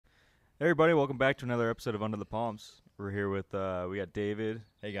Hey everybody, welcome back to another episode of Under the Palms. We're here with, we got David.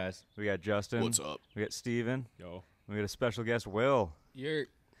 Hey guys. We got Justin. What's up? We got Steven. Yo. We got a special guest, Will. You're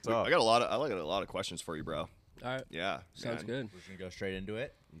What's up? I got a lot of questions for you, bro. all right. Yeah. Sounds man. good. We're just going to go straight into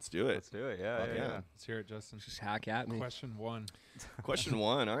it. Let's do it. Let's do it. Yeah. Yeah. Let's hear it, Justin. Just hack at me. Question one. Question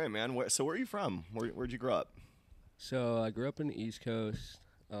one. All right, man. So where are you from? Where'd you grow up? So I grew up in the East Coast.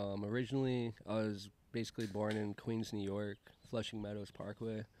 Originally, I was basically born in Queens, New York, Flushing Meadows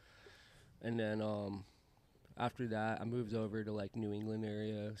Parkway, and then after that, I moved over to like New England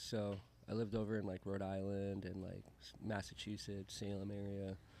area. So I lived over in like Rhode Island and like Massachusetts, Salem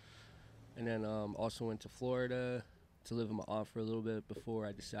area, and then also went to Florida to live with my aunt for a little bit before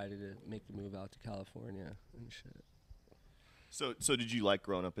I decided to make the move out to California and shit. So did you like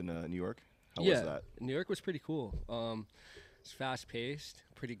growing up in New York? How yeah, was that? New York was pretty cool. It's fast paced,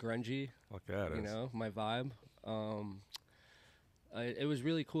 pretty grungy. Fuck yeah, it You is. know, my vibe. It was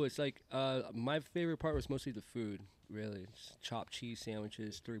really cool. It's like my favorite part was mostly the food. Really, it's chopped cheese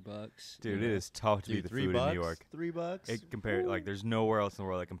sandwiches, $3. Dude, you it know? is tough to beat the food in New York. $3. It like there's nowhere else in the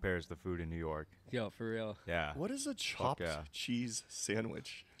world that compares the food in New York. Yo, for real. Yeah. What is a chopped yeah. cheese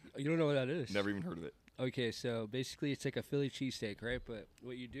sandwich? You don't know what that is? Never even heard of it. Okay, so basically it's like a Philly cheesesteak, right? But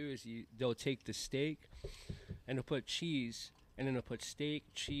what you do is they'll take the steak and they'll put cheese, and then they'll put steak,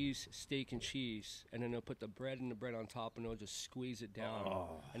 cheese, steak, and cheese, and then they'll put the bread and the bread on top, and they'll just squeeze it down,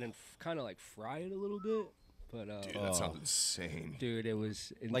 and then kind of like fry it a little bit. But Dude, that sounds insane. dude, it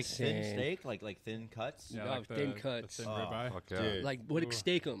was insane. Like thin steak? Like thin cuts? Yeah. No, thin cuts. The thin Oh, ribeye. Fuck yeah. Dude. Like what Ooh.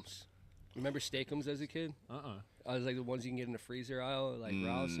 steakums? Remember steakums as a kid? I was like the ones you can get in the freezer aisle, like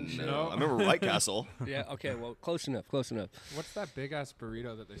Rouse and shit. no. I remember White Castle. Yeah. Okay. Well, close enough. Close enough. What's that big ass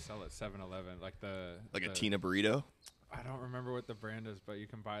burrito that they sell at 7-Eleven? Like Like a the- Tina burrito. I don't remember what the brand is, but you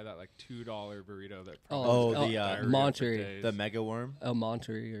can buy that like $2 burrito that. Oh, probably the, gives you diarrhea Monterey. for days. The mega worm? El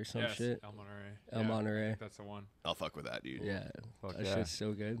Monterey or some yes, shit. El Monterey. El Yeah, Monterey. I think that's the one. I'll fuck with that, dude. Yeah. Fuck That yeah. shit's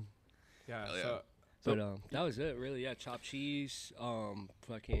so good. Yeah. Hell yeah. So But that was it, really. Yeah, chopped cheese.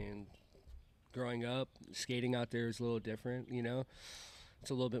 Fucking growing up, skating out there is a little different. You know,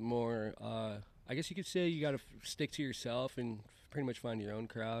 it's a little bit more. I guess you could say you got to stick to yourself and pretty much find your own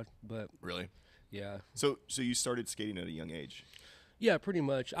crowd. But Really? yeah, So you started skating at a young age. yeah, pretty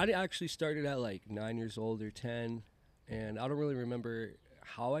much. I actually started at like 9 years old or 10, and I don't really remember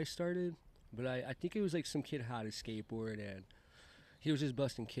how I started, but I think it was like some kid had a skateboard and he was just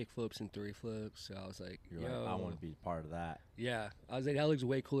busting kick flips and 3 flips. So I was like, You're yo. like, I want to be part of that. Yeah, I was like, that looks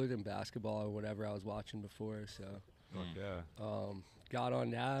way cooler than basketball or whatever I was watching before. So, Fuck yeah. got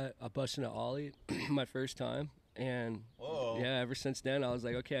on that. I busted an ollie my first time, and Whoa. yeah, ever since then I was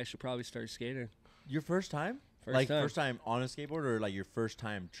like, okay, I should probably start skating. Your first time? First time. First time on a skateboard or like your first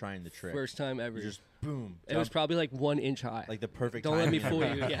time trying the trick? First time ever. You just boom. it was jump, probably like 1 inch high. like the perfect Don't time. let me fool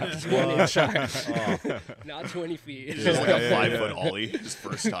you. Yeah, just 1 inch high, Oh, not 20 feet. It's just like a 5-foot ollie his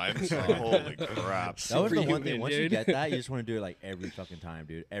first time. It's like, holy crap. that was the one Superhuman, thing. Once you dude. get that, you just want to do it like every fucking time,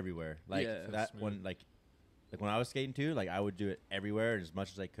 dude. Everywhere. Like Yeah. that Smooth. one, like when I was skating too, like I would do it everywhere as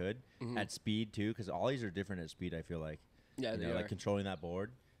much as I could at speed too, because ollies are different at speed. I feel like. Yeah, You they know, are. like controlling that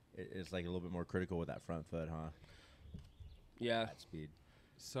board, it's like a little bit more critical with that front foot, huh? Yeah. At speed.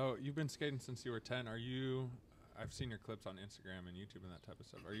 So you've been skating since you were 10. Are you? I've seen your clips on Instagram and YouTube and that type of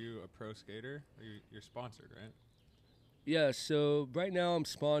stuff. Are you a pro skater? You're sponsored, right? Yeah, so right now I'm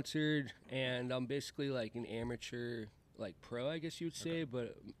sponsored, and I'm basically like an amateur, like pro, I guess you would say.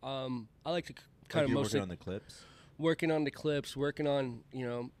 But I like to kind Like of you're mostly working on the clips. working on the clips, working on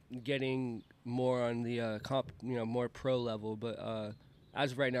getting more on the more pro level. But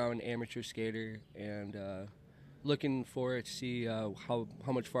as of right now, I'm an amateur skater, and looking forward to see how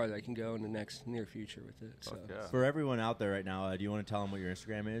much farther I can go in the next near future with it. So. Fuck yeah. For everyone out there right now, do you want to tell them what your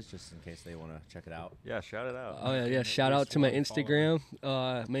Instagram is, just in case they want to check it out? Yeah, shout it out. Oh yeah! Shout out to my Instagram.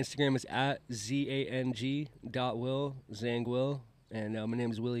 My Instagram is at zang.will Zangwill, and my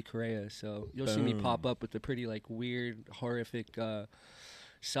name is Will Correa. So you'll see me pop up with a pretty like weird, horrific,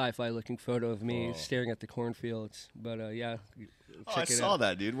 sci-fi looking photo of me staring at the cornfields. But yeah, Oh, I check it saw out,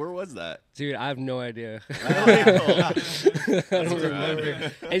 that, dude. Where was that? dude. I have no idea. I I don't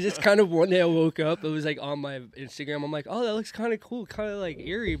remember. It's just kind of one day I woke up. It was like on my Instagram. I'm like, oh, that looks kind of cool, kind of like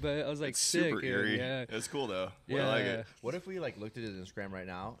eerie, but I was like, It's sick. super and eerie. Yeah. It's cool though. Yeah. I like it. What if we like looked at his Instagram right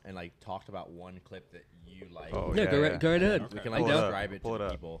now and like talked about one clip that you like? Oh, Yeah, yeah, go yeah. right, go right ahead. We can Pull like it up. describe it Pull to it the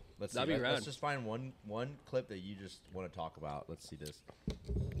up. people. Let's That'd see. be Let's rad. just find one clip that you just want to talk about. Let's see this.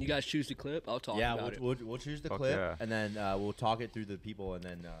 You guys choose the clip. I'll talk Yeah, about it. we'll choose the Fuck clip yeah. and then we'll talk it through the people and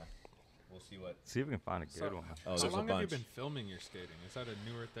then we'll see what. See if we can find a good So, one. Oh, how there's a long have you bunch. been filming your skating? Is that a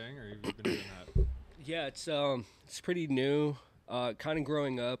newer thing, or have you been doing that? Yeah, it's pretty new. Kind of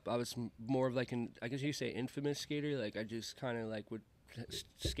growing up, I was more of like I guess you say infamous skater. Like I just kind of like would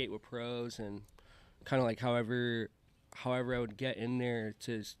skate with pros and kind of like however I would get in there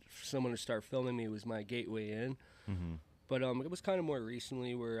for someone to start filming me was my gateway in. Mm-hmm. But it was kind of more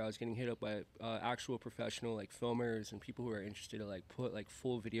recently where I was getting hit up by actual professional like filmers and people who are interested to like put like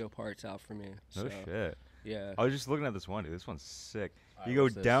full video parts out for me. No shit. Yeah. I was just looking at this one, dude. This one's sick. Alright, You go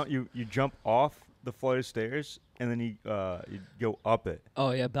what's this? down. You jump off the flight of stairs, and then you go up it.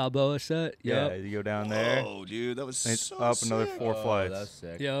 Oh yeah, Balboa set. Yeah, Yep. you go down there. Oh, dude, that was And it's so up another sick. 4 flights. That's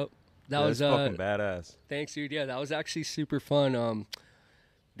sick. Yep. That Yeah, was that's fucking badass. Thanks, dude. Yeah, that was actually super fun.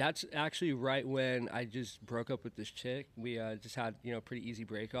 That's actually right when I just broke up with this chick. We just had, pretty easy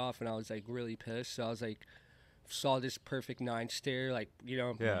break off, and I was like really pissed. So I was like, saw this perfect 9 stair, like,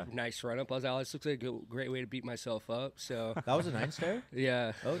 Yeah. nice run up. I was like, oh, this looks like a great way to beat myself up. So That was a 9 stair?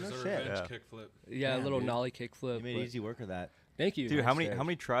 yeah, Oh, It no was a shit. revenge Yeah. kickflip. yeah, a Damn, little dude. nollie kickflip. You made but- easy work of that. Thank you. Dude, how many Thanks. how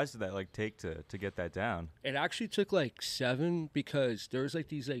many tries did that like take to get that down? It actually took like 7 because there was like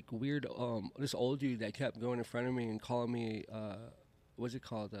these like weird this old dude that kept going in front of me and calling me what's it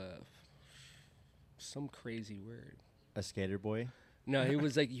called some crazy word. A skater boy? No, he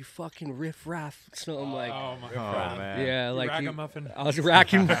was like, you fucking riff raff. So I'm like, Oh my Oh god. man. yeah, You like ragamuffin. I was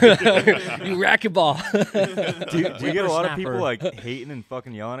racking, you racquetball Do you get a lot of people Whippersnapper. like hating and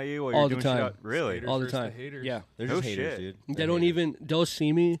fucking yelling at you while you're All the doing shit time. out? Really? Haters all the versus time. haters. Yeah, They're No just haters, shit. dude. they They're don't haters. even. They'll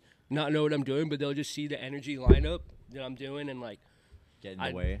see me, not know what I'm doing, but they'll just see the energy lineup that I'm doing, and like get in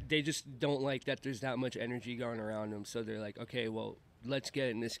the way. they just don't like that. There's that much energy going around them, so they're like, okay, well, let's get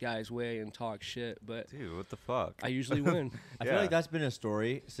in this guy's way and talk shit. But Dude, what the fuck? I usually win. I feel Yeah. like that's been a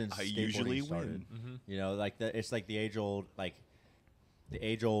story since I skateboarding usually started. win. You know, like it's like the age old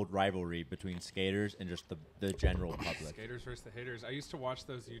rivalry between skaters and just the general public. Skaters versus the haters. I used to watch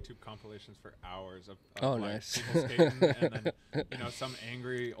those YouTube compilations for hours of Oh, like nice. people skating, and then some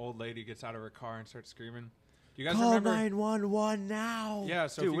angry old lady gets out of her car and starts screaming. Do you guys Call remember? 911 now. Yeah,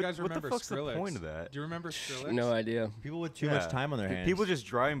 so Dude, if you guys what the remember fuck's the Skrillex, point of that? do you remember Skrillex? No idea. People with too Yeah. much time on their hands. People just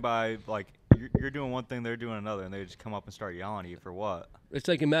driving by, like you're doing one thing, they're doing another, and they just come up and start yelling at you for what? It's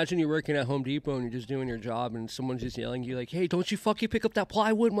like imagine you're working at Home Depot and you're just doing your job and someone's just yelling at you like, "Hey, don't you fucking pick up that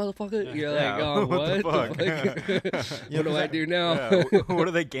plywood, motherfucker!" You're Yeah, like, "Oh, what the what? fuck?" What do I do now?" Yeah, what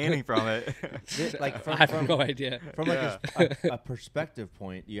are they gaining from it? like I have no idea. from like a perspective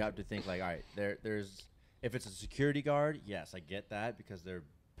point, you have to think like, all right, there's if it's a security guard, yes, I get that because they're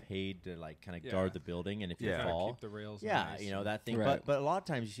paid to like kind of Yeah. guard the building, and if you Yeah. Gotta fall, keep the rails. yeah, nice you know and- that thing. Right. But a lot of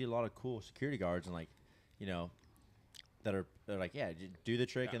times you see a lot of cool security guards and like, they're like, yeah, do the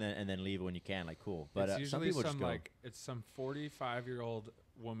trick Yeah. and then leave when you can, like cool. But it's some usually people just go. like it's some 45-year-old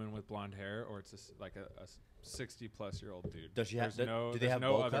woman with blonde hair, or it's like a 60-plus-year-old dude. Does she have- There's no, do they there's have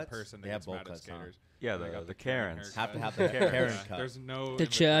no bowl other cuts? person They that have gets bowl mad cuts, at huh? skaters. Yeah, They the got Karens. haircut. Have to have the Karen cut. There's no The in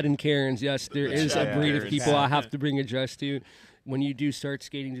Chad between. and Karens, yes, there The is Chad a and breed of Karens. people I Yeah. have to bring address to. When you do start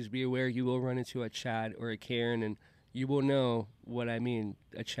skating, just be aware you will run into a Chad or a Karen, and you will know what I mean,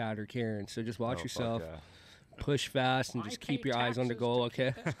 a Chad or Karen. So just watch Oh, fuck yourself, yeah. push fast, and just keep your eyes on the goal,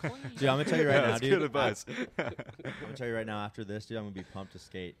 okay? Dude, I'm gonna tell you right Yeah, now, that's dude. good advice. I'm gonna tell you right now. After this, dude, I'm gonna be pumped to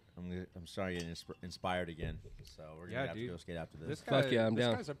skate. I'm starting to get inspired again. So we're gonna Yeah, have dude. to go skate after This this. guy, Fuck yeah, I'm this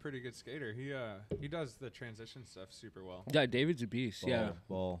down. guy's a pretty good skater. He does the transition stuff super well. Yeah, David's a beast, yeah.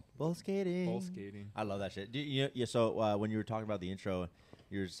 Bowl skating. Bowl skating. I love that shit. Yeah. So when you were talking about the intro,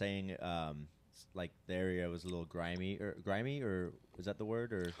 you were saying like the area was a little grimy, or is that the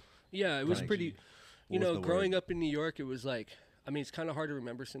word? Or Yeah, it was Kinda pretty. G. You What was know, the growing word? up in New York, it was like, I mean, it's kind of hard to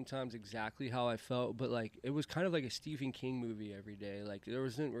remember sometimes exactly how I felt, but like, it was kind of like a Stephen King movie every day. Like, there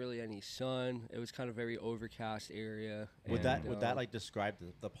wasn't really any sun. It was kind of very overcast area. would and, that like describe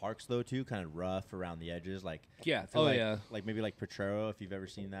the parks though too? Kind of rough around the edges, like Yeah. I feel Oh, like, yeah. like maybe like Potrero, if you've ever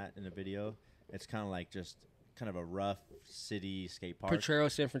seen that in a video. It's kind of like just kind of a rough city skate park. Potrero,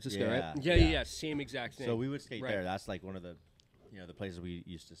 San Francisco, Yeah, right? Yeah, yeah. yeah, yeah. Same exact thing. So we would skate Right. there. That's like one of the, the places we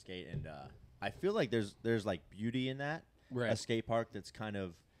used to skate, and I feel like there's like beauty in that. Right. A skate park that's kind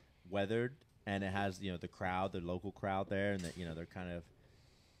of weathered, and it has the crowd, the local crowd there, and that they're kind of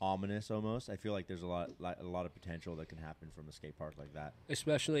ominous almost. I feel like there's a lot of potential that can happen from a skate park like that.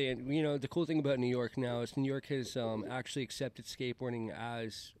 Especially, and the cool thing about New York now is New York has actually accepted skateboarding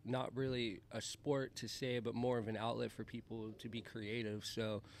as not really a sport to say, but more of an outlet for people to be creative.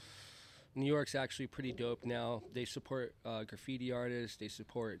 So New York's actually pretty dope now. They support graffiti artists. They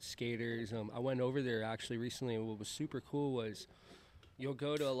support skaters. I went over there actually recently, and what was super cool was you'll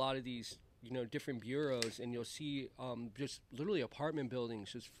go to a lot of these different bureaus, and you'll see just literally apartment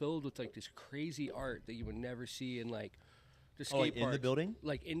buildings just filled with like this crazy art that you would never see in like The skate like in the parks. building?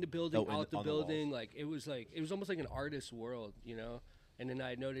 Like in the building, Oh, out the on the walls. building. Like it was almost like an artist's world, you know. And then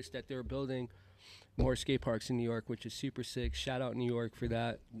I noticed that they were building more skate parks in New York, which is super sick. Shout out New York for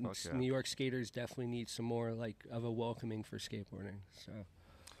that. yeah. New York skaters definitely need some more like of a welcoming for skateboarding. So.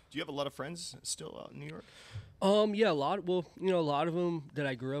 Do you have a lot of friends still out in New York? Yeah, a lot. Well, you know, a lot of them that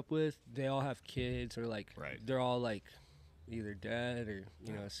I grew up with, they all have kids or like Right. they're all like either dead or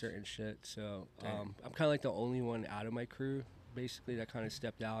you know certain shit. So I'm kind of like the only one out of my crew, basically, that kind of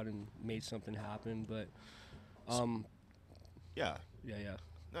stepped out and made something happen. But Yeah. yeah.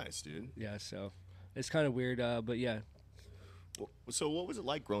 Nice, dude. Yeah, so it's kind of weird, but yeah. So what was it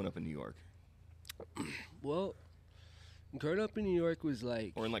like growing up in New York? Well, growing up in New York was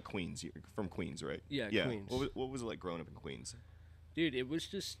like, Or in like Queens? You're from Queens, right? Yeah, Queens. What was it like growing up in Queens? dude, it was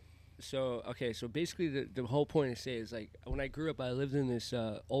just so okay. So basically, the whole point to say is like when I grew up, I lived in this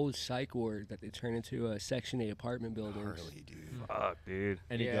old psych ward that they turned into a Section 8 apartment building. Gnarly, dude. Fuck, dude.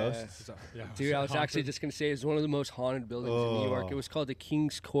 Any Yeah. ghosts? Dude, I was actually just gonna say it's one of the most haunted buildings in New York. It was called the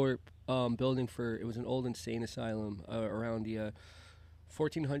King's Court building it was an old insane asylum around the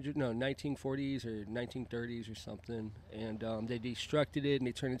 1940s or 1930s or something, and they destructed it and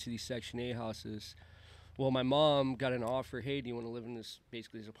they turned it into these Section 8 houses. Well, my mom got an offer, hey, do you want to live in this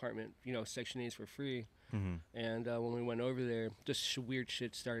apartment, you know, Section 8s for free? And when we went over there, just weird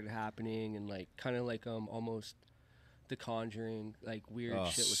shit started happening, and like kind of like almost The Conjuring, like weird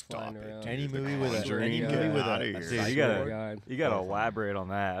shit was flying stop it, around. dude. Any The movie with a Conjuring, any get movie with outta a here. Dude, psych you gotta- ward? God. You gotta elaborate on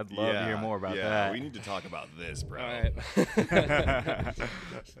that. I'd love to hear more about that. We need to talk about this, bro. All right.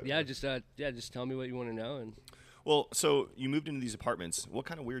 Just tell me what you want to know. And Well, so you moved into these apartments. What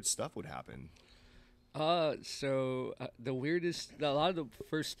kind of weird stuff would happen? the weirdest, a lot of the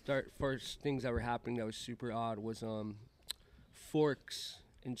first things that were happening that was super odd was forks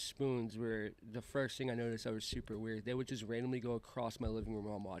and spoons were the first thing I noticed that was super weird. They would just randomly go across my living room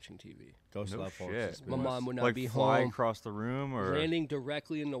while I'm watching TV. Ghost No love forks shit. and spoons. My mom would not Like be fly home, across the room, or landing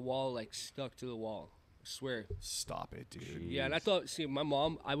directly in the wall, like stuck to the wall. I swear. Stop it, dude. Yeah, and I thought, see, my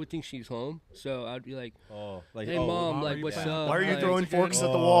mom, I would think she's home, so I'd be like, Oh, like hey, oh, mom, Mom, are like, you what's back? up? Why are you Like, throwing again? forks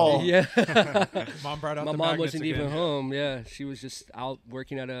at the Oh. wall? Yeah. Mom brought out My the mom magnets wasn't even again. home. Yeah, she was just out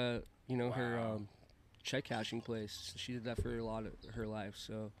working at a, her check cashing place. She did that for a lot of her life.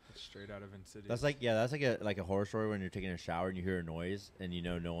 So That's straight out of Insidious. That's like a horror story when you're taking a shower and you hear a noise and you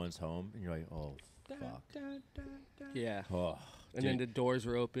know no one's home and you're like, oh fuck. yeah, Oh, and then dude. the doors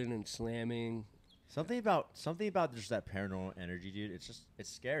were open and slamming. something about just that paranormal energy, dude. It's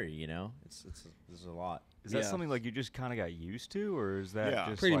scary, you know. There's a lot. is that Yeah. something like you just kind of got used to, or is that Yeah.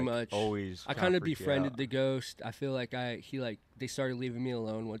 just Pretty like, much. always? I kind of befriended the ghost. I feel like they started leaving me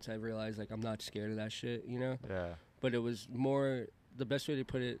alone once I realized like I'm not scared of that shit, you know. Yeah. But it was more, the best way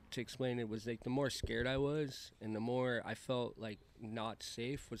to explain it was like the more scared I was and the more I felt like not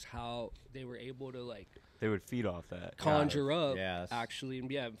safe was how they were able to like They would feed off that. conjure up Yeah, that's- actually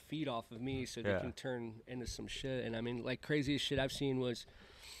and feed off of me so Yeah. they can turn into some shit. And I mean, like, craziest shit I've seen was,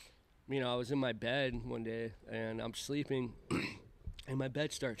 I was in my bed one day and I'm sleeping and my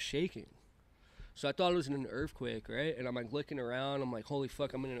bed starts shaking. So I thought it was an earthquake, right? And I'm like looking around, I'm like, holy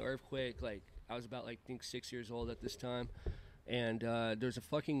fuck, I'm in an earthquake. Like, I was about like I think 6 years old at this time, and there's a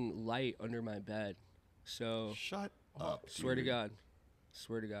fucking light under my bed. So Shut up. swear to dude. God,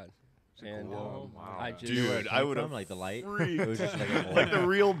 and Oh, wow. I just Dude, I would have like the light. freaked. It was just like a Like the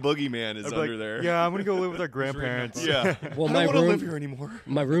real boogeyman is I'd be under like, there. Yeah, I'm gonna go live with our grandparents. Yeah. Well, I my don't want to room- live here anymore.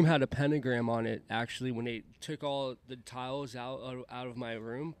 my room had a pentagram on it. Actually, when they took all the tiles out of my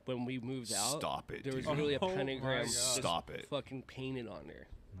room, when we moved out, Stop it, there was dude. literally a Oh my pentagram God. just Stop it. fucking painted on there.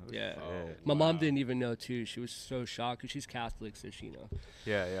 Yeah. Oh, My mom didn't even know too. She was so shocked because she's Catholic, so she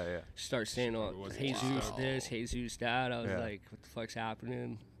Yeah. start saying, "Oh, probably wasn't Jesus wow. this, Jesus that." I was Yeah. like, "What the fuck's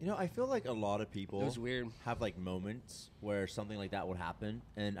happening?" I feel like a lot of people It was weird. have like moments where something like that would happen,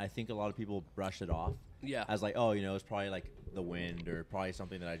 and I think a lot of people brush it off Yeah. as like, oh, it's probably like the wind or probably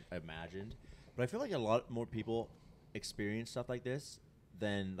something that I imagined. But I feel like a lot more people experience stuff like this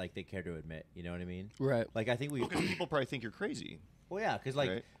than like they care to admit. You know what I mean? Right. Like I think we. Because people probably think you're crazy. Well, yeah, because like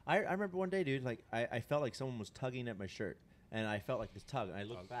Right. I remember one day, dude, like I felt like someone was tugging at my shirt, and I felt like this tug, and I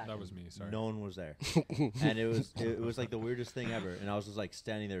looked back. that and was me, sorry. No one was there, and it was like the weirdest thing ever, and I was just like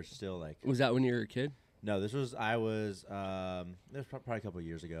standing there still, like Was that when you were a kid? no, this was it was probably a couple of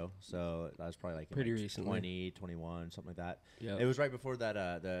years ago, so I was probably like in, Pretty like, recently. 20, 21, something like that. Yeah. It was right before that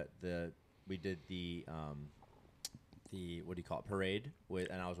the we did the what do you call it, parade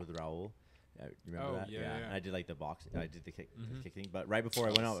and I was with Raul. You remember Oh, that? yeah. And I did like the box. I did the kick Mhm. thing. But right before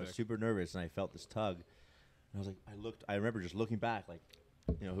I went out, I was Sick. super nervous, and I felt this tug. And I was like, I remember just looking back, like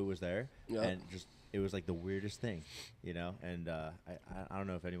who was there, Yeah. and just it was like the weirdest thing, And I don't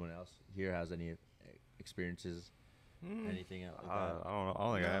know if anyone else here has any experiences, anything like that. I don't know. I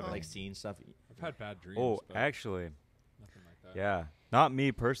don't think I have. Like seeing stuff. I've had bad dreams. Oh, but actually, nothing like that. yeah. Not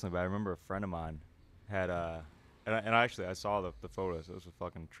me personally, but I remember a friend of mine had and I saw the photos. It was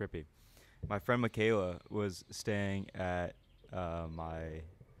fucking trippy. My friend Michaela was staying at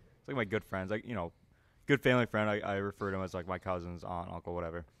it's like my good friends, like good family friend. I refer to him as like my cousins, aunt, uncle,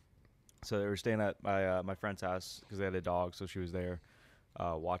 whatever. So they were staying at my friend's house because they had a dog, so she was there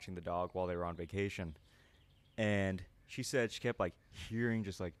watching the dog while they were on vacation. And she said she kept like hearing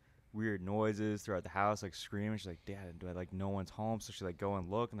just like weird noises throughout the house, like screaming. She's like, "Dad, like no one's home." So she like go and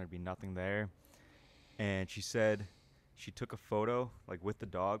look, and there'd be nothing there. And she said she took a photo like with the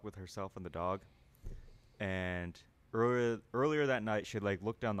dog, with herself and the dog. And earlier that night, she had like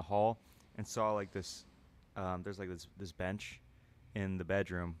looked down the hall and saw like this. There's like this bench in the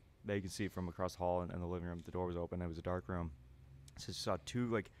bedroom that you can see from across the hall, and the living room. The door was open. It was a dark room. So she saw two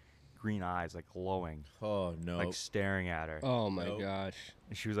like green eyes like glowing, Oh no! like staring at her. Oh my Nope. gosh.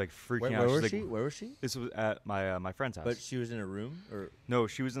 And she was like freaking Where out. was She's she? like, Where was she? This was at my friend's house. But she was in a room, or No,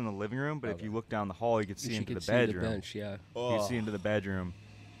 she was in the living room. But if Okay. you look down the hall, you could see She into could the see bedroom. the bench, yeah. You could see into the bedroom,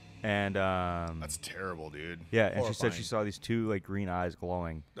 and That's terrible, dude. yeah. And she said she horrifying. saw these two like green eyes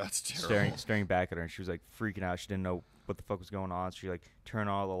glowing, That's terrible. staring back at her, and she was like freaking out. She didn't know what the fuck was going on. So she like turned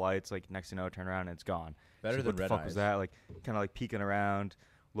on all the lights. Like next thing you know, turn around and it's gone. better She's than what the red fuck eyes. was that? Like kind of like peeking around,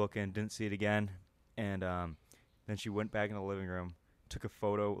 looking, didn't see it again, and then she went back in the living room, took a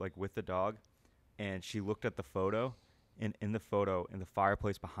photo like with the dog, and she looked at the photo, and in the photo, in the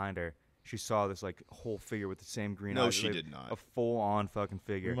fireplace behind her, she saw this like whole figure with the same green No, eyes. she like, did not. A full-on fucking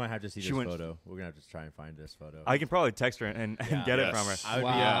figure. We might have to see She this went- photo. We're gonna have to try and find this photo. I can probably text her and Yeah. get it Yes. from her. I would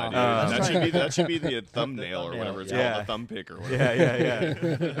Wow. be, Yeah, dude. let's try- that should be the thumbnail or whatever it's Yeah. called, the thumb pick or whatever. Yeah.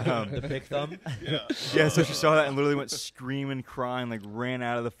 the pick thumb. Yeah, so she saw that and literally went screaming, crying, like ran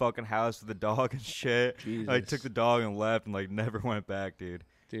out of the fucking house with the dog and shit. Like took Jesus. the dog and left and like never went back, dude.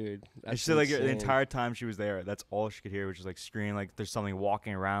 Dude. And That's she said like the insane. entire time she was there, that's all she could hear, which was like screaming, like there's something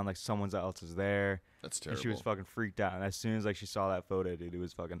walking around, like someone else is there. That's And terrible. she was fucking freaked out. And as soon as like she saw that photo, dude, it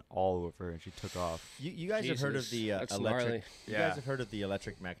was fucking all over her, and she took off. You guys have heard of Jesus, the that's electric? gnarly. You Yeah. guys have heard of the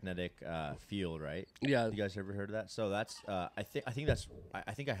electric magnetic field, right? Yeah. You guys ever heard of that? So that's I think that's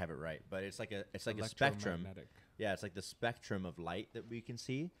I think I have it right, but it's like a spectrum. Electromagnetic. Yeah, it's like the spectrum of light that we can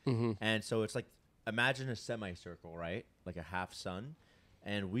see. Mhm. And so it's like, imagine a semicircle, right? Like a half sun.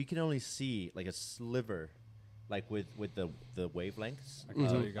 And we can only see like a sliver, like with the wavelengths. I can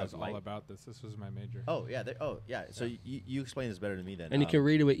tell Mhm. you guys of all light. about this. This was my major. Oh, yeah. Yeah. So you explain this better to me then. And you can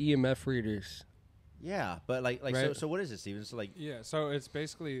read it with EMF readers. Yeah, but like Right. so what is it, Steven? So like, Yeah, so it's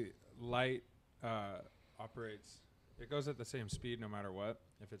basically light operates. It goes at the same speed no matter what,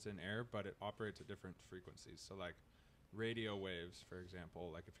 if it's in air, but it operates at different frequencies. So like radio waves, for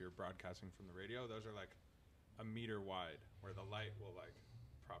example, like if you're broadcasting from the radio, those are like a meter wide, where the light will like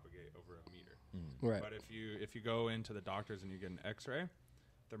propagate over a meter. Right. But if you go into the doctors and you get an X-ray,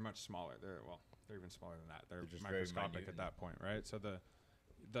 they're much smaller. They're even smaller than that. They're just very microscopic minute. at that point, right? So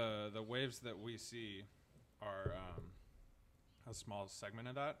the waves that we see are a small segment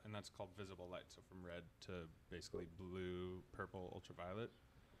of that, and that's called visible light. So from red to basically blue, purple, ultraviolet.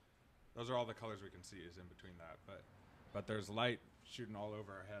 Those are all the colors we can see is in between that. But there's light shooting all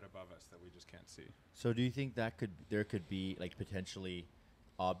over our head above us that we just can't see. so do you think that there could be like potentially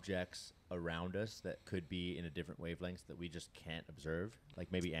objects around us that could be in a different wavelengths that we just can't observe?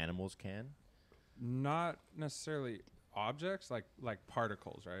 Like maybe animals can? Not necessarily objects, like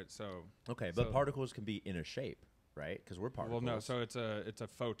particles, right? So Okay, but So- particles can be in a shape, right? Because we're particles. well, no. So it's a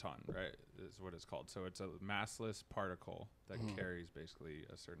photon, right? Is what it's called. So it's a massless particle that carries basically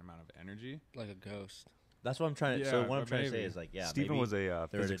a certain amount of energy. Like a ghost. That's what I'm trying to. So Yeah, what I'm but trying to say maybe. is like, yeah, Stephen maybe was a they're in a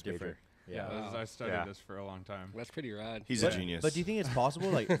physics major. different. Yeah. Wow. I studied Yeah. this for a long time. That's pretty rad. He's But- a genius. But do you think it's possible,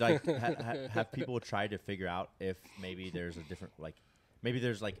 have people tried to figure out if maybe there's a different, maybe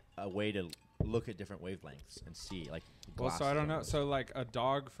there's like a way to look at different wavelengths and see, like. Well, so I glasses don't know. almost. So like a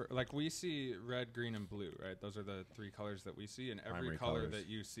dog, like we see red, green, and blue, right? Those are the three colors that we see, and every Primary color colors. that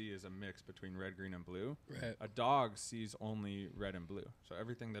you see is a mix between red, green, and blue. Right. A dog sees only red and blue. So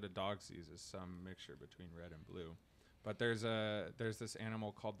everything that a dog sees is some mixture between red and blue. But there's this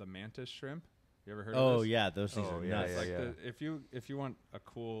animal called the mantis shrimp. You ever heard of Oh this? yeah, those things Oh, are yeah, nuts. yeah, Like yeah. if you want a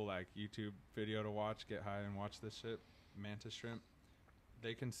cool like YouTube video to watch, get high and watch this shit, mantis shrimp,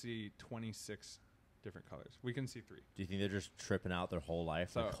 they can see 26 different colors. We can see 3. Do you think they're just tripping out their whole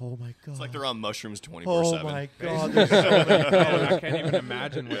life? So- Like, oh my god. It's like they're on mushrooms 24/7. Oh my god. There's so many colors. I can't even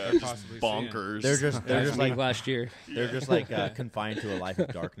imagine what they're possibly seeing. Bonkers. They're just That's me like last year. they're just like confined to a life of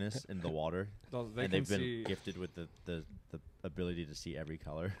darkness in the water, They and can they've been see, gifted with the ability to see every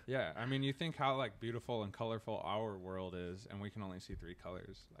color. yeah. I mean, you think how like beautiful and colorful our world is, and we can only see 3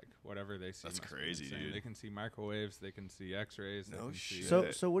 colors. Like whatever they see. That's must be crazy, insane. dude. They can see microwaves. They can see X-rays. They No can see-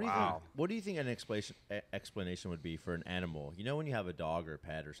 shit. So what do you think? Wow. What do you think an explanation would be for an animal? You know, when you have a dog or a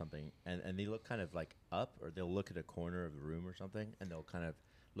pet or something, and they look kind of like up, or they'll look at a corner of the room or something, and they'll kind of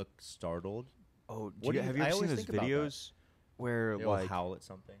look startled. Oh, What do you- have you I ever seen always those think about that. videos where They'll like howl at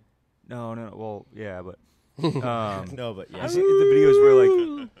something. no, well, yeah, but No, but you yeah. see the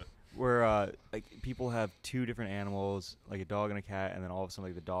videos where like people have 2 different animals, like a dog and a cat, and then all of a sudden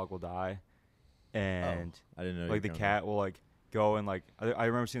like the dog will die, and I didn't know. like the cat will like go and like I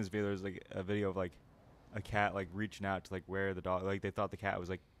remember seeing this video. There's like a video of like a cat like reaching out to like where the dog, like they thought the cat was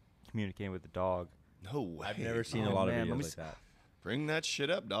like communicating with the dog. No way. I've never seen Oh, a lot man, of let me videos s- like that. Bring that shit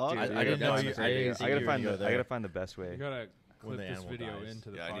up, dog. Dude, I gotta didn't know find you- the I didn't video. see I gotta you find go the I there. gotta find the best way. You gotta When clip the this animal video dies.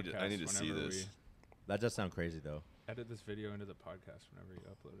 into the Yeah, podcast. I need to see whenever this. That does sound crazy though. We edit this video into the podcast whenever you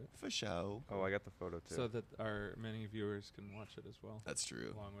upload it, For show. Oh, I got the photo too. so that our many viewers can watch it as well, That's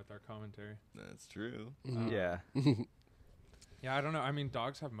true. along with our commentary. That's true. yeah. Yeah, I don't know. I mean,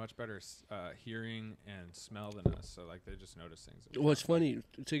 dogs have much better hearing and smell than us, so like they just notice things. Well, it's funny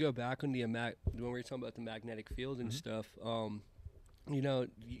to go back on the when we were talking about the magnetic field and stuff. You know,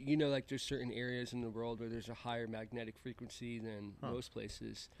 like there's certain areas in the world where there's a higher magnetic frequency than most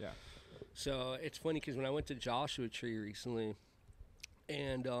places. Yeah. So it's funny because when I went to Joshua Tree recently,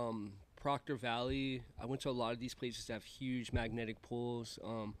 and Proctor Valley, I went to a lot of these places that have huge magnetic pulls.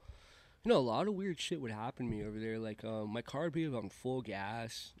 You know, a lot of weird shit would happen to me over there. Like, my car would be on full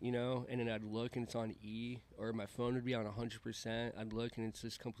gas, you know, and then I'd look and it's on E, or my phone would be on 100%. I'd look and it's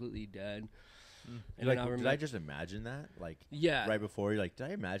just completely dead. And Like, then I did remember, I just imagine that? Like, yeah, right before you're like, did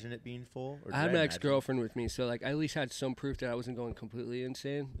I imagine it being full? Or I had did my imagine- ex-girlfriend with me, so like I at least had some proof that I wasn't going completely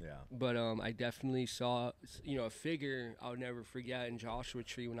insane. Yeah. But I definitely saw, you know, a figure I'll never forget in Joshua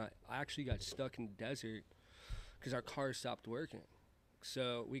Tree when I actually got stuck in the desert because our car stopped working.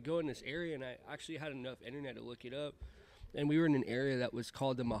 So we go in this area, and I actually had enough internet to look it up, and we were in an area that was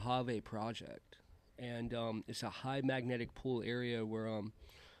called the Mojave Project, and it's a high magnetic pull area where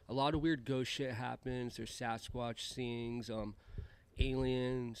a lot of weird ghost shit happens. There's Sasquatch scenes,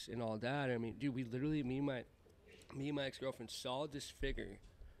 aliens, and all that. I mean, dude, we literally, me and my ex-girlfriend saw this figure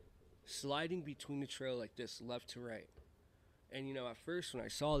sliding between the trail like this, left to right. And, you know, at first when I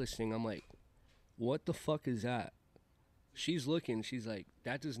saw this thing, I'm like, what the fuck is that? She's looking. She's like,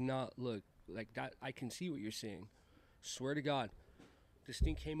 that does not look like that. I can see what you're seeing. Swear to God. This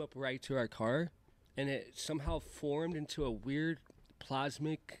thing came up right to our car, and it somehow formed into a weird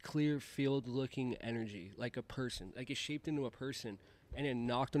plasmic, clear field looking energy, like a person. Like it shaped into a person, and it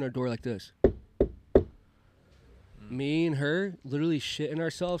knocked on our door like this. Me and her literally shitting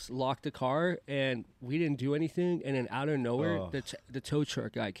ourselves, locked the car, and we didn't do anything. And then out of nowhere, Oh. the tow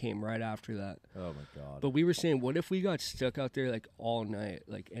truck guy came right after that. Oh my god. But we were saying, what if we got stuck out there like all night,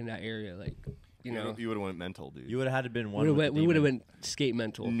 like in that area, like you know, You would have went mental, dude. You would have had to been one. we with the would have demon. been skate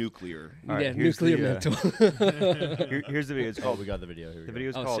mental. Nuclear. All right, Yeah, here's nuclear the, mental. Here's the video. It's Oh, called we got the video. Here we the go.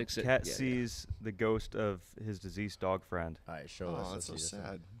 video's Oh, called sick, sick. Cat Yeah, yeah. Sees the Ghost of His Deceased Dog Friend. All right, show us. Oh, Let's that's so see this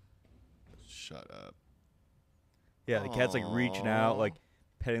one. sad. Shut up. Yeah, the cat's like reaching out, Aw. like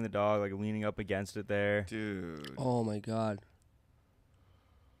petting the dog, like leaning up against it there. Dude. Oh my God.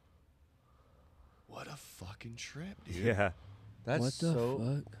 What a fucking trip, dude. Yeah. That's what the so.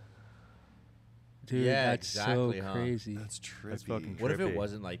 fuck? Dude, Yeah, that's exactly, so huh? crazy. That's trippy. That's fucking What if it trippy.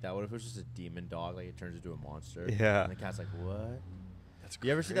 wasn't like that? What if it was just a demon dog, like it turns into a monster? Yeah. And the cat's like, what? That's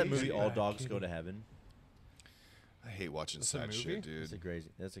You ever see that movie crazy. All Dogs Go to Heaven? I hate watching That's a sad movie? shit, dude.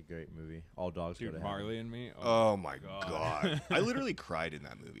 That's a great movie. All Dogs Go Dude, to Heaven. Marley and Me. Oh my god. I literally cried in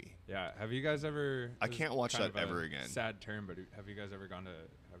that movie. Yeah. Have you guys ever? I this is can't watch kind that of a ever again. Sad term, but have you guys ever gone to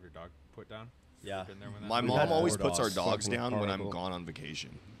have your dog put down? Yeah. Been there when that My We've mom had always four puts our dogs. dogs Fucking down when I'm horrible. gone on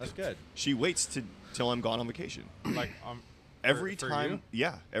vacation. That's good. She waits till I'm gone on vacation. like Every for time, you?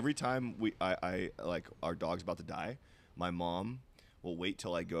 yeah, every time I like our dog's about to die, my mom will wait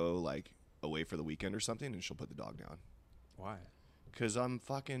till I go like away for the weekend or something, and she'll put the dog down. Why? because I'm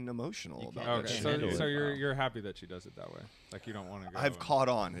fucking emotional You about can't- that Okay, shit. can't handle dude. so it. you're happy that she does it that way. Like you don't want to go. I've and- caught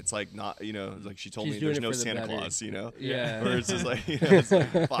on. It's like not, like she told She's me doing there's it no for the Santa better. Claus, Yeah. Where it's just like, it's like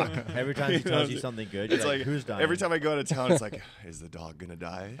fuck. Every time she You know, tells you something good, you're It's like, like who's dying? every time I go out of town, it's like, is the dog gonna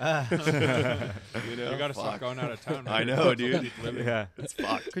die? You know, You gotta stop fuck. going out of town. I man. know, dude. Yeah. It's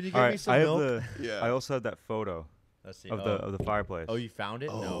fucked. Could you give All me right. some I have milk? Yeah. I also have that photo Let's see. of oh. the fireplace. Oh, you found it?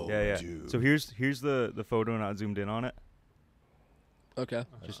 Oh. No. Yeah. dude. So here's the photo not zoomed in on it. Okay.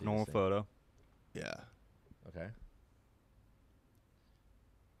 Just see normal this thing. photo. Yeah. Okay.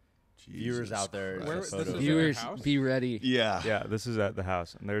 Jesus Viewers out there, Christ. Where- this this is is a Viewers, house? be ready. Yeah. Yeah. This is at the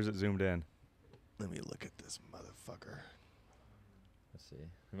house, and there's it zoomed in. Let me look at this motherfucker. Let's see.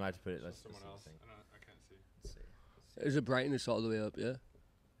 We might have to put it. Let's Someone see else. this thing. I can't see. Let's see. Is it brightness all the way up? Yeah.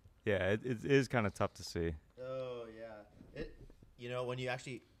 Yeah. It is kind of tough to see. Oh yeah. It. You know when you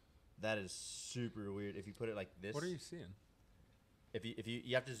actually, that is super weird. If you put it like this. What are you seeing? If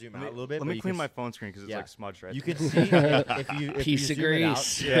you have to zoom Let out me, a little bit. let but me you clean can my s- phone screen because it's yeah. like smudged right You there. can see if you Piece you of zoom it out,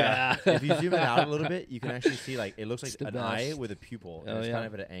 grease. yeah. If you zoom it out a little bit, you can actually see like it looks like It's the an eye best. with a pupil. Oh, And it's yeah. kind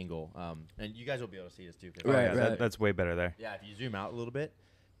of at an angle. And you guys will be able to see this too. 'cause- Oh, Right, yeah, right. that's way better there. Yeah, if you zoom out a little bit,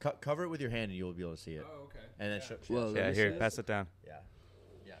 cover it with your hand and you'll be able to see it. Oh, okay. And then Well, Yeah. Let me Here, see pass it down. yeah,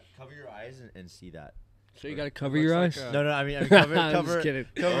 cover your eyes and see that. So you got to cover looks your like eyes. a- No, I mean cover I'm cover just kidding.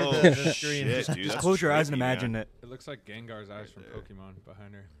 cover Oh, the screen. shit, dude. Just That's close your eyes and trippy, man. imagine it. It looks like Gengar's eyes from Pokemon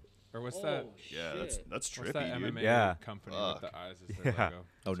behind her. Or what's Oh, that? Yeah, that's trippy, What's that dude. MMA Yeah. company Fuck. with the eyes as their Yeah. logo?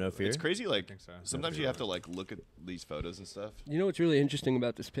 Oh, no fear. It's crazy. I Like think so. sometimes you have to like look at these photos and stuff. You know what's really interesting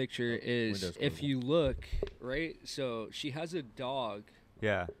about this picture is Windows if closing. you look, right? So she has a dog,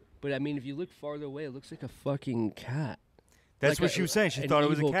 Yeah. but I mean, if you look farther away, it looks like a fucking cat. That's Like what she was saying. She an thought it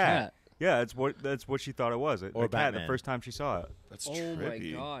was a evil cat. Yeah, that's what she thought it was. Or a cat the Batman. first time she saw it. That's Oh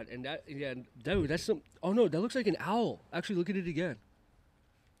trippy. my god! And that, yeah, dude, that's some. Oh no, that looks like an owl. Actually, look at it again.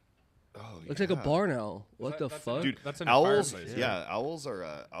 Oh, Looks like a yeah. barn owl. What the that's fuck? Dude, That's in a owls. fireplace. Yeah, owls are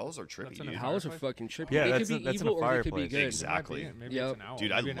trippy, That's in a dude. house. Owls are fireplace? fucking trippy. Yeah, they that's could in- be that's in evil a or they could be fireplace. good. Exactly. Maybe Yep. it's an owl.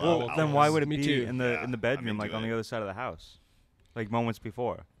 Dude, I Maybe an love owl. Well, owls. then why would it Me be too. in the Yeah, in the I'm bedroom, like into on the it. other side of the house, like moments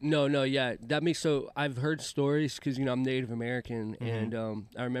before? No, yeah, that makes so. I've heard stories because I'm Native American, Mm-hmm. and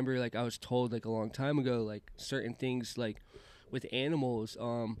I remember like I was told like a long time ago like certain things like with animals,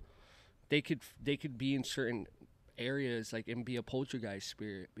 they could be in certain areas like and be a poltergeist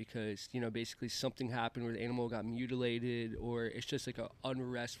spirit because basically something happened where the animal got mutilated or it's just like a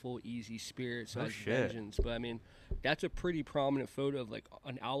unrestful easy spirit so Oh, it's shit. vengeance. But I mean that's a pretty prominent photo of like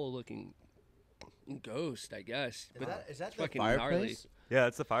an owl looking ghost, I guess. But Is that it's the fucking fireplace? Yeah,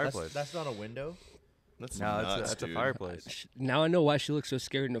 it's the fireplace. That's not a window. That's no, nuts, that's a dude. fireplace. now I know why she looks so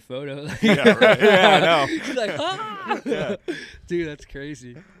scared in the photo. Yeah, right. Yeah, I know. She's like, ah! Yeah. Dude, that's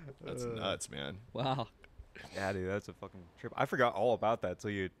crazy. That's nuts, man. Wow. Yeah, dude, that's a fucking trip. I forgot all about that till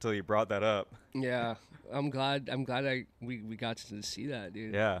you brought that up. Yeah, I'm glad we got to see that,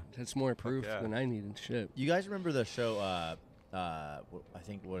 dude. Yeah. That's more proof yeah. than I needed. Shit. You guys remember the show? I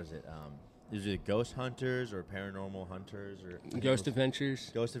think what is it? Is it Ghost Hunters or Paranormal Hunters or I think Ghost it was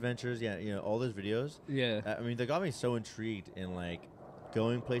Adventures. Ghost Adventures? Yeah, all those videos. Yeah. I mean, they got me so intrigued in like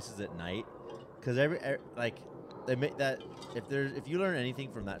going places at night because like they make that if you learn anything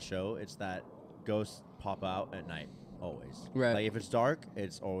from that show, it's that ghosts pop out at night always. Right. Like if it's dark,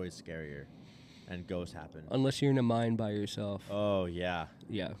 it's always scarier, and ghosts happen. Unless you're in a mine by yourself. Oh yeah.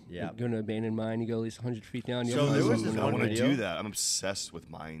 Yeah. Yeah. You go to an abandoned mine. You go at least 100 feet down. So You'll there find was something this I one want to video. do that. I'm obsessed with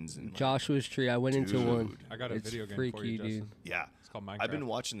mines and like, Joshua's Tree. I went into one. Dude. I got a It's video game for freaky, you, Justin. dude. yeah. It's called Minecraft. I've been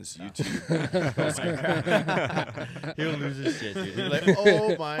watching this YouTube. He'll lose his shit, dude. He'll be like,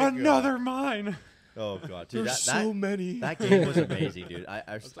 oh my god. mine. Oh god, dude. There's that so many. that game was amazing, dude. I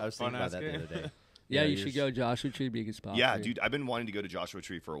was thinking fun-ass about that the game. other day. Yeah, you you're should s- go. Joshua Tree would be a good spot. Yeah, for you. dude, I've been wanting to go to Joshua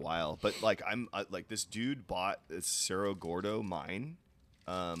Tree for a while, but like I'm like this dude bought this Cerro Gordo mine,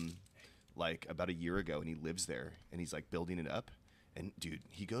 like about a year ago, and he lives there, and he's like building it up, and dude,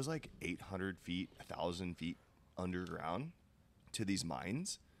 he goes like 800 feet, 1,000 feet underground to these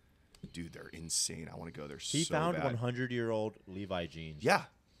mines. Dude, they're insane. I want to go there. He so found bad. 100-year-old Levi jeans. Yeah,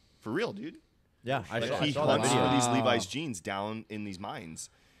 for real, dude. Yeah, I Like, saw, I he saw that hunts video. for these Wow. Levi's jeans down in these mines,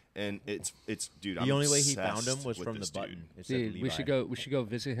 and it's dude. The I'm only way he found obsessed them was with from the this button. dude. It said Dude, Levi. we should go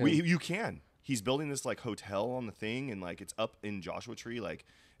visit him. You can. He's building this like hotel on the thing, and like it's up in Joshua Tree. Like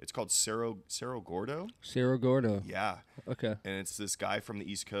it's called Cerro Gordo. Cerro Gordo. Yeah, Okay. and it's this guy from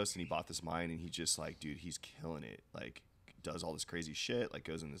the East Coast, and he bought this mine, and he just like, dude, he's killing it. Like does all this crazy shit. Like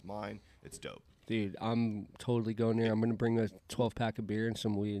goes in this mine. It's dope. Dude, I'm totally going there. I'm gonna bring a 12-pack of beer and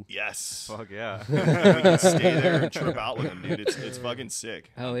some weed. Yes. Fuck yeah. We can stay there and trip out with him, dude. It's fucking sick.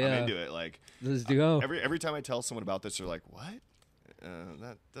 Hell I'm yeah. into it. Like Let's go. every time I tell someone about this, they're like, "What?"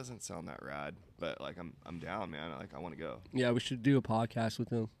 that doesn't sound that rad. But like, I'm down, man. Like, I want to go, Yeah, we should do a podcast with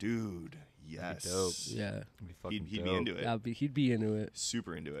him. dude. Yes, dope. Yeah, It'd be fucking He'd be dope. into it. he'd be into it.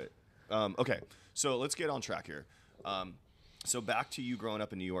 Super into it. Okay, so let's get on track here. So back to you growing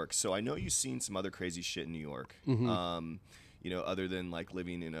up in New York. So I know you've seen some other crazy shit in New York. You know, other than like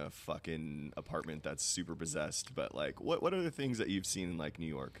living in a fucking apartment that's super possessed. But like, what are the things that you've seen in like New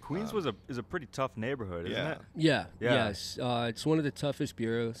York? Queens is a pretty tough neighborhood, isn't Yeah. it? Yeah, Yeah. yes. It's one of the toughest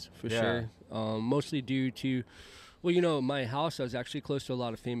bureaus for Yeah. sure. Mostly due to, well, you know, my house. I was actually close to a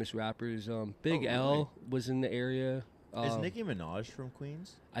lot of famous rappers. Big Oh, L was in the area. Is Nicki Minaj from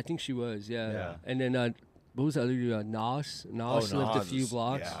Queens? I think she was. Yeah. Yeah. And then what was the other dude? Nas. Nas lived a Nas few is-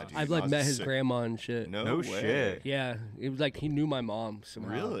 blocks. yeah, dude, I've like Nas met is his sick. grandma and shit. No way. shit. Yeah, it was like he knew my mom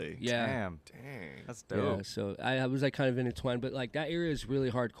somehow. Really? Yeah. Damn, Dang. that's Yeah, dope. so I was like kind of intertwined, but like that area is really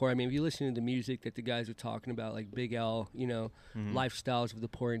hardcore. I mean, if you listen to the music that the guys are talking about, like Big L, you know, lifestyles of the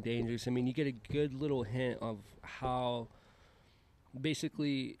poor and dangerous. I mean, you get a good little hint of how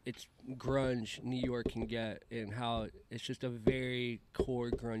basically it's grunge New York can get, and how it's just a very core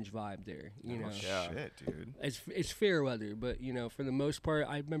grunge vibe there. You know, Yeah. Shit, dude. it's fair weather, but you know, for the most part,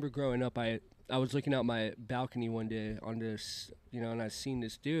 I remember growing up, I was looking out my balcony one day on this, you know, and I seen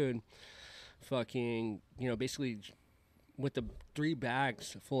this dude, fucking, you know, basically with the 3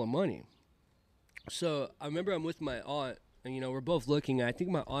 bags full of money. So I remember I'm with my aunt, and you know, we're both looking. And I think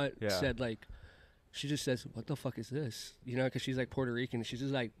my aunt Yeah. said like, she just says, "What the fuck is this?" You know, because she's like Puerto Rican. And she's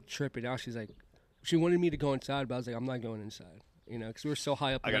just like tripping out. She's like, she wanted me to go inside, but I was like, I'm not going inside. You know, because we were so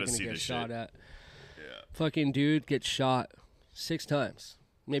high up, I we're gotta not gonna see get this shot shit. at. Yeah. Fucking dude gets shot 6 times,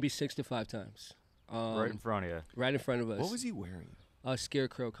 maybe 6 to 5 times, Right in front of you. right in front of us. What was he wearing? A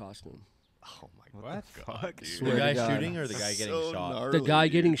scarecrow costume. Oh my What god, the fuck? dude. Swear The to guy God. shooting or the guy getting So shot? gnarly, The guy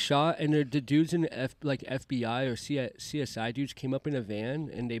dude. getting shot, and the dudes in like FBI or CSI dudes came up in a van,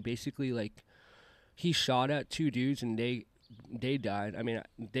 and they basically like, he shot at 2 dudes, and they died. I mean,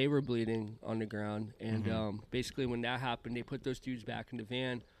 they were bleeding on the ground, and basically when that happened, they put those dudes back in the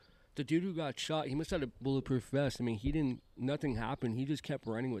van. The dude who got shot, he must have had a bulletproof vest. I mean, nothing happened. He just kept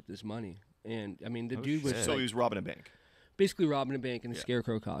running with this money, and I mean, the Oh, dude was shit. So like, he was robbing a bank. basically robbing a bank in a Yeah.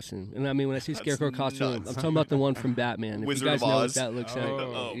 scarecrow costume. And I mean, when I say That's scarecrow costume, nuts. I'm talking about the one from Batman. If Wizard you guys of know what Oz. that looks like.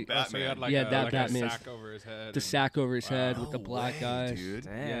 Oh, So he Batman. had like Yeah, a, that like Batman. a sack over his head. The sack over his head with No the black way, eyes. dude.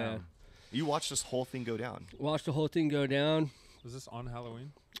 Damn. Yeah. You watched this whole thing go down. Watched the whole thing go down. Was this on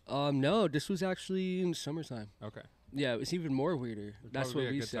Halloween? No, this was actually in summertime. Okay. Yeah, it was even more weirder. That's Probably what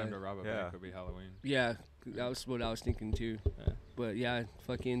a we good time said. to rob a Yeah. bank would be Halloween. Yeah, that was what I was thinking too. Yeah. But yeah,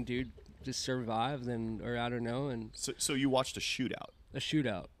 fucking dude just survived, or I don't know, and So you watched a shootout a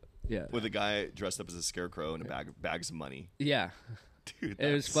shootout. Yeah. with a guy dressed up as a scarecrow and bags of money. Yeah. Dude,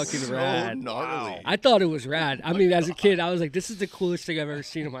 It was that's fucking so rad. gnarly. I thought it was rad. I mean, as a kid, I was like, this is the coolest thing I've ever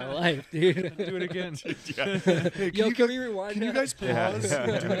seen in my life, dude. Do it again. Yo, can we rewind Can you that? guys pause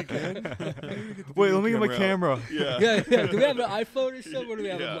and do it again? Wait, let me get my camera. Yeah. Yeah. Do we have an iPhone or something? What do we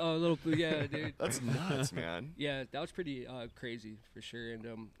have? Yeah. A little, yeah, dude. That's nuts, man. Yeah, that was pretty crazy for sure.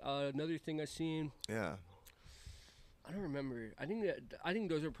 And another thing I seen, Yeah. I don't remember. I think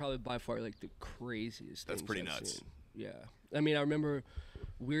those are probably by far like the craziest. That's things pretty I've nuts. seen. Yeah, I mean, I remember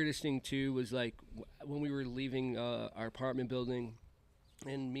weirdest thing too was like when we were leaving our apartment building,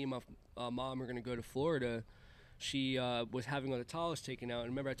 and me and my mom were gonna go to Florida. She was having all the tiles taken out. And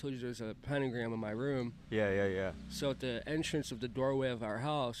remember, I told you there was a pentagram in my room. Yeah. So at the entrance of the doorway of our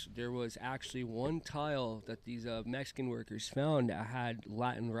house, there was actually one tile that these Mexican workers found that had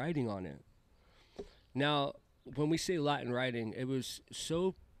Latin writing on it. Now, when we say Latin writing, it was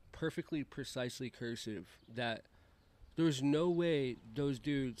so perfectly precisely cursive that there was no way those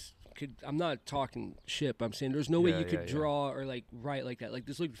dudes could. I'm not talking shit, but I'm saying there's no way Yeah, you could yeah. draw or like write like that. Like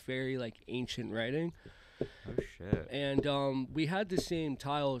this looked very like ancient writing. Oh shit. And we had the same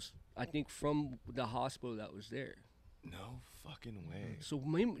tiles, I think, from the hospital that was there. No fucking way. So,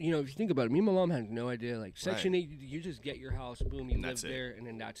 you know, if you think about it, me and my mom had no idea. Like, Section Right. 8, you just get your house, boom, you And live that's it. there, and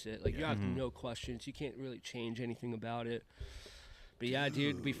then that's it. Like, you Yeah. have no questions. You can't really change anything about it. But yeah,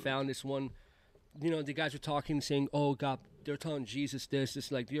 dude, we found this one. You know, the guys were talking, saying, "Oh God," they're telling Jesus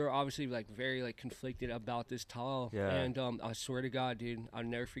this. Like, you're obviously like very like conflicted about this tile. Yeah. And I swear to God, dude, I'll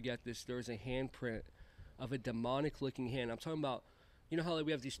never forget this. There was a handprint of a demonic-looking hand. I'm talking about. You know how like,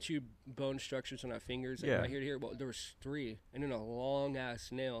 we have these 2 bone structures on our fingers, like Yeah. right here to here? Well, there was 3, and then a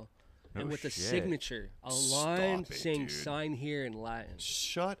long-ass nail. No And with a shit. signature, a Stop line it, saying dude. "sign here" in Latin.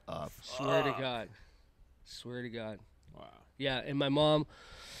 Shut up. Swear to God. Swear to God. Wow. Yeah, and my mom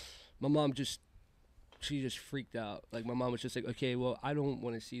just she just freaked out. Like, my mom was just like, okay, well, I don't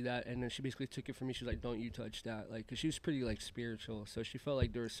want to see that. And then she basically took it from me. She was like, don't you touch that. Like, because she was pretty, like, spiritual. So she felt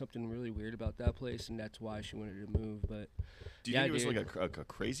like there was something really weird about that place, and that's why she wanted to move. But Do you think it was like a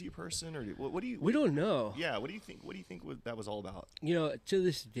crazy person, or what do you? We don't know. Yeah, what do you think? What do you think that was all about? You know, to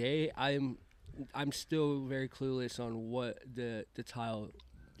this day, I'm still very clueless on what the tile.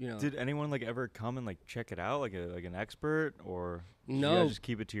 You know, Did anyone like ever come and like check it out, like an expert, or did you No. guys just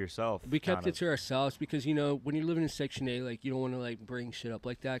keep it to yourself? we kept kind it of? to ourselves because, you know, when you're living in Section 8, like, you don't want to, like, bring shit up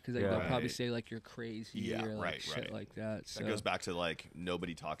like that because, like, Yeah. they'll probably Right. say, like, you're crazy Yeah, or, like, right, shit right. like that. So. That goes back to like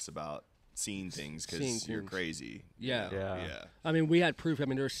nobody talks about seeing things Seeing because you're things. crazy. Yeah. Yeah. I mean, we had proof. I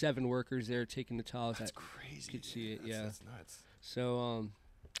mean, there were 7 workers there taking the tiles. That's That, crazy. could see it, That's- yeah. That's nuts. so,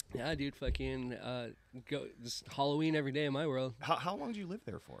 yeah, dude, fucking go just Halloween every day in my world. How long did you live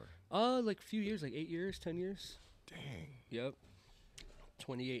there for? Like a few years, like 8 years, 10 years. Dang. Yep.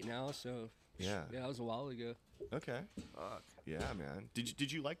 28 now, so Yeah. that was a while ago. Okay. Yeah, man.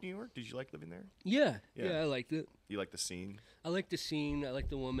 Did you like New York? Did you like living there? Yeah, Yeah. I liked it. You like the scene? I like the scene. I like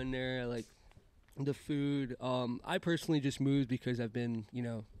the woman there. I like the food. I personally just moved because I've been, you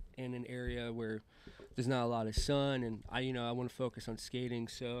know, in an area where there's not a lot of sun, and I want to focus on skating.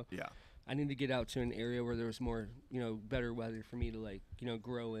 So Yeah. I need to get out to an area where there was more, you know, better weather for me to, like, you know,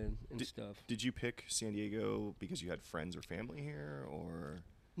 grow in and stuff. Did you pick San Diego because you had friends or family here, or?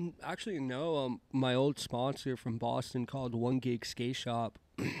 Actually, no. My old sponsor from Boston called One Gig Skate Shop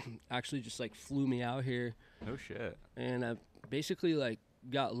actually just, like, flew me out here. No shit. And I basically, like,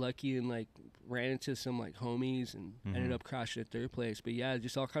 got lucky and, like, ran into some, like, homies and ended up crashing at their place. But yeah, it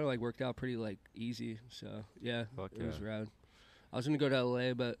just all kind of, like, worked out pretty, like, easy. So yeah, Fuck it was yeah. rad. I was gonna go to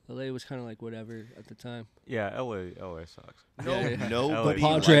LA, but LA was kind of like whatever at the time. Yeah, LA sucks. No, Yeah, yeah. nobody The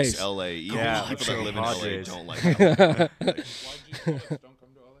likes Padres. LA. Even Yeah, people that live in Padres. LA don't like LA. Why'd you told us don't come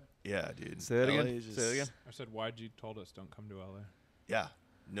to LA? Yeah, dude. Say that LA again. is Say that again. I said, why'd you told us don't come to LA? Yeah,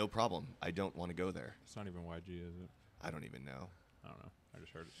 no problem. I don't want to go there. It's not even YG, is it? I don't even know. I don't know. I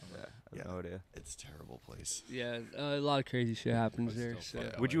just heard it somewhere. I have Yeah. no idea. It's a terrible place. Yeah, a lot of crazy shit happens But there. still So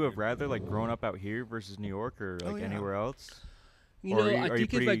fuck Would LA, you have dude. rather like grown up out here versus New York or like yeah. anywhere else? you Or know, are you, I are you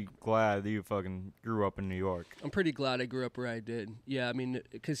think if pretty glad that you fucking grew up in New York? I'm pretty glad I grew up where I did. Yeah, I mean,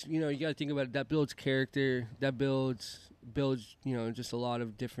 because, you know, you got to think about it. That builds character. That builds, you know, just a lot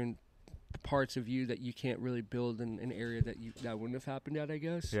of different parts of you that you can't really build in an area that wouldn't have happened at, I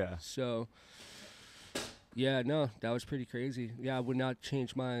guess. Yeah. So, yeah, no, that was pretty crazy. Yeah, I would not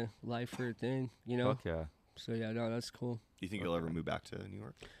change my life for a thing, you know? Fuck yeah. So, yeah, no, that's cool. Do you think you'll ever move back to New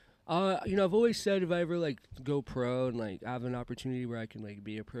York? You know, I've always said if I ever, like, go pro and, like, have an opportunity where I can, like,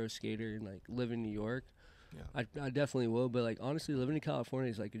 be a pro skater and, like, live in New York, Yeah. I definitely will. But, like, honestly, living in California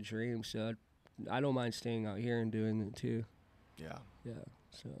is, like, a dream. So I don't mind staying out here and doing it, too. Yeah. Yeah.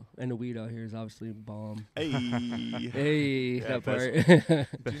 So, and the weed out here is obviously bomb. Hey. Hey, Yeah, that best-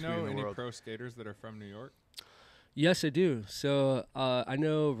 part. Do you know weed in the any world. pro skaters that are from New York? Yes, I do. So I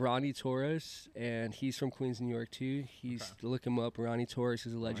know Ronnie Torres, and he's from Queens, New York, too. Look him up. Ronnie Torres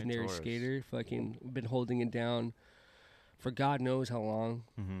is a legendary Torres. skater. Fucking been holding it down for God knows how long.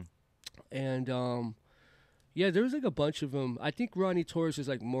 Mm-hmm. And yeah, there was like a bunch of them. I think Ronnie Torres is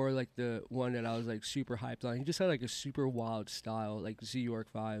like more like the one that I was like super hyped on. He just had like a super wild style, like Z York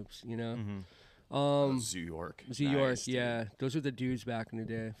vibes, you know. Mm-hmm. Zoo York. Z York, Nice, dude. yeah, those are the dudes back in the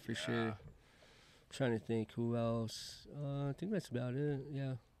day for sure. Trying to think who else. I think that's about it.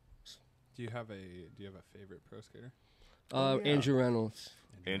 Yeah. Do you have a favorite pro skater? Oh, yeah. Andrew Reynolds.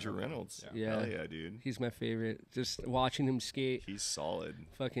 Andrew Reynolds. Yeah. Hell yeah, dude. He's my favorite. Just watching him skate, He's solid.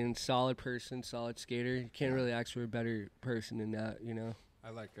 fucking solid person, solid skater. You can't really ask for a better person than that, you know.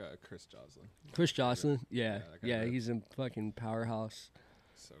 I like Chris Joslin. Chris Jocelyn, yeah, that guy yeah, ripped. he's a fucking powerhouse.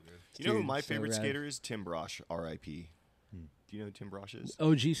 So good. You know who Dude, my so favorite rad. skater is? Tim Brosh, R.I.P. Do you know who Tim Brosh is?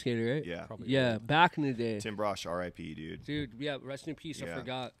 OG skater, right? Yeah. Probably Yeah, old. back in the day. Tim Brosh, R.I.P. Dude. Dude, yeah, rest in peace. I Yeah,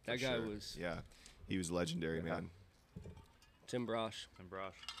 forgot. That For guy sure. was Yeah. He was legendary, man. Tim Brosh. And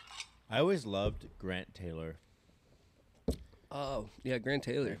Brosh. I always loved Grant Taylor. Oh, yeah, Grant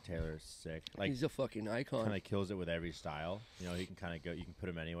Taylor. Grant Taylor's sick. Like, He's a fucking icon. kind of kills it with every style. You know, he can kind of go. You can put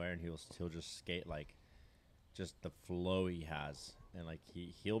him anywhere, and he'll just skate like, just the flow he has, and like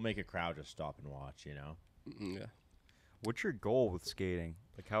he'll make a crowd just stop and watch. You know. Yeah. What's your goal with skating?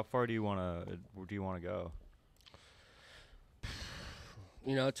 Like, how far do you want to go?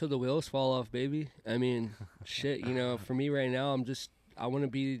 You know, till the wheels fall off, baby. I mean, shit, you know, for me right now, I want to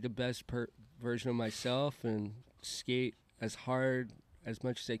be the best version of myself and skate as hard, as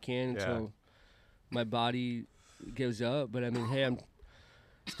much as I can Yeah. until my body gives up. But I mean, hey, I'm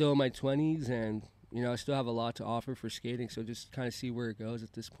still in my 20s and you know, I still have a lot to offer for skating. So just kind of see where it goes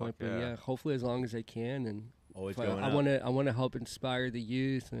at this point. But yeah. yeah, hopefully as long as I can. And Always but going I up. want to help inspire the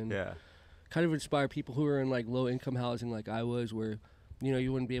youth and Yeah. kind of inspire people who are in like low income housing, like I was, where you know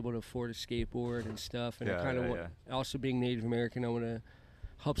you wouldn't be able to afford a skateboard and stuff. And I Yeah, kind of yeah, also being Native American, I want to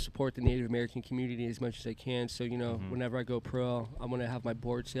help support the Native American community as much as I can. So you know, whenever I go pro, I want to have my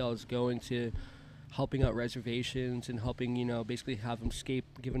board sales going to helping out reservations and helping, you know, basically have them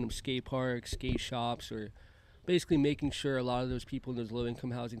giving them skate parks, skate shops, or basically making sure a lot of those people in those low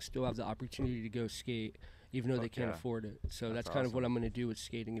income housing still have the opportunity to go skate, even though they Fuck can't yeah. afford it. So that's That's kind of what awesome. I'm going to do with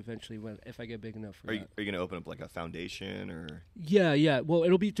skating eventually if I get big enough for Are that. you gonna open up like a foundation or? Yeah. Well,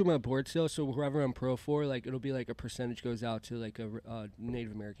 it'll be through my board sale. So whoever I'm pro for, like, it'll be like a percentage goes out to like a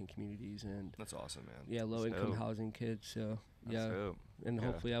Native American communities and That's awesome, man. yeah, low income dope. housing kids. So That's yeah, dope. and Yeah.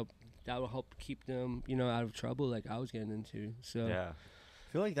 hopefully that will help keep them, you know, out of trouble like I was getting into. So Yeah.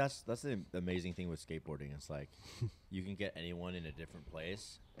 I feel like that's the amazing thing with skateboarding. It's like you can get anyone in a different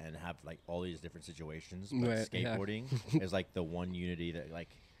place and have like all these different situations. But Right, yeah. skateboarding is like the one unity that like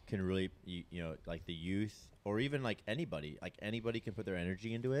can really you know like the youth or even like anybody can put their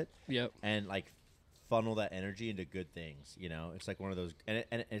energy into it Yep. and like funnel that energy into good things. You know, it's like one of those and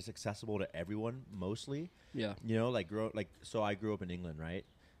it's accessible to everyone mostly. Yeah. You know, like so I grew up in England, right?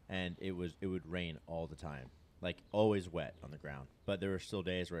 And it would rain all the time, like always wet on the ground. But there were still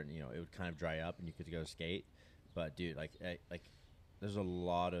days where you know it would kind of dry up and you could go skate. But dude, like there's a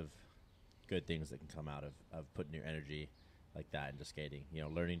lot of good things that can come out of putting your energy like that into skating. You know,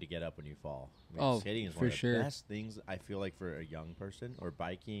 learning to get up when you fall. I mean, Oh, skating is for one of the sure. best things I feel like for a young person or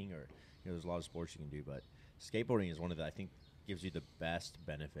biking or you know there's a lot of sports you can do, but skateboarding is one of the I think gives you the best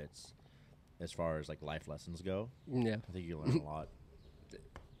benefits as far as like life lessons go. Yeah. I think you learn a lot.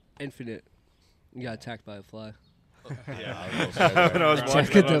 Infinite. You got attacked by a fly. Yeah, When I was Check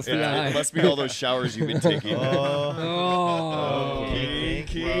watching it those- the Yeah, fly. it must be all those showers you've been taking. Oh.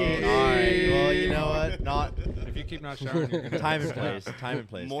 Okay. All right. Well, you know what? Not If you keep not showering, you're gonna time and place. Time and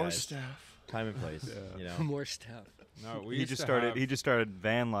place. More guys. stuff. Time and place. You know. More stuff. No, we He used just to started. have- He just started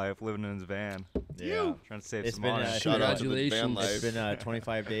van life, living in his van, Yeah. trying to save It's some been money. Shout out to the van Congratulations. life. It's been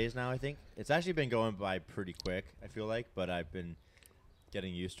 25 days now. I think it's actually been going by pretty quick. I feel like, but I've been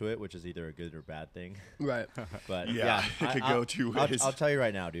getting used to it, which is either a good or bad thing. Right. But Yeah, it could go two ways. I'll tell you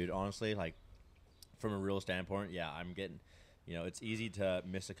right now, dude. Honestly, like from a real standpoint, yeah, I'm getting. You know, it's easy to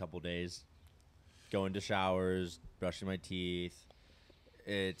miss a couple days, going to showers, brushing my teeth.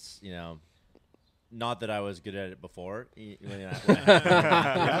 It's not that I was good at it before. Yeah, ladies.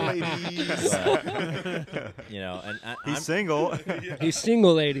 But, and He's I'm, single. He's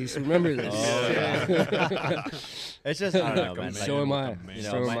single, ladies. Remember this. Oh, yeah. It's just I don't know, man. Like, So am I. You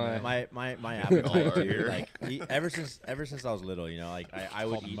So know, am I. my all appetite, are dude, here. like ever since I was little, like I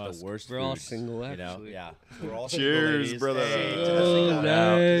would Called eat Musk. the worst. We're all foods, single, you know? actually. Yeah, we're all Cheers, single, brother. ladies. Oh, Shout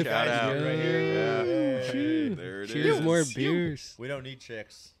nice. Shout out. Right here. Yeah. There it is. Cheers, more beers. We don't need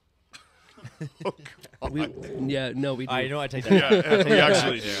chicks. We do. I know I take that. Yeah, we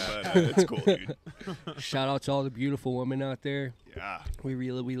actually do, but it's cool, dude. Shout out to all the beautiful women out there. Yeah.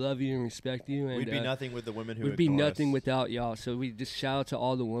 We love you and respect you. And We'd be nothing with the women who we'd be ignore nothing us. without y'all. So we just shout out to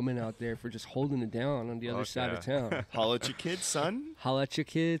all the women out there for just holding it down on the other Fuck side of yeah. town. Holla at your kids, son. Holla at your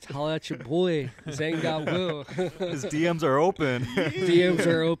kids. Holla at your boy. Zane got Will. His DMs are open. DMs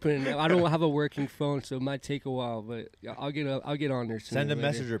are open. I don't have a working phone, so it might take a while, but I'll get on there soon. Send a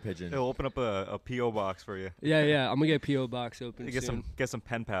messenger pigeon. He'll open up a PO box for you. Yeah. I'm gonna get PO box open You soon. get some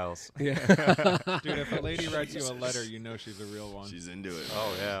pen pals. Yeah. Dude, if a lady writes you a letter, you know she's a real one. She's into it.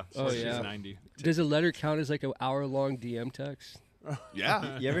 Oh yeah. Oh She's yeah. 90. Does a letter count as like an hour-long DM text?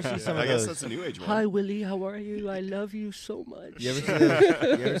 Yeah. You ever see some I of guess those? that's a new age one. Hi Willie, how are you? I love you so much. You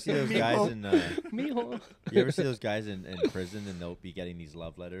ever see those guys in? Mijo. You ever see those guys in prison and they'll be getting these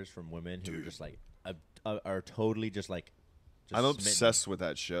love letters from women who are just like are totally just like. Just I'm smitten. obsessed with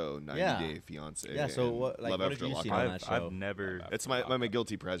that show, 90 Yeah. Day Fiance. Yeah, so and what- like, Love what did After you see Lockup. on that show? I've never. It's my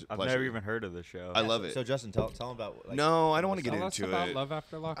guilty pleasure. I've never even heard of the show. I love it. So Justin, tell them about. Like, No, I don't want to get Tell us into about it. Love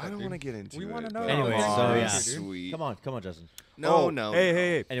After Lockup. I don't dude. want to get into We it. want to know. but- Anyway, how so long yeah. it is, dude. Sweet. Come on, Justin. No, Oh, no.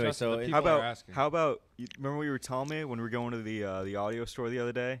 Hey. Anyway, Justin, so the it- people How are about asking. you remember what you were telling me when we were going to the audio store the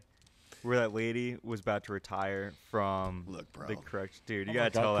other day, where that lady was about to retire from Look, bro. the correct dude. You Oh my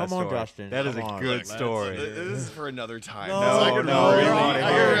gotta God, tell that come on, story. Justin, That is come a on. good Look, story. This is for another time. No, That's not gonna no, really we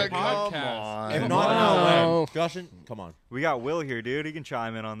wanna hear hear it. it. Come Podcast. on. If Come not on. now, when? Justin, come on, We got Will here, dude. He can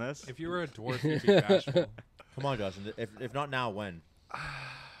chime in on this. If you were a dwarf, you'd be bashful. come on, Justin. If not now, when?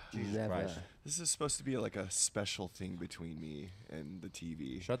 Jesus Never. Christ. This is supposed to be like a special thing between me and the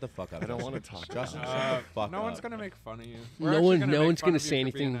TV. Shut the fuck up. I don't want to talk. Justin, about shut the fuck no up. one's gonna make fun of you. No one's gonna say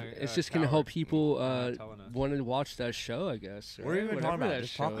anything. It's just gonna help people telling us. want to watch that show, I guess. What are you even Whatever talking about? that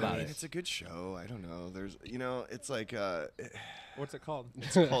Just talk show about it. is. It's a good show. I don't know. There's, it's like What's it called?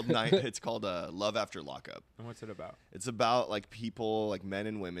 it's called It's called Love After Lockup. And what's it about? It's about like people, like men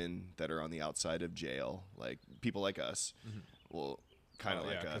and women that are on the outside of jail, like people like us. Well, kind of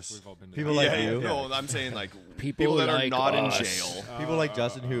like 'cause us. we've all been to People that. like you. No, I'm saying like People people that are like not in us. jail. People like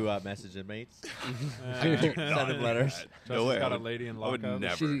Justin who message inmates. Send him letters. No Justin's way. got I a would- lady in I would lockup.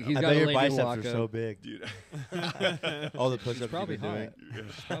 never. He's I got bet a your lady in biceps are lockup. so big. Dude. All the push-ups She's probably you've been hot. doing.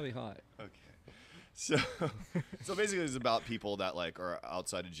 She's probably hot. Okay. So basically, it's about people that like are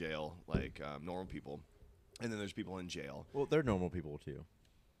outside of jail, like normal people, and then there's people in jail. Well, they're normal people too.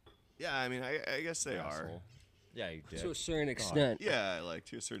 Yeah, I mean, I guess they are. Asshole. Yeah, you did. To a certain extent. Yeah, like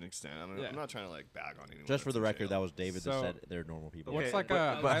to a certain extent. Yeah. I'm not trying to like bag on anyone. Just for that's the in record, jail. that was David that So- said they're normal people. What's Okay, like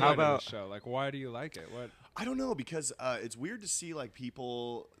but- a but how highlight about- of the show? Like, why do you like it? What? I don't know, because it's weird to see like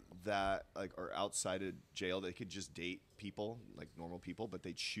people that like are outside of jail. They could just date people like normal people, but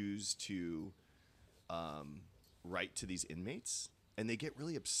they choose to write to these inmates, and they get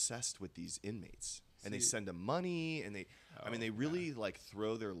really obsessed with these inmates. And they See- send them money, and they really like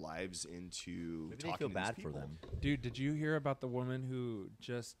throw their lives into Maybe talking they feel to bad these for people. them. Dude, did you hear about the woman who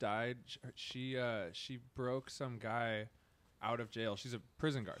just died? She broke some guy out of jail. She's a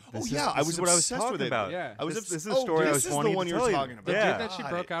prison guard. Oh This yeah, is- I this was is what I was obsessed talking with it. about. Yeah. I was This is the oh, story I this was is wanting the one to you tell were you. talking about. The Yeah. dude that she God.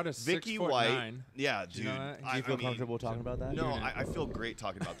 broke out is Vicky 6'9". White. Yeah, Do you dude. know that? Do you feel I mean, comfortable talking about that? No, Dude, I feel great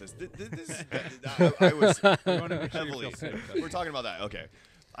talking about this. I was We wanna make sure you heavily. feel safe. We're talking about that. Okay.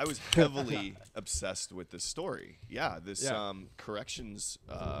 I was heavily obsessed with this story. Yeah, this Yeah. Corrections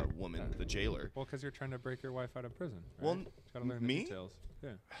woman, the jailer. Well, because you're trying to break your wife out of prison. Well, right? Gotta learn me? the details. Yeah.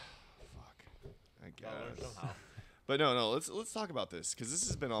 Fuck. I guess. But no. Let's talk about this because this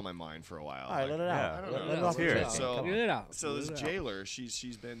has been on my mind for a while. All right, let it Yeah. out. I don't Let know. it Let's off hear your it. chest. So- Come Get on. it out. So this Get it out. jailer,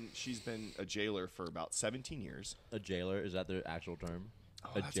 she's been a jailer for about 17 years. A jailer, is that the actual term? Oh,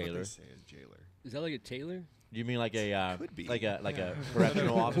 A that's what jailer. they say, a jailer. Is that like a tailor? Do you mean like a Could be. like a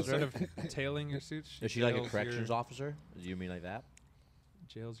correctional Instead officer? of tailing your suits, Is she like a jails corrections your, officer? Do you mean like that?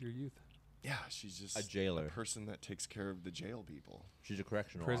 jails your youth. Yeah, she's just A jailer. person that takes care of the jail people. She's a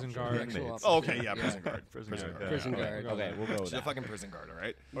correctional Prison officer. guard. Correctional Inmates. officer. Oh, okay, yeah, prison guard. Prison guard, yeah. Prison okay. guard. Okay, we'll go with She's a that. fucking prison guard, all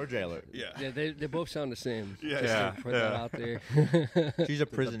right? Or jailer. Yeah. Yeah, they both sound the same. Yeah. Yeah. Put that out there. She's a Did the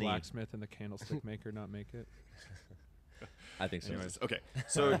prison. blacksmith and the candlestick maker not make it? I think so. Anyways, okay.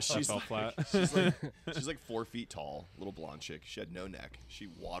 So she's fell flat. she's like 4 feet tall, little blonde chick. She had no neck. She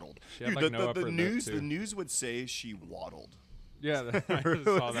waddled. She had, Dude, like, no upper the lip, news too. the news would say she waddled. Yeah, I just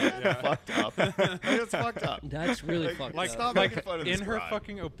saw that. Yeah. Fucked up. It's fucked up. That's really fucked Like, up. Stop like making fun of in this her crime.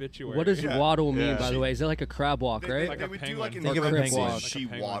 fucking obituary. What does Yeah. waddle mean, Yeah. by the way? Is that like a crab walk, They, right? they Like a would do penguin. like in Think of a Crip penguin. Walk, Like a she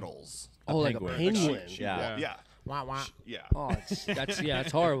penguin. waddles. oh, like a penguin. penguin. Yeah. Yeah. Yeah. Oh,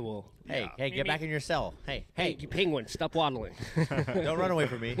 that's horrible. Hey, Yeah. hey, get back in your cell. Hey, Hey, you penguin, stop waddling. don't run away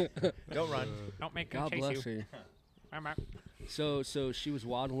from me. Don't run. Don't make God bless her. her. So she was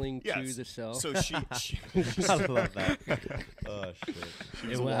waddling to Yes. the cell. So she I love that. Oh shit. she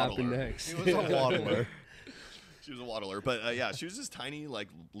was and a what happened waddler. next? He was a waddler. She was a waddler, but yeah, she was this tiny like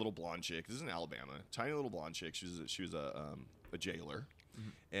little blonde chick. This is in Alabama. Tiny little blonde chick. She was a jailer,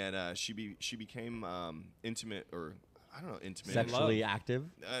 and she became intimate, or I don't know, intimate. Sexually active.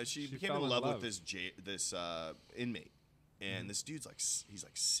 She became fell in in love love. with this inmate, and this dude's like he's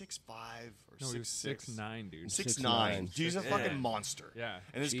like 6'5" or No, he was 6'6". 6'9", dude. 6'9". 6'9". Dude, he's a Yeah. fucking monster. Yeah.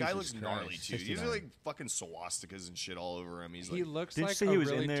 And this guy Jesus looks gnarly Christ. too. He's 69. like fucking swastikas and shit all over him. He's He like looks Did you like say a he was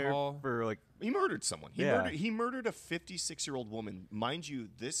really in there tall. for like? he murdered someone. Yeah. He murdered a 56-year-old woman. Mind you,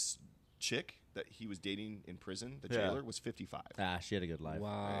 this chick that he was dating in prison, the Yeah. jailer, was 55. Ah, she had a good life.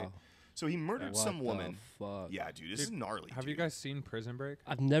 Wow. So he murdered What some the woman. fuck? Yeah, dude, this Dude, is gnarly. Have dude. you guys seen Prison Break?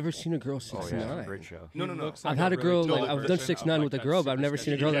 I've never seen a girl Oh 6'9". yeah, great show. No, He no, no. looks I've like had a really girl tall like I've version done of, 6'9" like, with a that girl, but I've super never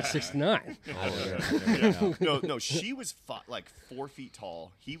seen a sketchy- girl that's 6'9". No, she was like 4 feet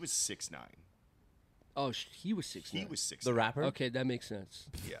tall. He was 6'9". Oh, he was 6'9". He was 6'9". The rapper. Okay, that makes sense.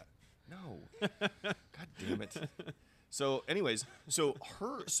 Yeah. No. God damn it. So, anyways, so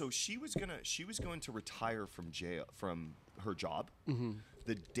she was going to retire from jail from her job. Mm-hmm.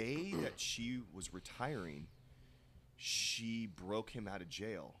 The day that she was retiring, she broke him out of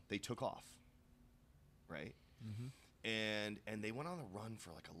jail. They took off, right? And they went on the run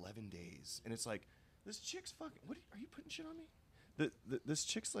for like 11 days. And it's like, this chick's fucking. What are you putting shit on me? This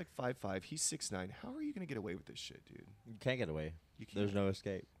chick's like 5'5", he's 6'9". How are you gonna get away with this shit, dude? You can't get away. You can't. There's no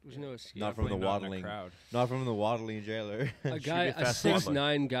escape. There's no escape. Not from the Definitely not in a waddling. crowd. Not from the waddling jailer. A guy, get a fast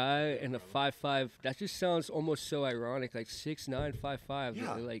 6'9" guy and a 5'5". That just sounds almost so ironic. Like 6'9", 5'5".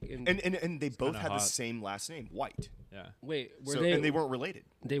 Yeah. Like And they both kinda had the hot. same last name, White. Yeah. wait, were So, they? and they weren't related.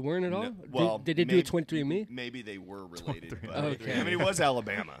 They weren't at all. No, well, did they do a 23andMe? Maybe they were related. But, Okay. I mean, it was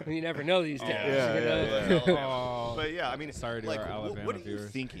Alabama. You never know these days. Yeah, you know? yeah, yeah. Oh, But yeah, I mean, sorry to like, our Alabama what are you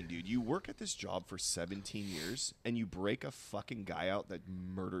viewers. thinking, dude? You work at this job for 17 years and you break a fucking guy out that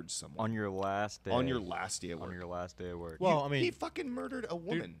murdered someone On your last day. on your last day at work. On your last day of work. Well, You- I mean, he fucking murdered a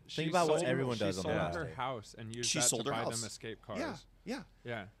woman. She about what sold- everyone does she on the sold last her day. house and used She that sold to her buy house. them escape cars. Yeah, yeah.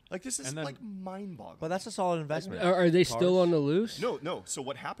 Yeah. Like this is And then- like mind-boggling. but that's a solid investment. Are they still Cars? on the loose? No. So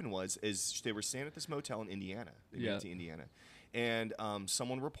what happened is they were staying at this motel in Indiana. They made Yeah. it to Indiana, and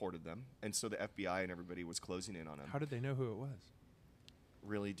someone reported them, and so the FBI and everybody was closing in on them. How did they know who it was?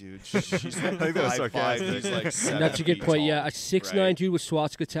 Really, dude? She's like think that was 5'5", sarcastic. he's like 7 That's a good feet point. tall, Yeah, a 6'9" right? dude with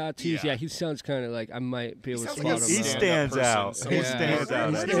swastika tattoos. Yeah. Yeah, he sounds kind of like I might be He able to sounds spot like a him. He now. stands person. out. Someone He Yeah. stands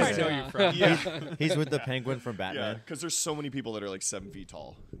out. Where I'd do I say. know you from? Yeah. He's with the penguin from Yeah, Batman. because there's so many people that are like 7 feet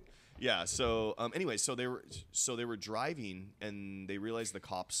tall. Yeah. So anyway, so they were driving and they realized the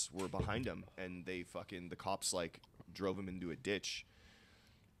cops were behind them, and the cops like drove him into a ditch.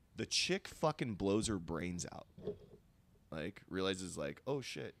 The chick fucking blows her brains out. Like realizes like, oh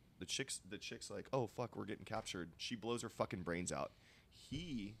shit. The chick's like, oh fuck, we're getting captured. She blows her fucking brains out.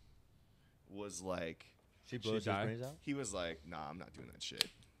 He was like, She blows his died? brains out. he was like, nah, I'm not doing that shit.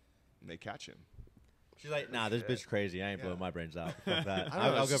 And they catch him. She's like, nah, this bitch crazy. I ain't blowing my brains out. Fuck that. I don't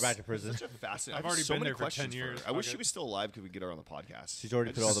know, I'll it's go back just to prison. Such a fascinating. I've I have already so been many there for 10 questions years. her. I wish Fuck she it. was still alive. Could we get her on the podcast? She's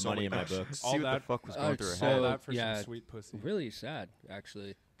already I put just all have the so money many in my questions. books. All See what the that- fuck was going through her so- head. All that for yeah. some sweet pussy. Really sad,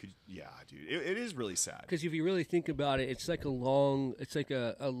 actually. Yeah, dude, it is really sad. Because if you really think about it, it's like a long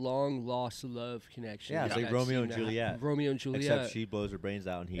lost love connection. Yeah, it's that like Romeo seemed and to Juliet. happen. Romeo and Juliet. Except she blows her brains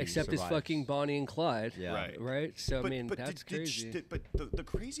out and he Except it's survives. fucking Bonnie and Clyde. Yeah. Right. Right. So I mean, but that's did crazy. but the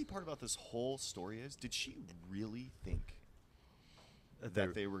crazy part about this whole story is, did she really think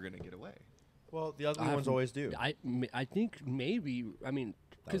that they were gonna get away? Well, the ugly I ones haven't- always do. I think maybe. I mean,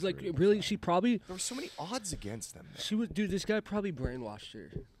 That because was like really really, she probably There were so many odds against them. Man. she would. Dude, this guy probably brainwashed her.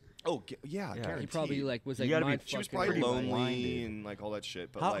 Oh yeah, Yeah. guaranteed. He probably like was You like gotta be- mind She was fucking probably her. lonely blinded. and like all that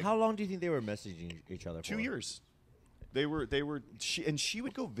shit. But How, like, how long do you think they were messaging each other for? 2 years. They were she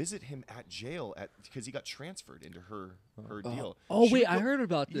would go visit him at jail because he got transferred into her deal. Oh She wait, would I go- heard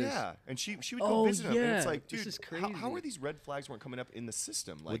about this. Yeah, and she would Oh, go visit him, and it's yeah. like, This dude, is how crazy. are these red flags weren't coming up in the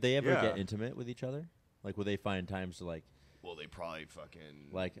system? Like, Would they ever yeah. get intimate with each other? Like, would they find times to well, they probably fucking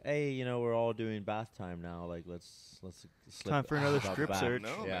like, hey, you know, we're all doing bath time now. Like, let's slip Time for another out the strip bath. search.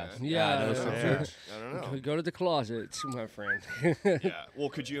 No, Yeah, man. Yeah, another strip yeah. search. I don't know. Go to the closet, my friend. Yeah. Well,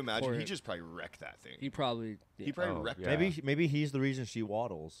 could you imagine? Or- He just probably wrecked that thing. He probably. He probably Oh, wrecked yeah. it. Maybe he's the reason she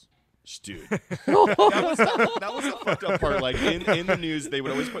waddles. Dude, that was the fucked up part. Like in the news, they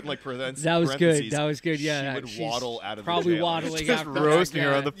would always put in like parentheses. That was good. That was good. Yeah, she would she's waddle out of probably the jail. waddling Just after roasting her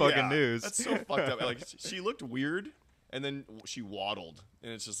that, on the yeah. fucking news. That's so fucked up. Like she looked weird, and then she waddled,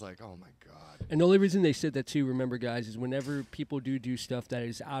 and it's just like, oh my god. And the only reason they said that too, remember, guys, is whenever people do stuff that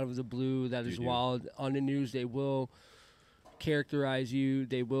is out of the blue, that is wild on the news, they will characterize you,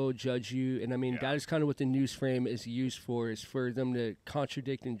 they will judge you, and I mean that is kind of what the news frame is used for, is for them to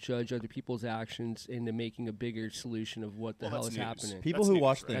contradict and judge other people's actions into making a bigger solution of what the Well, hell that's is news. happening. People That's who news,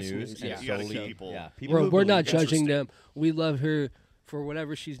 watch the right? That's news news, and yeah. You gotta solely, keep people- yeah, people We're, who we're not believe- judging them. We love her for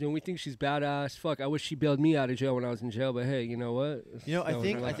whatever she's doing. We think she's badass. Fuck, I wish she bailed me out of jail when I was in jail, but hey, you know what? You know, I That was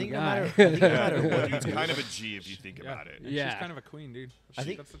think a I lucky think no guy. matter, I think no matter what you Dude's do, kind of a G if you think about it. And Yeah. she's kind of a queen, dude. I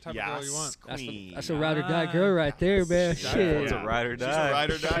think- That's the type of girl you want. queen. That's a ride or die girl right there, man. She's Shit. It's a ride or She's a die. ride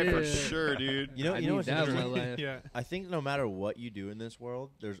or die for Shit. sure, dude. you know, I you know need what's that in my interesting? life. Yeah. I think no matter what you do in this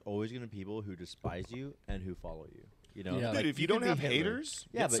world, there's always going to be people who despise you and who follow you. You know, Yeah. Dude, Like, if you could don't be have Hitler. haters,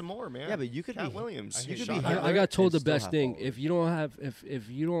 Yeah, get but- some more, man. yeah, but you could Cat be- Williams. you He could be shot Hitler. her. I got told the and still best have thing. followers. If you don't have,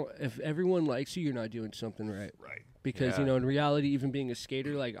 if everyone likes you, you're not doing something right. Right. Because Yeah. in reality, even being a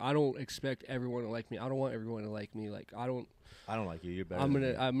skater, like I don't expect everyone to like me. I don't want everyone to like me. Like I don't. I don't like you. You're better. I'm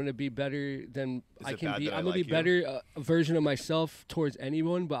than gonna me. be better than Is I it can bad be. that I I'm gonna be like you? better a version of myself towards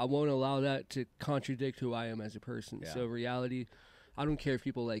anyone, but I won't allow that to contradict who I am as a person. Yeah. So reality, I don't care if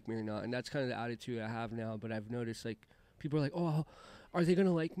people like me or not, and that's kind of the attitude I have now. But I've noticed like people are like, oh, are they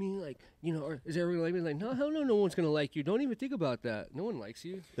gonna like me? Like, you know, or is everyone gonna like me? Like, no, hell no, no one's gonna like you. Don't even think about that. No one likes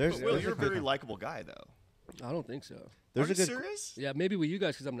you. There's, But Will, there's you're a a very good, likable guy, though. I don't think so. there's Are a you good. serious? Yeah, maybe with you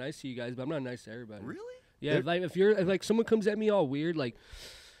guys because I'm nice to you guys, but I'm not nice to everybody. Really? Yeah, if, like if like someone comes at me all weird, like,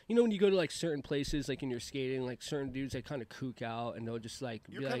 you know when you go to like certain places, like in your skating, like certain dudes that kind of kook out and they'll just like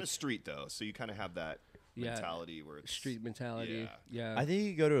You're be kind like of street though, so you kind of have that Yeah. mentality where it's street mentality. Yeah. I think you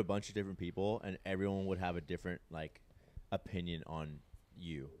could go to a bunch of different people, and everyone would have a different like opinion on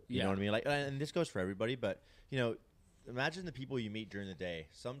you. You Yeah. know what I mean? Like, and this goes for everybody, but you know, imagine the people you meet during the day.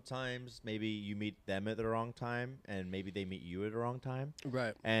 Sometimes maybe you meet them at the wrong time, and maybe they meet you at the wrong time.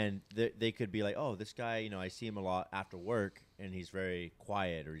 Right. And they could be like, oh, this guy, you know, I see him a lot after work, and he's very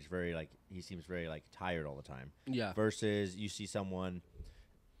quiet, or he's very like he seems very like tired all the time. Yeah. Versus you see someone,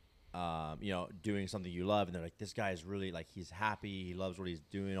 you know, doing something you love, and they're like, this guy is really like he's happy, he loves what he's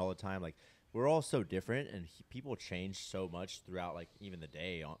doing all the time. Like we're all so different, and people change so much throughout like even the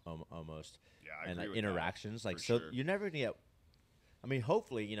day almost. Yeah, I and agree like with interactions, that, like for so sure. you're never gonna get. I mean,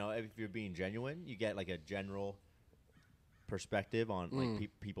 hopefully, you know, if you're being genuine, you get like a general perspective on like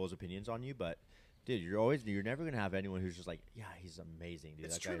people's opinions on you. But dude, you're never gonna have anyone who's just like, yeah, he's amazing, dude.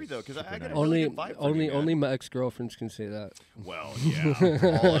 It's that guy trippy is though, 'cause I super got a nice." really Only, good vibe from you, man. only my ex-girlfriends can say that. Well,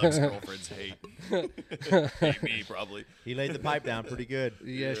 yeah, all ex-girlfriends hate me probably. He laid the pipe down pretty good.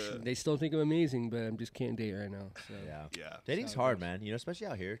 Yeah, Yeah. they still think I'm amazing, but I'm just can't date right now. So. Yeah, Yeah. dating's how it hard, goes. man. You know, especially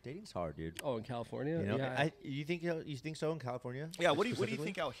out here, dating's hard, dude. Oh, in California? You know, yeah. you think so in California? Yeah, what do you specifically?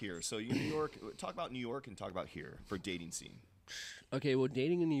 think out here? So you New York, talk about New York and talk about here for dating scene. Okay, well,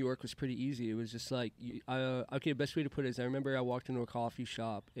 dating in New York was pretty easy. It was just like, okay, best way to put it is I remember I walked into a coffee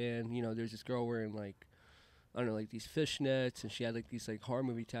shop and, you know, there's this girl wearing like, I don't know, like these fishnets, and she had like these like horror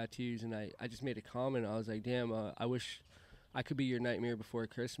movie tattoos, and I just made a comment. I was like, damn, I wish I could be your nightmare before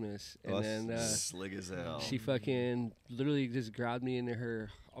Christmas. And Oh, then Slick as hell. she fucking literally just grabbed me into her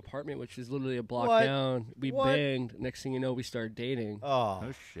apartment, which is literally a block What? down. We What? banged. Next thing you know, we started dating. Oh,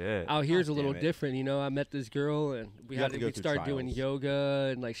 Oh shit. Out here's a God little damn it. different, you know. I met this girl, and You have to go we through started doing trials. yoga,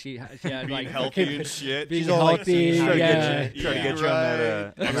 and like she had Being like healthy fucking and shit. being She's all, like, healthy. seeing how to Yeah, get Try to get you Right.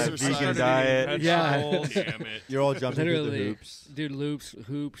 on that Exercise. vegan diet. Yeah. Damn it. you're all jumping through the literally, hoops. dude.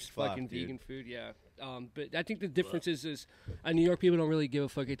 Hoops, Fuck, fucking dude. vegan food. Yeah. But I think the difference is in New York, people don't really give a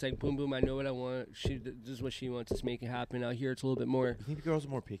fuck. It's like boom, boom. I know what I want. This is what she wants. Let's make it happen. Out here, it's a little bit more. You think the girls are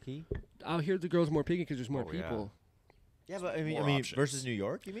more picky? Out here, the girls are more picky because there's more Oh, yeah. people. Yeah, but I More mean, options. versus New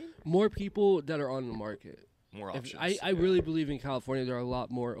York, you mean? More people that are on the market. More If- options. I really believe in California there are a lot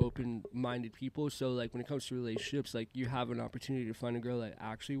more open-minded people. So like when it comes to relationships, like you have an opportunity to find a girl that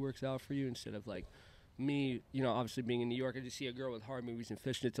actually works out for you instead of like me, you know, obviously being in New York, I just see a girl with horror movies and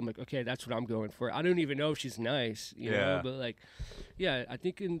fishnets. I'm like, okay, that's what I'm going for. I don't even know if she's nice, you know, Yeah. but like, yeah, I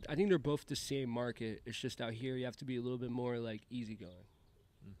think they're both the same market. It's just out here you have to be a little bit more like easygoing.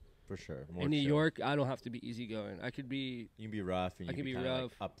 For sure. More In New chill. York, I don't have to be easygoing. I could be you can be rough and I you can be kinda, like,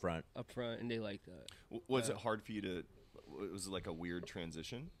 rough. up front. up front, and they like that. Was it hard for you to? Was it like a weird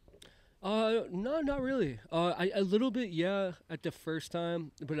transition? No, not really. A little bit, yeah, at the first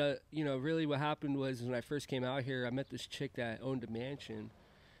time. But you know, really, what happened was when I first came out here, I met this chick that owned a mansion,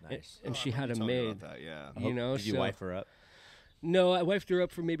 Nice. and she I had remember a you telling me maid. about that, yeah. You know, did you so- wife her up? No, I wifed her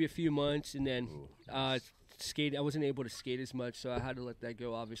up for maybe a few months, and then Ooh, skate. I wasn't able to skate as much, so I had to let that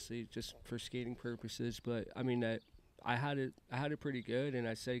go, obviously, just for skating purposes. But I mean, I had it pretty good, and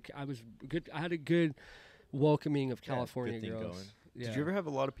I said I was good. I had a good welcoming of Yeah, good California thing girls. going. Yeah. Did you ever have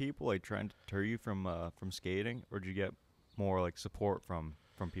a lot of people like trying to deter you from skating, or did you get more like support from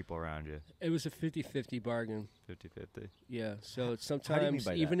people around you? It was a 50-50 bargain. 50-50. Yeah, so How do you mean sometimes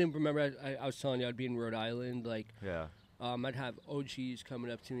by even in, remember I was telling you I'd be in Rhode Island, like Yeah. I'd have OGs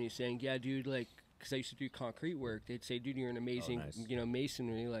coming up to me saying, yeah, dude, like, because I used to do concrete work. They'd say, dude, you're an amazing, nice. you know,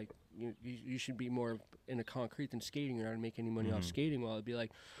 masonry. Like, you should be more into concrete than skating. You're not gonna make any money off skating. Well, I'd be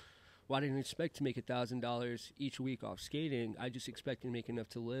like, well, I didn't expect to make $1,000 each week off skating. I just expected to make enough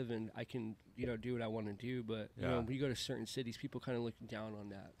to live, and I can, you know, do what I want to do. But you know, Yeah. when you go to certain cities, people kind of look down on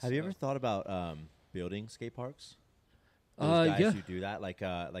that. Have you so. ever thought about building skate parks? Those guys Yeah. who do that, like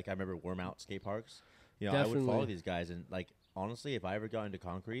I remember Worm Out skate parks. You know, I would follow Definitely. these guys, and like honestly, if I ever got into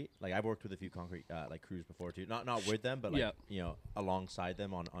concrete, like I've worked with a few concrete like crews before too. Not with them, but like Yeah. you know, alongside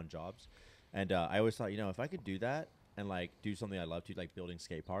them on jobs. And I always thought, you know, if I could do that and like do something I love to, like building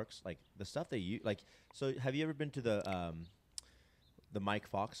skate parks, like the stuff they use. Like, so have you ever been to the Mike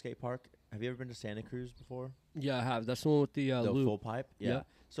Fox skate park? Have you ever been to Santa Cruz before? Yeah, I have. That's the one with the The loop. full pipe, yeah. Yeah.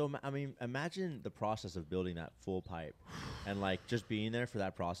 So I mean, imagine the process of building that full pipe, and like just being there for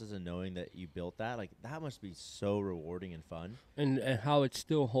that process and knowing that you built that. Like that must be so rewarding and fun. and how it's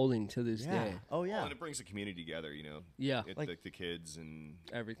still holding to this day. Oh Well, yeah. and it brings the community together, you know. Yeah, It, Like- like the kids and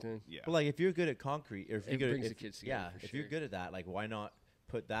everything. yeah. But like if you're good at concrete, or if you're It good brings at, the kids together, yeah, for if you're sure. good at that, like why not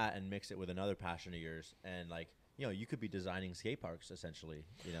put that and mix it with another passion of yours, and like you know you could be designing skate parks essentially.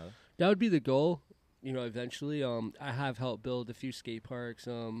 You know. That would be the goal. eventually, I have helped build a few skate parks.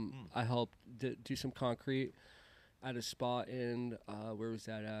 I helped do some concrete at a spot in where was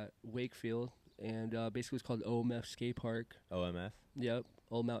that at? Wakefield, and basically it's called OMF Skate Park. OMF. Yep,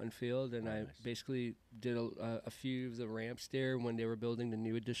 Old Mountain Field, and Oh, I nice. basically did a few of the ramps there when they were building the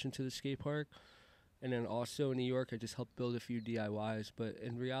new addition to the skate park. And then also in New York, I just helped build a few DIYs. But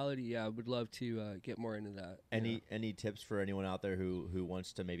in reality, yeah, I would love to get more into that. Any tips for anyone out there who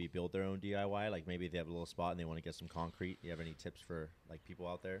wants to maybe build their own DIY? Like maybe they have a little spot and they want to get some concrete. You have any tips for like people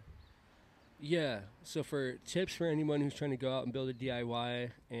out there? Yeah. So for tips for anyone who's trying to go out and build a DIY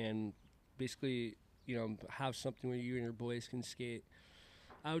and basically, have something where you and your boys can skate,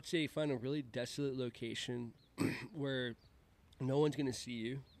 I would say find a really desolate location where no one's going to see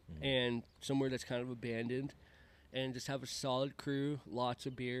you and somewhere that's kind of abandoned, and just have a solid crew, lots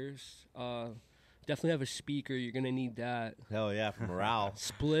of beers. Definitely have a speaker. You're going to need that. Hell yeah, for morale.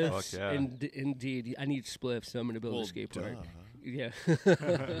 Spliffs. Fuck yeah. Indeed. I need spliffs, so I'm going to build a skate park. Yeah.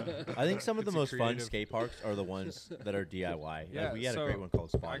 I think some of the It's a most fun creative- skate parks are the ones that are DIY. Yeah, Like, we had a so great one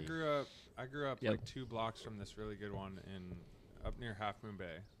called I Spotty. grew up Yep. like 2 blocks from this really good one up near Half Moon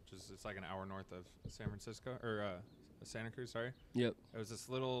Bay, which is it's like an hour north of San Francisco or Santa Cruz. Sorry, Yep. it was this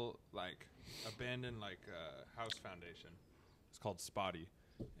little like abandoned house foundation. It's called Spotty,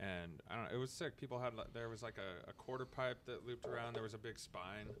 and I don't know. It was sick. People had there was like a quarter pipe that looped around. There was a big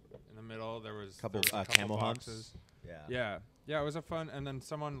spine in the middle. There was Couple, there was a camel boxes. humps. Yeah, it was a fun. And then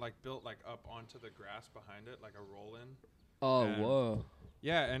someone built up onto the grass behind it, like a roll in. Oh, And- whoa.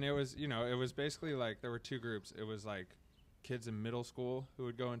 Yeah, and it was it was basically there were 2 groups. It was like kids in middle school who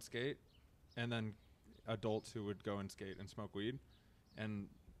would go and skate, and then adults who would go and skate and smoke weed. And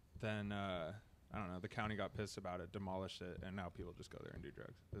then I don't know, the county got pissed about it, demolished it, and now people just go there and do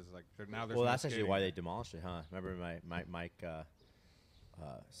drugs. This is now there's Well, no that's actually skating. why they demolished it, huh? Remember Mike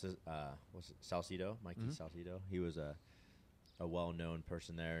what's it, Salcido? Mikey Salcido. He was a well-known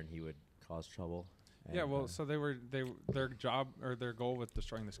person there, and he would cause trouble. Yeah, And, well, so their job or their goal with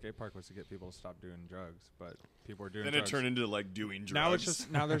destroying the skate park was to get people to stop doing drugs, but people were doing Then drugs. it turned into like doing drugs.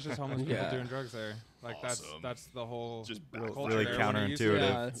 Now there's just homeless people Yeah. doing drugs there. Like Awesome. that's the whole Just culture really there. When it used to counterintuitive. be-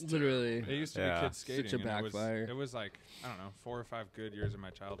 Yeah, it's literally. It used to Yeah. be kids skating. Such a and backfire. It was like, I don't know, 4 or 5 good years of my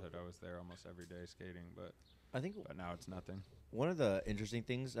childhood. I was there almost every day skating, but I think now it's nothing. one of the interesting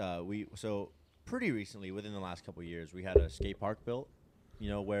things so pretty recently, within the last couple of years, we had a skate park built.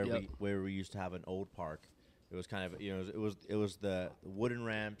 Where Yep. we used to have an old park. It was kind of it was the wooden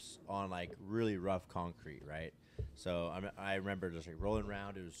ramps on like really rough concrete, right? So I remember just like rolling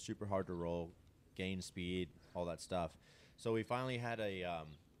around. It was super hard to roll, gain speed, all that stuff. So we finally had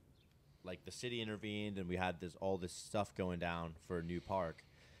like the city intervened, and we had all this stuff going down for a new park.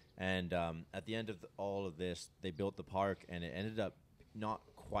 And at the end of all of this, they built the park, and it ended up not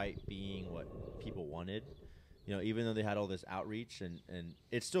quite being what people wanted. Even though they had all this outreach, and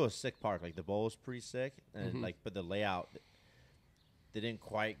it's still a sick park. Like the bowl is pretty sick, and but the layout, they didn't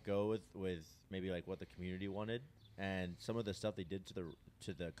quite go with maybe like what the community wanted, and some of the stuff they did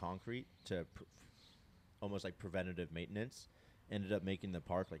to the concrete to almost like preventative maintenance ended up making the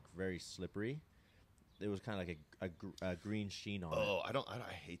park like very slippery. It was kind of like a green sheen on it. Oh,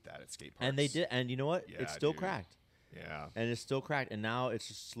 I hate that at skate parks. And they did, and you know what? Yeah, it's still dude. cracked. Yeah. And it's still cracked, and now it's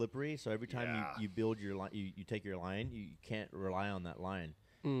just slippery. So every time Yeah. you build your line, you take your line, you can't rely on that line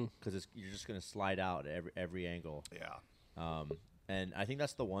because you're just gonna slide out at every angle. Yeah. And I think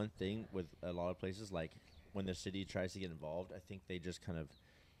that's the one thing with a lot of places. Like when the city tries to get involved, I think they just kind of,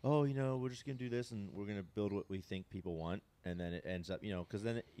 we're just gonna do this, and we're gonna build what we think people want, and then it ends up, because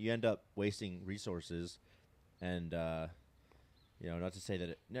then you end up wasting resources, and not to say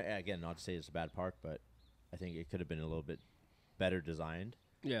that not to say it's a bad park, but I think it could have been a little bit better designed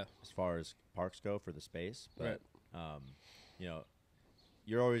Yeah. as far as parks go for the space. But, Right.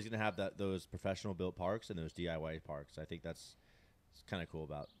 you're always going to have those professional built parks and those DIY parks. I think that's kind of cool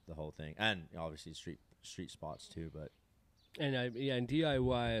about the whole thing. And obviously street spots too, but And and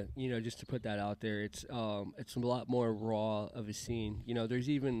DIY, just to put that out there, it's a lot more raw of a scene. There's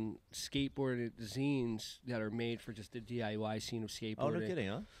even skateboarded zines that are made for just the DIY scene of skateboarding. oh, no kidding,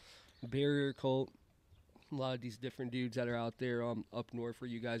 huh? Barrier Cult, a lot of these different dudes that are out there up north where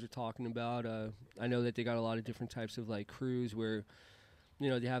you guys are talking about. I know that they got a lot of different types of like crews where,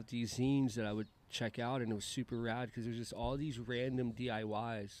 they have these zines that I would check out, and it was super rad because there's just all these random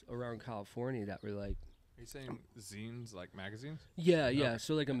DIYs around California that were like, Are you saying zines, like magazines? yeah.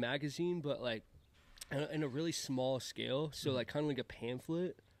 So like a magazine, but like in a really small scale. So like kind of like a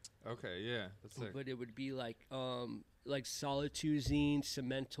pamphlet, Okay, yeah, that's sick. but it would be like Solitude zine,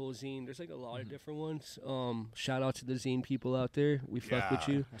 Cemental zine. There's like a lot of different ones. Shout out to the zine people out there. We fuck with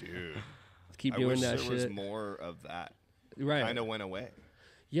you. Dude. keep I doing wish that there was shit. more of that. Right. Kind of went away.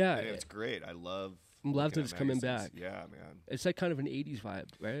 Yeah. And it's great. I love. I'm glad looking that it's at coming magazines. back. Yeah, man. It's like kind of an 80s vibe,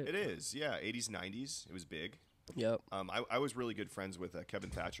 right? It is. Yeah, 80s, 90s. It was big. Yep. I was really good friends with Kevin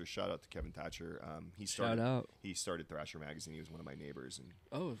Thatcher. Shout out to Kevin Thatcher. He started. Shout out. He started Thrasher magazine. He was one of my neighbors. And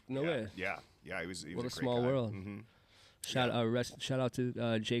Oh, no yeah, way. Yeah, yeah. He was. He What was a great small guy. world. Mm-hmm. Shout out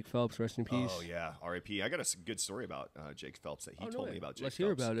to Jake Phelps. Rest in peace. Oh yeah, R.I.P. I got a good story about Jake Phelps that he Oh, no told way. me about. Jake Let's hear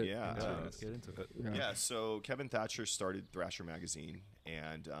Phelps. about it. Yeah, Let's get into it. yeah. So Kevin Thatcher started Thrasher magazine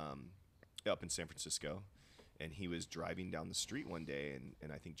and up in San Francisco, and he was driving down the street one day,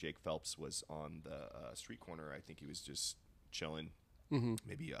 and I think Jake Phelps was on the street corner. I think he was just chilling,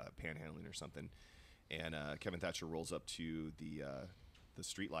 maybe panhandling or something. And Kevin Thatcher rolls up to the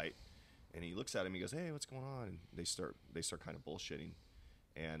street light, and he looks at him. He goes, "Hey, what's going on?" And they start kind of bullshitting,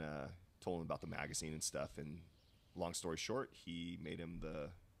 and told him about the magazine and stuff. And long story short, he made him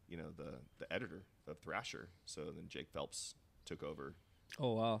the editor of Thrasher. So then Jake Phelps took over.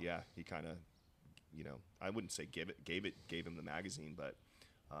 Oh, wow. Yeah, he kind of, I wouldn't say gave him the magazine, but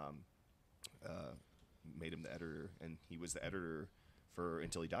made him the editor, and he was the editor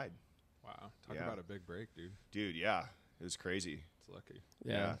until he died. Wow. Talk Yeah. about a big break, dude. Dude, yeah, it was crazy. It's lucky.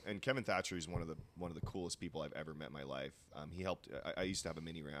 Yeah. And Kevin Thatcher is one of the coolest people I've ever met in my life. He helped. I used to have a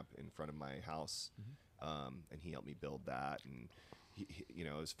mini ramp in front of my house, and he helped me build that. And he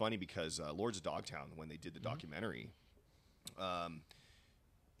it was funny because Lords of Dogtown, when they did the documentary,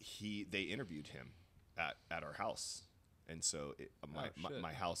 they interviewed him at our house. And so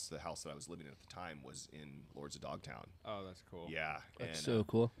my house, the house that I was living in at the time, was in Lords of Dogtown. Oh, that's cool. Yeah, That's and, so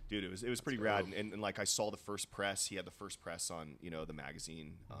cool. dude, it was pretty rad. And like I saw the first press. He had the first press on the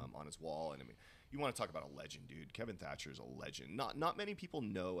magazine on his wall. And I mean, you want to talk about a legend, dude. Kevin Thatcher is a legend. Not many people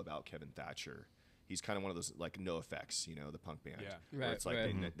know about Kevin Thatcher. He's kind of one of those like No Effects, the punk band. Yeah. Where Right, it's like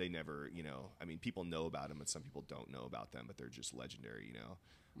right. they never, I mean, people know about him, but some people don't know about them. But they're just legendary,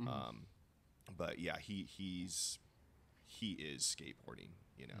 But yeah, he is skateboarding,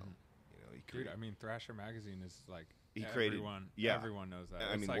 He Dude, created, I mean, Thrasher magazine is like He created- yeah. everyone knows that.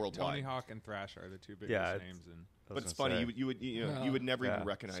 I It's mean, like worldwide. Tony Hawk and Thrasher are the two biggest Yeah, it's- names, and but it's funny. You would you would never Yeah. even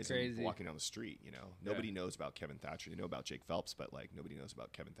recognize It's him crazy. walking down the street. Nobody knows about Kevin Thatcher. They know about Jake Phelps, but like nobody knows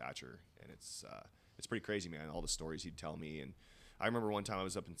about Kevin Thatcher, and it's pretty crazy, man. All the stories he'd tell me, and I remember one time I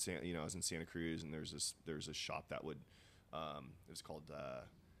was up in I was in Santa Cruz, and there's a shop that would it was called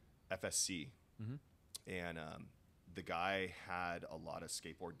FSC, and the guy had a lot of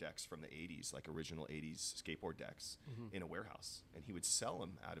skateboard decks from the 80s, like original 80s skateboard decks in a warehouse, and he would sell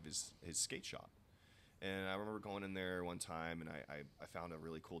them out of his skate shop. And I remember going in there one time, and I found a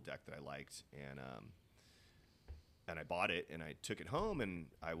really cool deck that I liked, and I bought it, and I took it home, and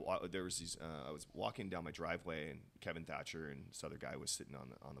I was walking down my driveway, and Kevin Thatcher and this other guy was sitting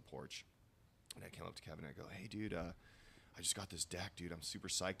on the porch, and I came up to Kevin, and I go, "Hey, dude, I just got this deck, dude. I'm super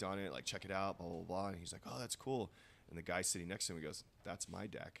psyched on it. Like, check it out, blah, blah, blah." And he's like, "Oh, that's cool." And the guy sitting next to him, he goes, "That's my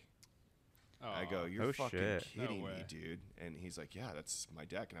deck." I go, "You're Oh, fucking shit. kidding No me, way. dude." And he's like, "Yeah, that's my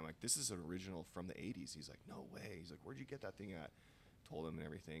deck." And I'm like, "This is an original from the 80s. He's like, "No way." He's like, "Where'd you get that thing at?" Told him and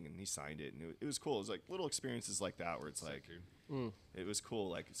everything, and he signed it, and it was cool. It was like little experiences like that where it's like, dude. it was cool.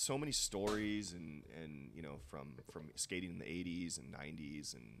 Like so many stories and from skating in the 80s and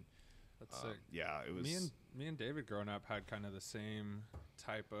 90s, and That's sick. yeah, it was. Me and David growing up had kind of the same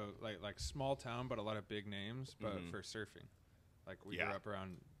type of like small town, but a lot of big names, but for surfing. Like we Yeah. grew up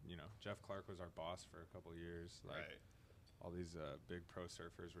around, Jeff Clark was our boss for a couple years. Like Right. all these big pro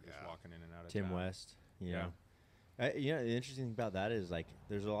surfers were just Yeah. walking in and out of Tim town. West. Yeah. The interesting thing about that is like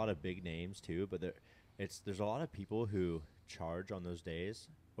there's a lot of big names too, but there's a lot of people who charge on those days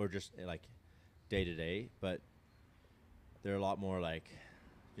or just like day to day, but they're a lot more like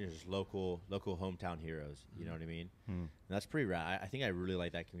just local hometown heroes. You know what I mean? And that's pretty rad. I think I really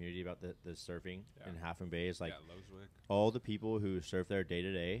like that community about the surfing in Half Moon Bay. Is like Loweswick. all the people who surf there day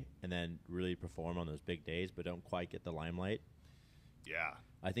to day and then really perform on those big days, but don't quite get the limelight. Yeah.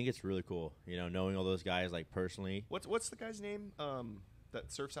 I think it's really cool, knowing all those guys like personally. What's the guy's name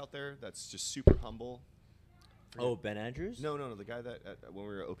that surfs out there? That's just super humble. Oh, Ben Andrews? No, the guy that when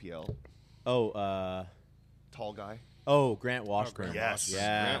we were at OPL, Oh, tall guy. Grant Washburn. Grant Yes,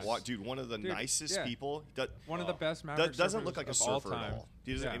 Yes. Grant dude, one of the Dude, nicest yeah. people. One of the best Maverick Doesn't surfers look like a of all surfer at time. all.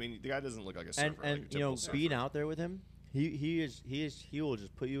 He doesn't, Yeah. I mean, the guy doesn't look like a surfer. And like a typical surfer. being out there with him, he will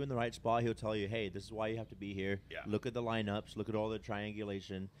just put you in the right spot. He'll tell you, hey, this is why you have to be here. Yeah. Look at the lineups. Look at all the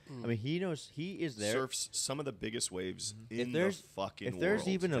triangulation. I mean, he knows he is there. Surfs some of the biggest waves in there's the fucking if there's world.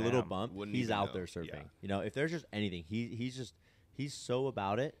 even a little Damn. bump, Wouldn't he's even out know. there surfing. Yeah. If there's just anything, he He's so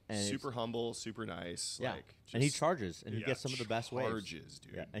about it, and super humble, super nice. yeah, Like, and he just- charges, and he yeah, gets some of the best waves. Charges,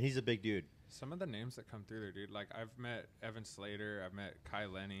 dude. Yeah, and he's a big dude. Some of the names that come through there, dude. Like I've met Evan Slater. I've met Kai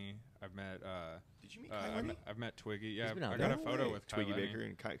Lenny. I've met. Did you meet Kai Lenny? I've met Twiggy. Yeah, been out I got there. a photo way. with Kai Twiggy Lenny. Baker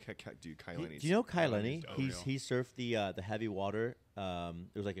and dude, Kai Lenny. Do you know Kai Lenny? Lenny's dope. He surfed the heavy water. There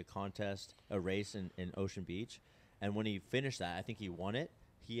was like a contest, a race in Ocean Beach, and when he finished that, I think he won it.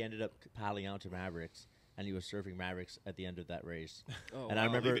 He ended up paddling out to Mavericks, and he was surfing Mavericks at the end of that race. Oh, and wow. I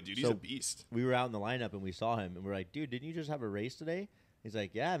remember, Believe it, dude, he's so a beast. we were out in the lineup and we saw him, and we're like, "Dude, didn't you just have a race today?" He's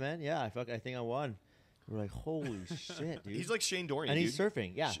like, "Yeah, man. Yeah, I think I won." We're like, "Holy shit, dude!" He's like Shane Dorian, and dude. he's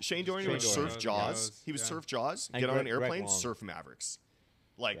surfing. Yeah, Shane Dorian Shane would Dorian. surf Jaws. Jaws, He would yeah. surf Jaws, And get on an Greg airplane, Long. surf Mavericks.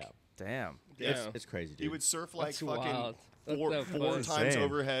 Like Yeah. Damn. It's crazy, dude. he would surf like That's fucking wild. four That's times insane.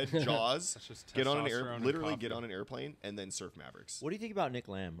 overhead Jaws. That's just Get on an testosterone and literally coffee. get on an airplane and then surf Mavericks. What do you think about Nick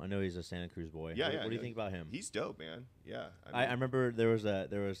Lamb? I know he's a Santa Cruz boy. Yeah, What, yeah. what do you yeah. think about him? He's dope, man. Yeah. I remember there was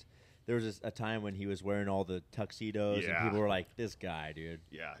a time when he was wearing all the tuxedos, Yeah. and people were like, "This guy, dude."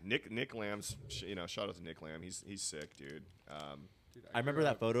 yeah. Nick Lamb's. Shout out to Nick Lamb. He's sick, dude. Dude, I remember grew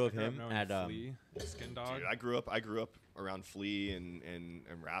that up- photo I of grew up him knowing at, Flea, Skin Dog. Dude, I grew up around Flea and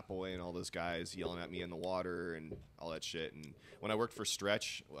Rat Boy and all those guys yelling at me in the water and all that shit. And when I worked for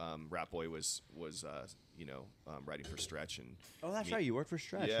Stretch, Rat Boy was writing for Stretch. And Oh, that's me- right. You worked for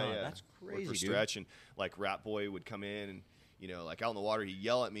Stretch. Yeah, huh? yeah. That's Worked crazy, for dude. Stretch, and like Rat Boy would come in and like out in the water, he'd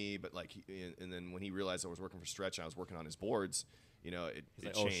yell at me, but like, and then when he realized I was working for Stretch and I was working on his boards, it He's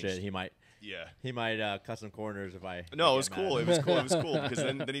like, changed. "Oh shit, he might cut some corners if I." No, I it was get cool. mad." It was cool. It was cool because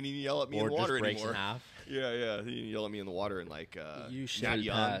then he didn't yell at me in Board the water just breaks anymore. in half. Yeah. He didn't yell at me in the water and like You Nat shall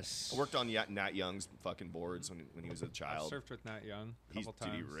Young. pass. I worked on Nat Young's fucking boards when he was a I child. surfed with Nat Young a Dude, couple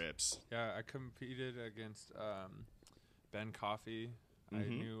he times. rips. Yeah, I competed against Ben Coffey. I Mhm.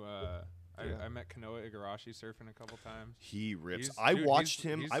 knew. I met Kanoa Igarashi surfing a couple times. He rips. He's- I dude, watched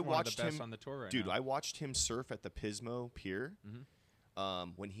he's- him. he's I one of the watched best him on the tour right dude. now. I watched him surf at the Pismo Pier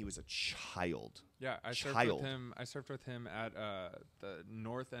Mhm. when he was a child. Yeah, I surfed Child. with him. I surfed with him at the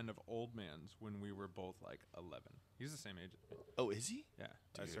north end of Old Man's when we were both like 11. He's the same age as me. Oh, is he? Yeah,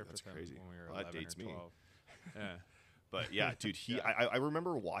 I Dude, surfed that's with crazy. him when we were Well, that 11 dates or me. 12. Yeah. But yeah, dude, Yeah. I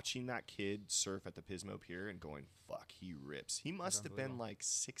remember watching that kid surf at the Pismo Pier and going, "Fuck, he rips." He must have been unbelievable. like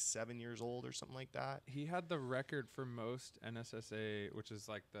 6, 7 years old or something like that. He had the record for most NSSA, which is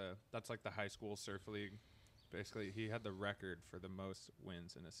like that's like the high school surf league. Basically, he had the record for the most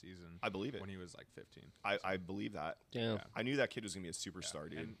wins in a season I believe it. when he was like 15. I believe that. Damn. Yeah. I knew that kid was gonna be a Yeah, superstar,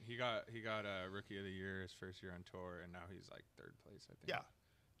 dude. and he got a rookie of the year his first year on tour, and now he's like third place, I think. Yeah.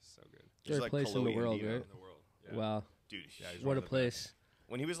 So good. He's Third like place in the Kaloyan world, Dino. right? In the world. Yeah. Wow. Dude, Yeah, he's What one a of the place.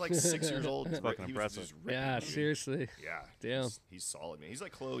 when he was like 6 years old, It's fucking he was impressive. just ripping, Yeah, dude. seriously. Yeah, Damn. he's solid, man. He's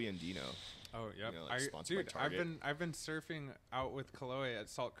like Chloe and Dino. Oh yeah, know, like, sponsored by dude, Target. I've been surfing out with Kaloe at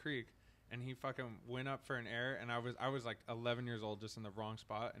Salt Creek, and he fucking went up for an air, and I was like 11 years old, just in the wrong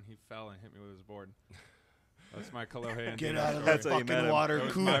spot, and he fell and hit me with his board. That's my Kaloe and Get Dino out of story. that That's how you met fucking him. water, It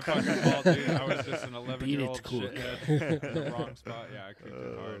was my Cook. fucking fault, dude. I was just an 11-year-old Cook. shithead in the wrong spot. Yeah, I cooked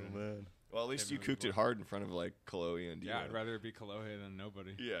it hard. and- man. Well, at least Hit you me with cooked the it hard in front of like Chloe and Dino. Yeah, I'd rather it be Kaloe than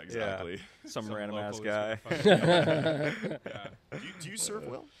nobody. Yeah, exactly. Some Some random ass local guy. is gonna fucking- yeah. Do you surf,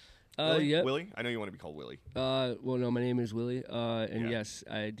 Will? Willie? Yep. Willie? I know you want to be called Willie. Well, no, my name is Willie. And Yeah. yes,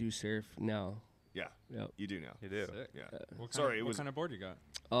 I do surf now. Yeah, Yep. you do now. You do. Sick. Yeah. What Sorry, it what was- kind of board you got?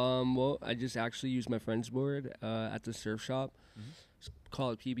 Well, I just actually use my friend's board at the surf shop. It's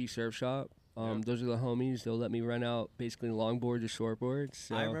called PB Surf Shop. Yeah. Those are the homies. They'll let me run out basically longboard to shortboard.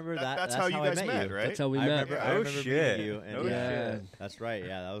 So I remember That- that. that's how you I guys met, you. right? that's how we I met. remember. Yeah. I Oh, remember shit. meeting you. And Oh, yeah. shit. That's right.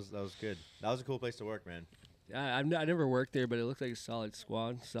 Yeah, that was good. That was a cool place to work, man. I never worked there, but it looked like a solid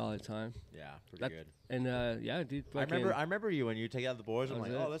squad, solid time. Yeah, pretty That- good. And yeah, dude. I remember you when you take out the boards. I'm That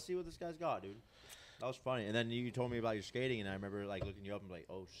like, was oh, it. let's see what this guy's got, dude. That was funny. And then you told me about your skating, and I remember like looking you up and like,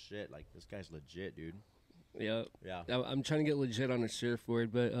 oh shit, like this guy's legit, dude. Yeah. Yeah. I'm trying to get legit on a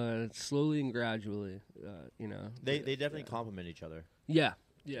surfboard, but slowly and gradually, you know. They definitely complement each other. Yeah,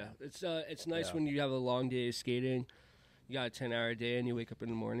 yeah. It's nice Yeah. when you have a long day of skating. You got a 10-hour day, and you wake up in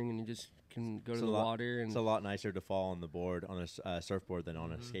the morning, and you just can go It's to a the lot- water. And It's a lot nicer to fall on the board on a surfboard than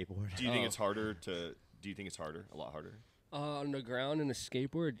on a skateboard. Do you think Oh. it's harder to? Do you think it's harder? A lot harder? on the ground and a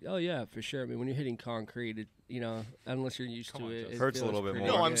skateboard. Oh yeah, for sure. I mean, when you're hitting concrete, unless you're used Come to on, it, Justin. it Hurts a feels little bit pretty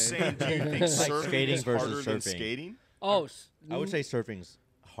more. No, I'm good. saying, do you think Like surfing skating is versus harder than surfing. skating? Oh, I would say surfing's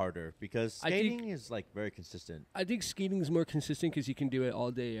harder because I think- skating is like very consistent. I think skating is more consistent because you can do it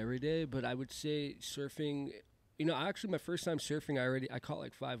all day, every day. But I would say surfing, Actually, my first time surfing, I caught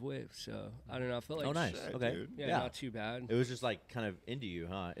like 5 waves. So I don't know. I felt like Oh, nice. Shit, Okay. dude. Yeah, not too bad. It was just like kind of into you,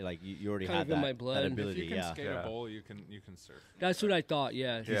 huh? Like you already Kind had of in that, my blood. that If you ability. If you can Yeah. skate Yeah. a bowl, you can surf. That's what I thought.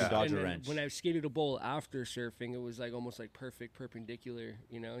 Yeah. Yeah. Dodge And a then wrench. when I skated a bowl after surfing, it was like almost like perfect perpendicular.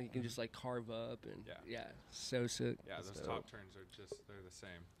 You can just like carve up and Yeah. so sick. Yeah, That's those dope. top turns are they're the same.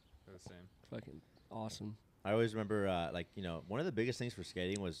 They're the same. Fucking awesome. I always remember, one of the biggest things for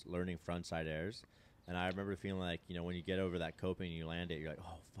skating was learning frontside airs. And I remember feeling like, when you get over that coping and you land it, you're like,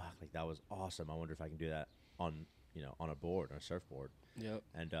 oh, fuck, like that was awesome. I wonder if I can do that on a board, on a surfboard. Yep.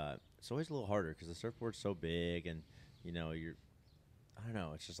 And it's always a little harder because the surfboard's so big and, I don't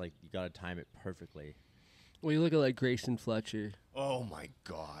know, it's just like you got to time it perfectly. Well, you look at like Grayson Fletcher, Oh my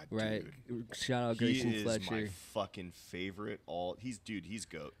god, right? dude. Shout out He Grayson is Fletcher. my fucking favorite. He's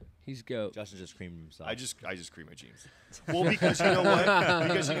goat. He's goat. Justin just creamed himself. I just cream my jeans. Well, because you know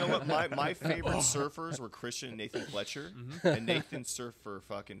what? My favorite surfers were Christian and Nathan Fletcher, and Nathan surfed for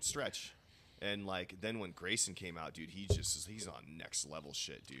fucking Stretch. And like then when Grayson came out, dude, he's on next level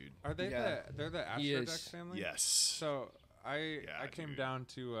shit, dude. Are they they're the He Astrodex is. family? Yes. So I came dude. down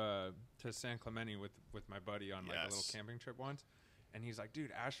to San Clemente with my buddy on like a little Yes. camping trip once, and he's like,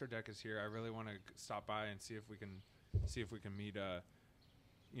 "Dude, Astrodeck is here. I really want to stop by and see if we can meet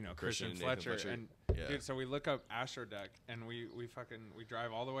Christian Nathan Fletcher." Fletcher. And Yeah. dude, so we look up Astrodeck and we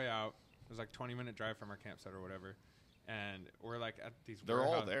drive all the way out. It was like 20-minute drive from our campsite or whatever. And we're like at these. They're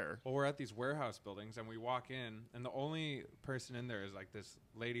all there. Well, we're at these warehouse buildings, and we walk in, and the only person in there is like this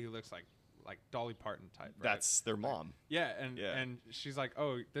lady who looks like Dolly Parton type. Right? That's their mom. Yeah, Yeah. and she's like,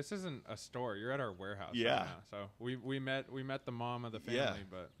 "Oh, this isn't a store. You're at our warehouse." Yeah. Right now. So we met the mom of the family, Yeah.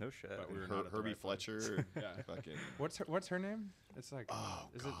 but No shit. But we were not at the Herbie right place. Fletcher. Yeah. Fucking. what's her name? It's like Oh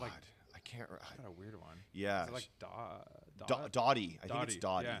is god. it like I can't. it's got a weird one? Yeah. Is it like Dottie. I think it's Dottie,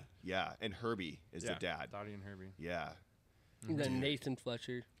 Dottie. yeah. Yeah. And Herbie is the dad. Dottie and Herbie. Yeah. And then Nathan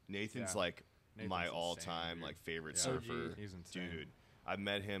Fletcher. Nathan's Yeah. like Nathan's my insane, all-time dude. like favorite Yeah. surfer. He's insane. Dude. I've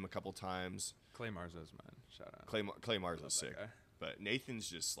met him a couple times. Clay Marzo's man. Shout out. Clay Mars Love is that sick. guy. But Nathan's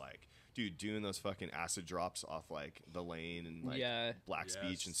just like, dude, doing those fucking acid drops off like the lane and like Yeah. Black's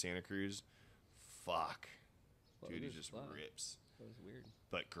Beach Yes. and Santa Cruz. Fuck. Well, Dude, it he was just fun. rips. That was weird.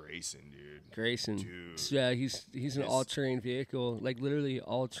 But Grayson, dude. Grayson. Dude. So, yeah, he's an His- all-terrain vehicle. Like literally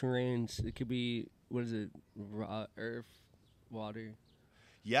all terrains. It could be what is it? Raw earth, water.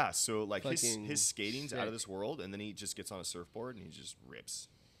 Yeah, so like Fucking his skating's out of sick. this world, and then he just gets on a surfboard and he just rips.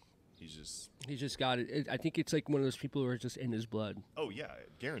 He's just got it. I think it's like one of those people who are just in his blood. Oh yeah,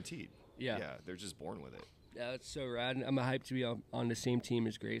 guaranteed. Yeah. Yeah, they're just born with it. Yeah, that's so rad. And I'm hyped to be on the same team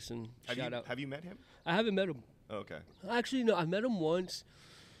as Grayson. Shout out. Have you met him? I haven't met him. Oh, okay. Actually, no, I met him once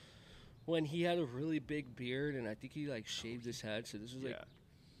when he had a really big beard, and I think he like shaved his head. So this was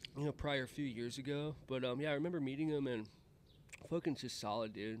like, probably a few years ago. But yeah, I remember meeting him, and fucking just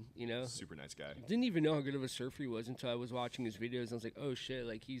solid, dude. Super nice guy. Didn't even know how good of a surfer he was until I was watching his videos. And I was like, oh shit,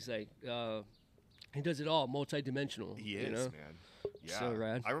 like he's like, he does it all, multi-dimensional. He is, man. Yeah. So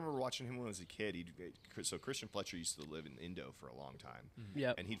rad. I remember watching him when I was a kid. So Christian Fletcher used to live in Indo for a long time.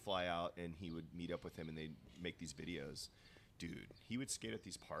 Yep. And he'd fly out and he would meet up with him and they'd make these videos. Dude, he would skate at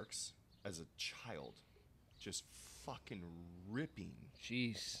these parks as a child, just fucking ripping,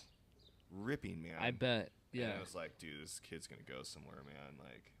 Jeez. man. I bet. Yeah. And I was like, dude, this kid's gonna go somewhere, man.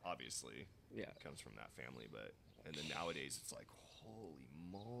 Like, obviously, Yeah. comes from that family, but and then nowadays it's like, holy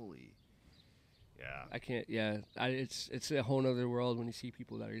moly, yeah, I can't. Yeah. It's a whole nother world when you see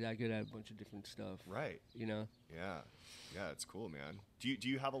people that are that good at a bunch of different stuff. right, Yeah. yeah, it's cool, man. Do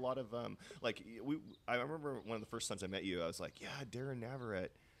you have a lot of like I remember one of the first times I met you, I was like, yeah, Darren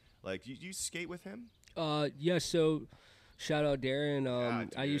Navarrete, like, you skate with him? Yeah. So, shout out Darren.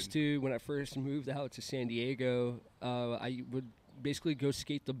 I dude. used to when I first moved out to San Diego. I would basically go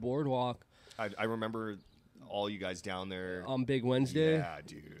skate the boardwalk I remember all you guys down there. on Big Wednesday. Yeah,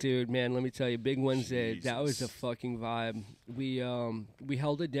 dude. Dude, man, let me tell you, Big Wednesday, that was a Jesus. fucking vibe. We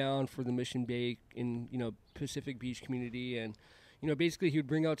held it down for the Mission Bay in Pacific Beach community, and basically he would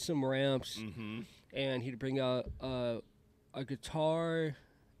bring out some ramps, Mm-hmm. and he'd bring out a guitar,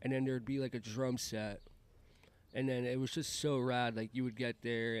 and then there'd be like a drum set, and then it was just so rad. Like you would get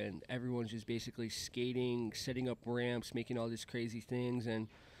there, and everyone's just basically skating, setting up ramps, making all these crazy things, and.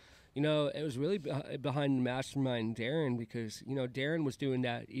 It was really behind the mastermind Darren because, Darren was doing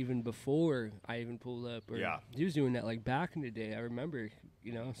that even before I even pulled up. Or Yeah. He was doing that, like, back in the day, I remember,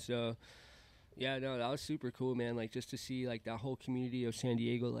 So, yeah, no, that was super cool, man. Like, just to see, like, that whole community of San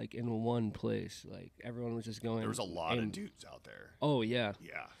Diego, like, in one place. Like, everyone was just going. There was a lot of and- dudes out there. Oh, yeah.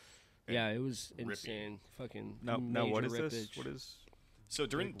 Yeah. Yeah, it was ripping. insane. Fucking Now what is major this? rippage. What is? So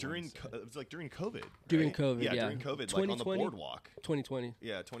during Big ones. it was like during COVID. During right? COVID, yeah. during COVID, like on the 2020? boardwalk. 2020.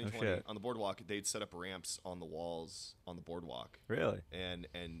 Yeah, 2020 shit. on the boardwalk, they'd set up ramps on the walls on the boardwalk, Really? and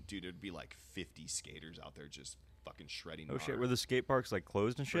dude, it'd be like 50 skaters out there just fucking shredding. Oh shit! gnarly. Were the skate parks like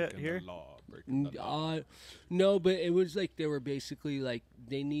closed and shit Breaking here? the law, breaking the law. No, but it was like they were basically like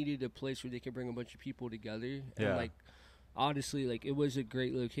they needed a place where they could bring a bunch of people together. And Yeah. like, honestly, like it was a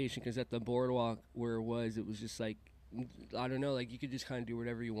great location because at the boardwalk where it was just like, I don't know, like you could just kind of do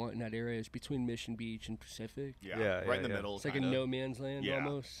whatever you want in that area. It's between Mission Beach and Pacific. Yeah, Yeah, right in the yeah. middle. It's like kinda. a no man's land Yeah.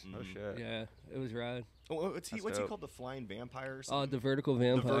 almost. Oh Mhm. shit! Yeah, it was rad. What's he That's dope. called? The Flying Vampire? Or Oh, something? the vertical The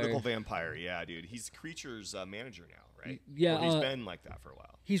vampire. vertical vampire. Yeah, dude. He's Creature's manager now, right? Yeah, Or he's uh, been like that for a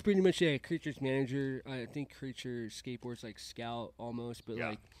while. He's pretty much Creature's manager. I think Creature skateboards like Scout almost, but Yeah.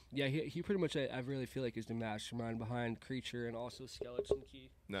 like he pretty much I really feel like is the mastermind behind Creature and also Skeleton Key.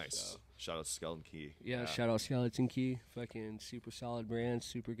 Nice. So- Shout out to Skeleton Key. Yeah, shout out Skeleton Key. Fucking super solid brand,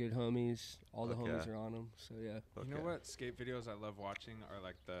 super good homies. All the Fuck homies yeah. are on them. So yeah. Fuck You know yeah. what skate videos I love watching are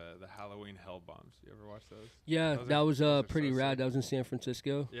like the Halloween hell bombs. You ever watch those? Yeah, Those that are- was those are pretty so rad. sick. That was in San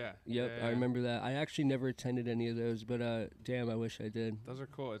Francisco. Yeah. Yep, yeah, I yeah. remember that. I actually never attended any of those, but damn, I wish I did. Those are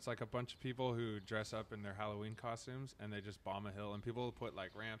cool. It's like a bunch of people who dress up in their Halloween costumes and they just bomb a hill. And people put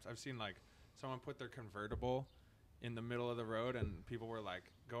like ramps. I've seen like someone put their convertible in the middle of the road, and people were like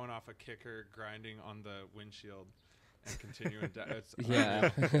going off a kicker, grinding on the windshield, and continuing down. It's Yeah.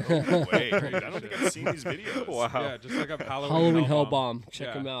 No way. Crazy I don't think I've seen these videos. Wow. Yeah, just like a Halloween, Halloween hell Hell Bomb. Check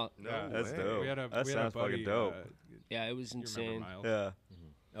Yeah. them out. No Yeah. That's way. dope. We had a That we had a sounds fucking buddy, dope. Yeah, it was you remember insane. Miles? Yeah.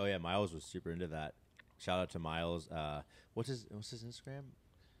 Oh yeah, Miles was super into that. Shout out to Miles. What's his Instagram?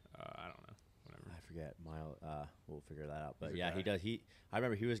 I don't know. Whatever. I forget. Miles. We'll figure that out. But He's a yeah, he guy. does. I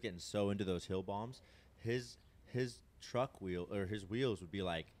remember he was getting so into those hill bombs. His truck wheel or his wheels would be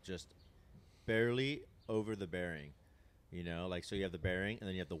like just barely over the bearing. You know, like so you have the bearing and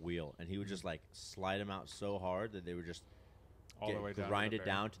then you have the wheel, and he would just like slide them out so hard that they would just All the way down. to the grind it bear.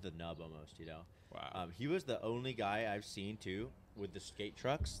 down to the nub almost. You know. Wow. He was the only guy I've seen too with the skate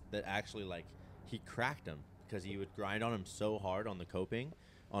trucks that actually like he cracked them because he would grind on them so hard on the coping,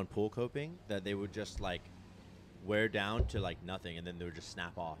 on pool coping that they would just like wear down to like nothing, and then they would just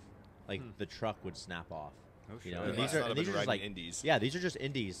snap off. Like the truck would snap off. Oh You shit. know, Yeah, and must these not are have these been are just riding like indies. yeah, these are just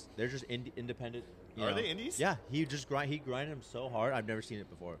indies. They're just independent. You Are know. they indies? Yeah, he grinded them so hard. I've never seen it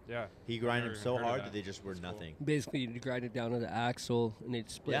before. Yeah. He grinded Never them so heard of hard that. that they just were That's cool. nothing. Basically, you'd grind it down to the axle, and they'd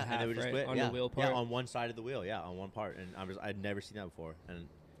split Yeah, half and they would just right, split on yeah, the wheel part. yeah, on one side of the wheel, yeah, on one part, and I'd never seen that before, and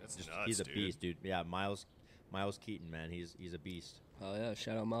That's just, nuts, he's a dude. beast, dude. Yeah, Miles Keaton, man, he's a beast. Oh yeah,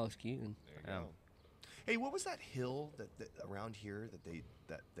 shout out Miles Keaton. There you Yeah. go. Hey, what was that hill that around here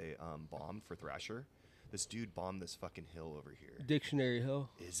that they bombed for Thrasher? This dude bombed this fucking hill over here. Dictionary Hill.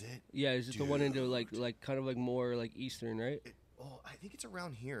 Is it? Yeah, is it the one into Dude. like kind of like more like eastern, right? Oh, I think it's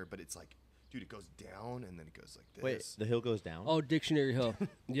around here, but it's like, dude, it goes down and then it goes like this. Wait, the hill goes down. Oh, Dictionary Hill.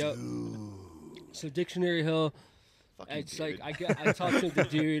 Yep. Dude. So Dictionary Hill. Fucking It's dude. like I talked to the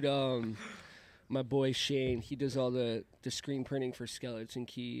dude, my boy Shane. He does all the screen printing for Skeleton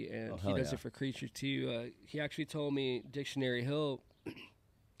Key, and Oh, he hell does yeah. it for Creature too. He actually told me Dictionary Hill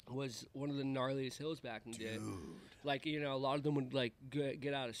was one of the gnarliest hills back in the day. Like, you know, a lot of them would like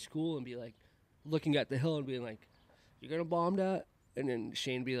get out of school and be like looking at the hill and being like, "You're gonna bomb that?" And then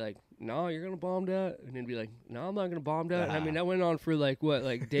Shane be like, "No, you're gonna bomb that," and then be like, "No, I'm not gonna bomb that." And I mean, that went on for like what,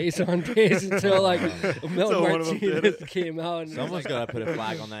 like days on days until like Mel So one of them did Martinez it. came out. And Someone's like, gotta put a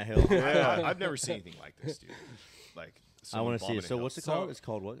flag on that hill. I've never seen anything like this, dude. Like, I someone want to see bombing it. a So hill. what's it called? It's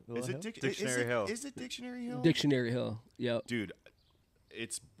called what? Is it Dictionary Hill. Is it Dictionary Hill? Dictionary Hill. Yep. Dude,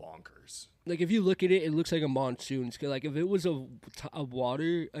 it's bonkers. Like if you look at it, it looks like a monsoon. It's like if it was a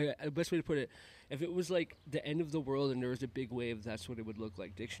water, the best way to put it, if it was like the end of the world and there was a big wave, that's what it would look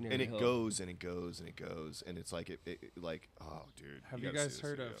like. Dictionary And it Hill. goes and it goes and it goes and it's like it like oh dude. Have you gotta see guys this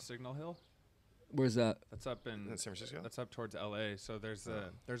heard video. of Signal Hill? Where's that? That's up in Is that San Francisco? That's up towards LA. So there's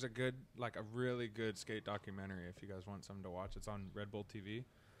a good, like a really good skate documentary. If you guys want something to watch, it's on Red Bull TV.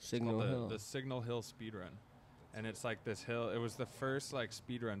 Signal Called Hill. the Signal Hill speed run, and it's like this hill. It was the first like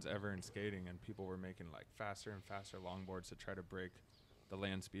speed runs ever in skating, and people were making like faster and faster longboards to try to break the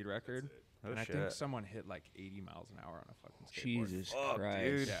land speed record. Oh, and I shit. think someone hit like 80 miles an hour on a fucking skateboard. Jesus Fuck, Christ.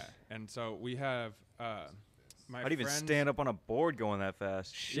 dude. Yeah, and so we have my How do you even friends- stand up on a board going that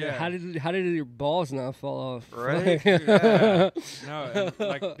fast? Shit, Yeah. how did your balls not fall off? Right? Dude, yeah. No, and,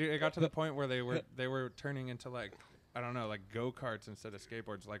 like dude, it got to the point where they were turning into like I don't know, like go-karts instead of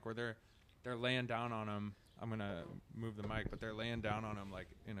skateboards, like where they're laying down on them. I'm gonna move the mic, but they're laying down on them like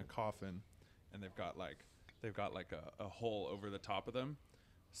in a coffin, and they've got like a hole over the top of them,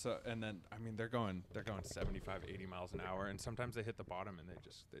 So and then I mean they're going 75, 80 miles an hour, and sometimes they hit the bottom and they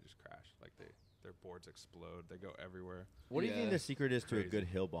just crash. Like their boards explode. They go everywhere. What do you think Yeah. the secret is to a Crazy. good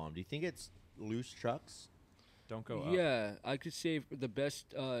hill bomb? Do you think it's loose trucks? Don't go up. Yeah, I could say the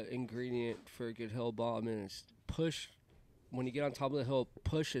best ingredient for a good hill bomb is push. When you get on top of the hill,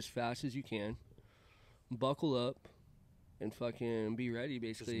 push as fast as you can, buckle up, and fucking be ready.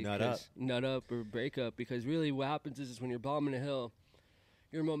 Basically, nut up. 'cause nut up or break up. Because really, what happens is when you're bombing a hill,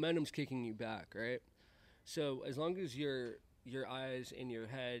 your momentum's kicking you back, right? So as long as your eyes and your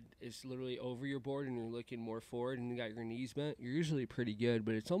head is literally over your board and you're looking more forward and you got your knees bent, you're usually pretty good.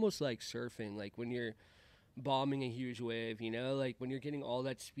 But it's almost like surfing, like when you're bombing a huge wave, you know, like when you're getting all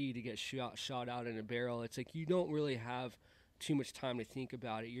that speed to get shot out in a barrel, it's like you don't really have too much time to think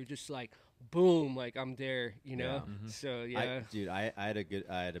about it. You're just like, boom, like I'm there, you know. Yeah. So yeah,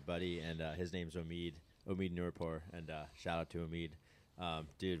 I had a buddy, and his name's Omid Nurpur, and shout out to Omid.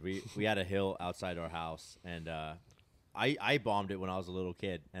 Dude, we had a hill outside our house, and I bombed it when I was a little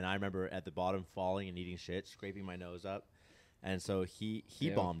kid, and I remember at the bottom falling and eating shit, scraping my nose up, and so he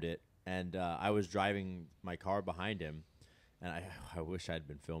Yeah. bombed it, and I was driving my car behind him, and I wish I'd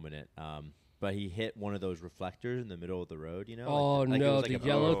been filming it. But he hit one of those reflectors in the middle of the road, you know? Oh, like it no, was like the a blue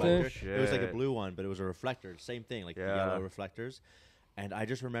yellow reflector. thing? It was like a Shit. blue one, but it was a reflector. Same thing, like the Yeah. yellow reflectors. And I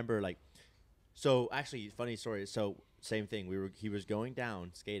just remember, like, so actually, funny story. So same thing. He was going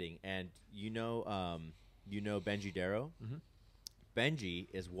down skating, and you know Benji Darrow. Mm-hmm. Benji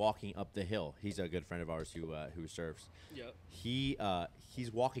is walking up the hill. He's a good friend of ours who surfs. yep.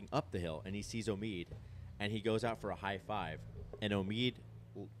 He's walking up the hill, and he sees Omid, and he goes out for a high five, and Omid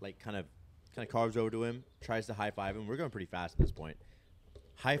like kind of carves over to him, tries to high five him. We're going pretty fast at this point.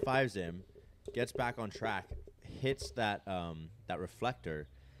 High fives him, gets back on track, hits that reflector,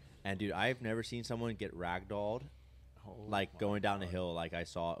 and dude, I've never seen someone get ragdolled like going down the hill like I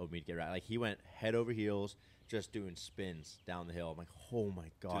saw Omid get like he went head over heels, just doing spins down the hill. I'm like, oh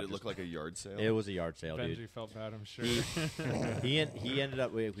my god! Did it look like a yard sale? It was a yard sale, Benji dude. felt bad, I'm sure. He ended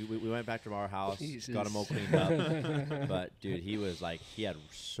up. We went back to our house, Jesus. got him all cleaned up. But dude, he was like, he had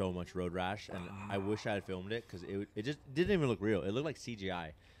so much road rash, and I wish I had filmed it because it just didn't even look real. It looked like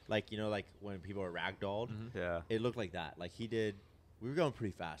CGI, like, you know, like when people are ragdolled. Yeah. It looked like that. Like he did. We were going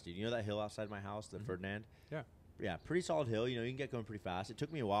pretty fast, dude. You know that hill outside my house, the Ferdinand. Yeah. Yeah, pretty solid hill. You know, you can get going pretty fast. It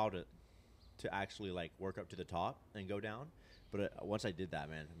took me a while to actually like work up to the top and go down. But once I did that,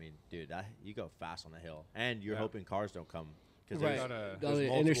 man, I mean, dude, you go fast on the hill, and you're Yeah. hoping cars don't come because Right. there's, Got a- The there's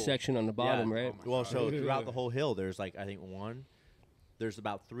multiple- intersection on the bottom, Yeah. right? Oh my Well, God. so throughout the whole hill, there's like I think there's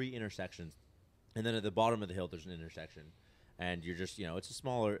about 3 intersections, and then at the bottom of the hill there's an intersection, and you're just, you know, it's a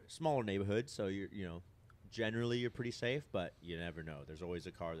smaller neighborhood, so generally you're pretty safe, but you never know. There's always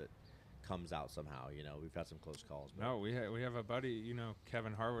a car that comes out somehow. You know, we've had some close calls. But No, we have a buddy, you know,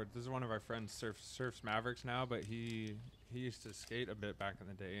 Kevin Harwood. This is one of our friends. Surfs Mavericks now, but he used to skate a bit back in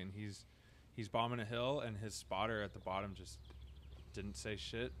the day, and he's bombing a hill, and his spotter at the bottom just didn't say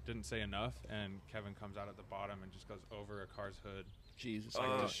shit, didn't say enough, and Kevin comes out at the bottom and just goes over a car's hood, Jesus.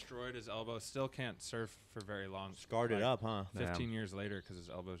 like destroyed his elbow. Still can't surf for very long. scarred it like, up, huh? 15 Damn. years later because his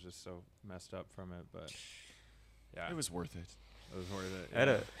elbow's just so messed up from it, but yeah, It was worth it. it was worth it. I had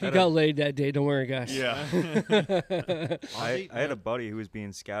yeah. a, He had got a, laid that day. Don't worry, guys. Yeah. I had a buddy who was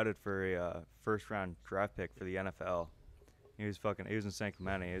being scouted for a first round draft pick for the NFL. He was in San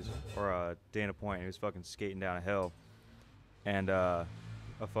Clemente, or Dana Point. He was fucking skating down a hill, and at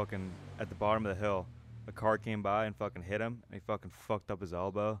the bottom of the hill, a car came by and fucking hit him, and he fucking fucked up his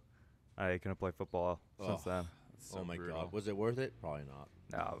elbow. He couldn't play football since then. So oh my brutal. god, was it worth it? Probably not.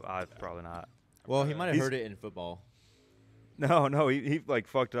 No, probably not. Well, he might have He's- heard it in football. No, he like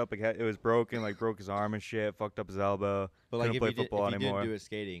fucked it up. Like it was broken, like broke his arm and shit. Fucked up his elbow. But like couldn't if play he, did, football if he anymore. didn't do it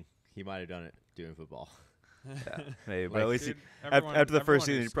skating, he might have done it doing football. Yeah, maybe, but Like, at least dude, after the everyone first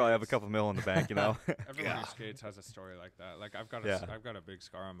who season, you probably have a skates- couple mil in the bank, you know. Everyone who skates has a story like that. Like I've got Yeah. I've got a big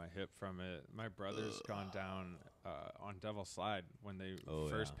scar on my hip from it. My brother's gone down on Devil Slide when they Oh,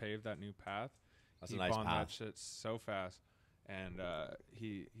 first yeah. paved that new path. That's he a nice bombed path. that shit so fast, and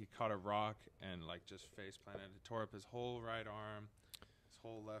he caught a rock and like just face planted. It tore up his whole right arm, his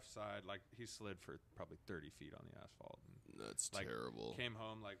whole left side. Like he slid for probably 30 feet on the asphalt. And That's Like, terrible. came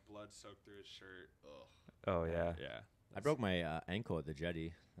home like blood soaked through his shirt. Oh yeah. Yeah. I broke my ankle at the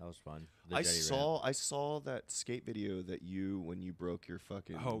jetty. That was fun. The I jetty saw that skate video that when you broke your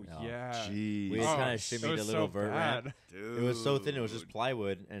fucking. Oh No. yeah. Jeez. We had kinda it shimmied was a little so vert ramp. bad. Dude. It was so thin. It was just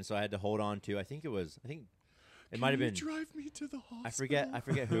plywood, and so I had to hold on to. I think it might have been. Drive me to the hospital. I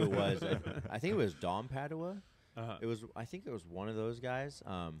forget who it was. I think it was Dom Padua. Uh-huh. I think it was one of those guys.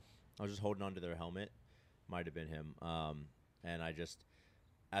 I was just holding on to their helmet. Might have been him. And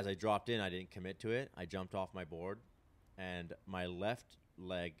as I dropped in, I didn't commit to it. I jumped off my board, and my left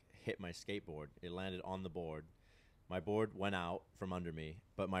leg hit my skateboard. It landed on the board. My board went out from under me,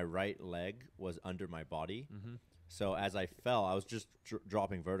 but my right leg was under my body. Mm-hmm. So as I fell, I was just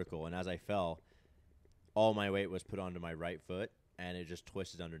dropping vertical, and as I fell, all my weight was put onto my right foot, and it just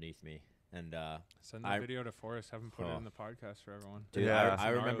twisted underneath me. And send the video to Forrest. Have him put it in the podcast for everyone. dude, Yeah. I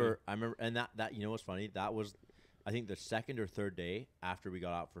remember, and that you know what's funny? That was, I think, the second or third day after we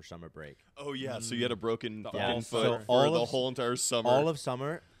got out for summer break. Oh yeah, so you had a broken The fucking all foot summer. for all the of- whole entire summer. All of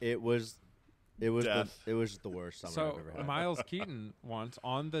summer, it was the Death. worst summer So I've ever had. Miles Keaton once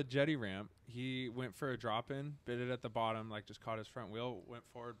on the jetty ramp, he went for a drop in, bit it at the bottom, like just caught his front wheel, went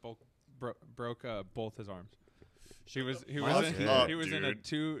forward, broke both his arms. He was Miles in, Keaton? he was in a Dude.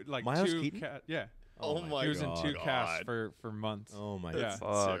 two Miles Keaton? yeah. Oh my He was in God. two casts for months. Oh my Yeah. god,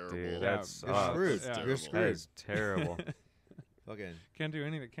 Fuck, terrible. dude. Yeah, That you're sucks. screwed. Yeah. You're That screwed. is terrible. Fucking. Can't do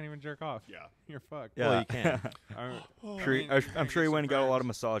anything. Can't even jerk off. Yeah. You're fucked. Yeah. Well, you can. I'm sure he went and got a lot of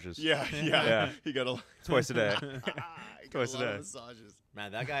massages. Yeah, yeah. Yeah. He got a Twice a day. he got Twice a lot of day. massages.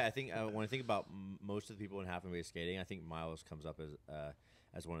 Man, that guy. I think when I think about most of the people in half and wave skating, I think Miles comes up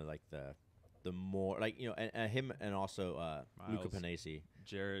as one of like the more like and him and also Luca Miles. Panesi.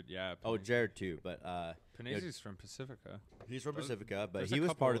 Jared, yeah. Oh, Jared too, but Panesi's from Pacifica. he's from Those- Pacifica, but there's he a was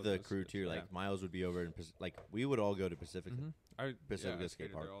couple part of of the those crew kids, too. yeah. Like Miles would be over in like we would all go to Pacifica. I Pacifica yeah, I skate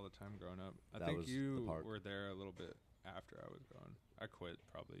skated park. there all the time growing up. I That think was the you park. were there a little bit after I was going. I quit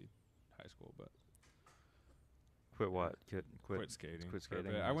probably high school, but Quit what? Quit. skating. quit for a skating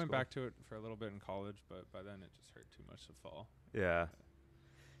bit. in I high went school? back to it for a little bit in college, but by then it just hurt too much to fall. Yeah.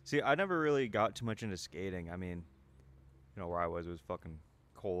 See, I never really got too much into skating. I mean, where I was, it was fucking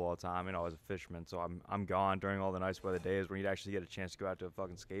cold all the time. I was a fisherman, so I'm gone during all the nice weather days when you'd actually get a chance to go out to a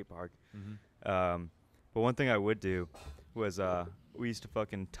fucking skate park. But one thing I would do was we used to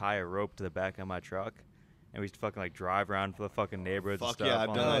fucking tie a rope to the back of my truck, and we used to fucking like drive around for the fucking neighborhoods and Fuck stuff. yeah, I've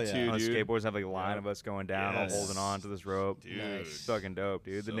on done the, that too, on the dude. skateboards, have like a line of us going down, all Yes. holding on to this rope. Dude. Nice. Fucking dope,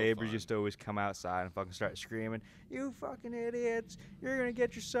 dude. The So neighbors fun. used to always come outside and fucking start screaming, "You fucking idiots! You're gonna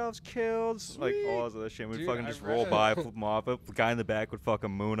get yourselves killed!" Like all this other shit. We'd Dude, fucking I just roll read- by, flip them off. The guy in the back would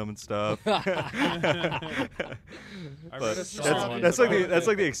fucking moon them and stuff. I But read a that's, song that's like about that's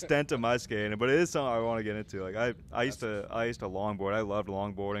like the extent of my skating, but it is something I want to get into. Like I used to longboard. I loved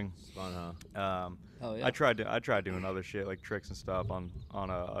longboarding. It's fun, huh? Oh yeah. I tried doing other shit like tricks and stuff on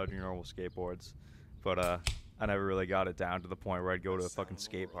normal skateboards, but I never really got it down to the point where I'd go to a fucking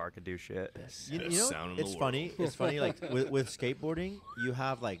skate park and do shit. You Best know, sound in the it's funny. world. It's funny. Like with skateboarding, you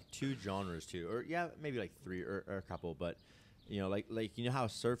have like two genres too, or maybe like three or a couple. But like how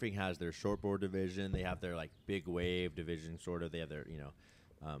surfing has their shortboard division, they have their like big wave division, sort of. They have their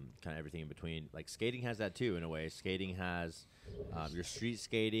kind of everything in between. Like skating has that too in a way. Skating has your street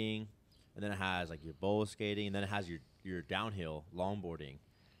skating, and then it has like your bowl skating, and then it has your downhill longboarding.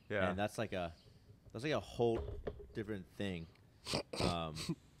 Yeah. And that's like a whole different thing.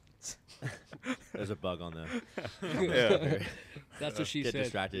 There's a bug on the. Yeah. That's what she Get said.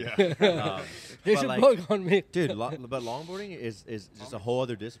 distracted. There's but a like- bug on me. Dude, but longboarding is just a whole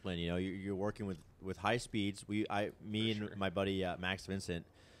other discipline. You're working with high speeds. Me and my buddy Max Vincent,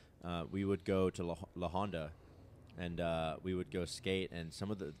 we would go to La Honda, and we would go skate. And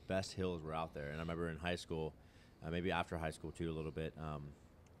some of the best hills were out there. And I remember in high school, maybe after high school too, a little bit,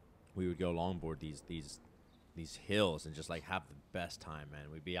 we would go longboard these hills and just like have the best time,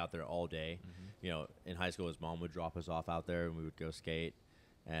 man. We'd be out there all day. In high school, his mom would drop us off out there, and we would go skate.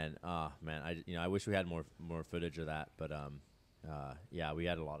 And man, I wish we had more footage of that. But yeah, we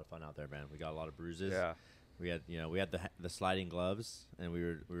had a lot of fun out there, man. We got a lot of bruises. Yeah. We had the sliding gloves, and we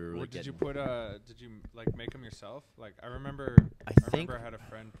were really What did you getting- put? Did you like make them yourself? Like I remember, I I think- remember I had a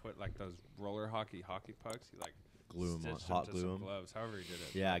friend put like those roller hockey pucks. He like Glue 'em on- stitched hot to glue some 'em. gloves. However he did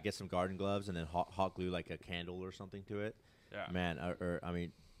it. Yeah, get some garden gloves and then hot glue like a candle or something to it. Yeah. Man, I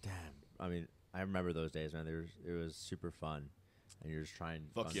mean, damn. I mean, I remember those days, man. It was super fun, and you're just trying.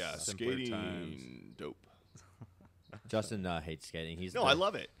 Fuck fun yeah, stuff. Simpler skating, times. dope. Justin hates skating. No, I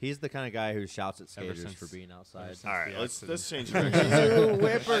love it. He's the kind of guy who shouts at Ever skaters since- for being outside. since All right, the let's accident. change directions. You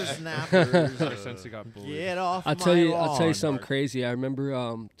whippersnappers. Ever since he got bullied. Get off I'll my tell you lawn. something crazy. I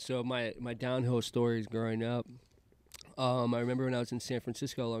remember so my downhill stories growing up. I remember when I was in San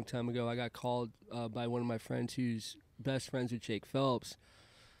Francisco a long time ago, I got called by one of my friends who's best friends with Jake Phelps,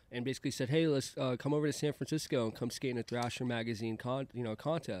 and basically said, "Hey, let's come over to San Francisco and come skate in a Thrasher magazine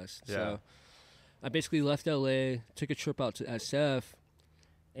contest." Yeah. So I basically left LA, took a trip out to SF,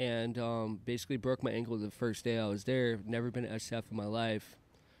 and basically broke my ankle the first day I was there. Never been to SF in my life,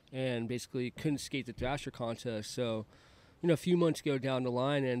 and basically couldn't skate the Thrasher contest. So a few months ago down the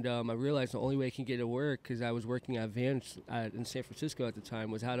line, and I realized the only way I can get to work, because I was working at Vans in San Francisco at the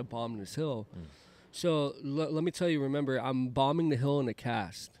time, was how to bomb this hill. So let me tell you, remember, I'm bombing the hill in a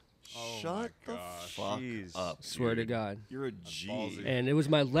cast. Oh Shut my the gosh. fuck Jeez. up. Swear to dude. God. You're a G. ballsy. And it was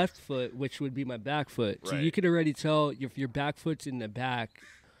my left foot, which would be my back foot. So you Right. could already tell if your back foot's in the back,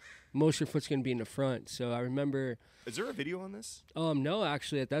 most of your foot's gonna be in the front. So I remember, Is there a video on this? no,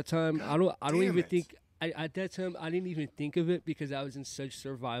 actually at that time, I don't damn even it. think. At that time, I didn't even think of it because I was in such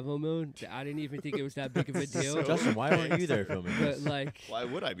survival mode that I didn't even think it was that big of a deal. Justin, why weren't you there filming But this? like, Why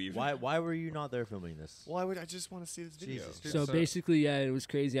would I be? Why were you not there filming this? Why would I just want to see this video? Jesus. so basically, yeah, it was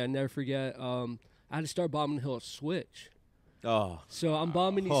crazy. I never forget. I had to start bombing the hill at Switch. Oh, So I'm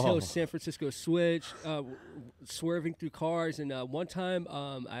bombing these Oh. hills, San Francisco Switch, swerving through cars. And one time,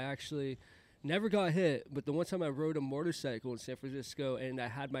 I actually never got hit. But the one time I rode a motorcycle in San Francisco and I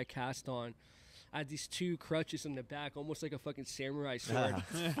had my cast on, I had these two crutches in the back, almost like a fucking samurai sword.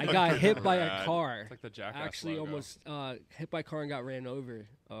 I got hit by a Rad. car. It's like the Jackass Actually, logo. almost hit by a car and got ran over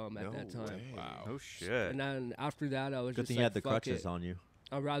at No that time. way. Wow. Oh shit. And then after that, I was good just thing like, you had the fuck crutches it. on you.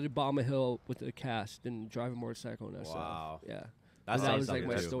 I'd rather bomb a hill with a cast than drive a motorcycle in SF. Wow. Yeah. That's that was like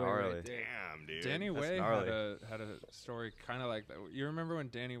something my too. story Gnarly. right there. Damn, dude. Danny That's Way gnarly. had a story kind of like that. You remember when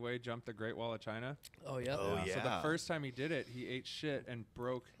Danny Way jumped the Great Wall of China? Oh, yeah. Oh Yeah. yeah. So the first time he did it, he ate shit and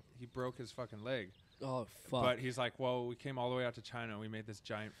broke his fucking leg. Oh, fuck. But he's like, well, we came all the way out to China. We made this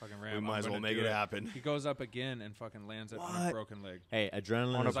giant fucking ramp. we I'm might as well gonna make do it happen. He goes up again and fucking lands it on a What? broken leg. Hey,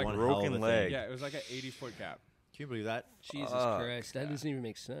 adrenaline On a is one broken hell of a leg. thing. Yeah, it was like an 80-foot gap. Can you believe that? Jesus Fuck. Christ. That doesn't even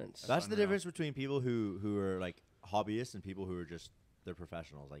make sense. That's the unreal. difference between people who are like hobbyists and people who are just they're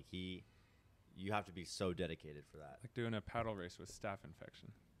professionals. Like you have to be so dedicated for that. Like doing a paddle race with staph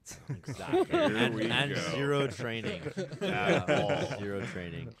infection. Exactly. Here we and go. zero training. At all. Zero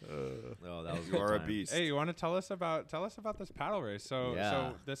training. Oh, that was You are a time. beast. Hey, you want to tell us about this paddle race? So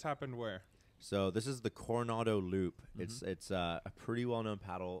Yeah. this happened where? So this is the Coronado Loop. It's a pretty well-known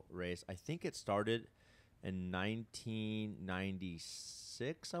paddle race. I think it started in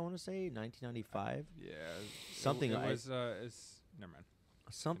 1996. I want to say 1995, Yeah, Something It I- was. Never mind.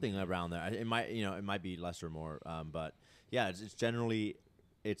 something around there. It might be less or more. But yeah, it's generally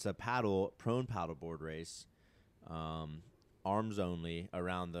it's a prone paddleboard race, arms only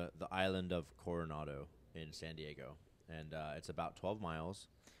around the island of Coronado in San Diego, and it's about 12 miles.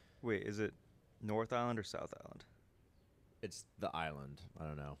 Wait, is it North Island or South Island? It's the island. I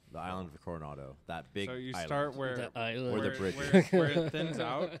don't know. The island of Coronado. That big So you island. start where The island. Where the bridge where it thins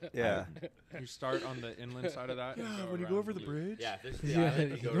out. Yeah. You start on the inland side of that. and when you around go over the loop. bridge. Yeah, this is the Yeah,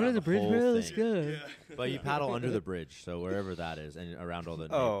 island. you go go to around the bridge, whole bro. Let's thing. go. But you paddle under the bridge, so wherever that is, and around all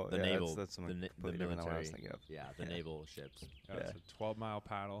the Oh, the yeah, naval, that's something the completely different than what I was military, thinking of. yeah, the Yeah. naval ships. Yeah, Yeah. it's a 12-mile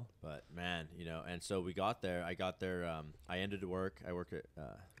paddle. But man, and so we got there. I got there. I ended work.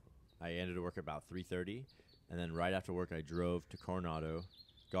 I ended at work about 3:30, and then right after work, I drove to Coronado.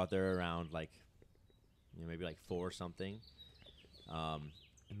 Got there around maybe 4 or something.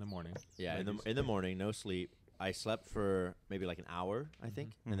 In the morning. Yeah, Ladies. in the morning, no sleep. I slept for maybe an hour, I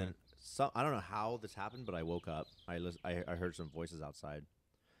think, and then I don't know how this happened, but I woke up. I heard some voices outside,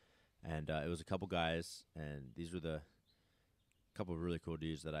 and it was a couple guys, and these were the couple of really cool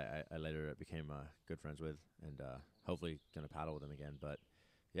dudes that I later became good friends with, and hopefully gonna paddle with them again. But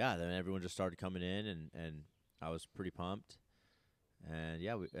yeah, then everyone just started coming in, and I was pretty pumped. And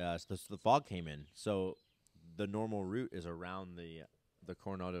yeah, the fog came in, so the normal route is around the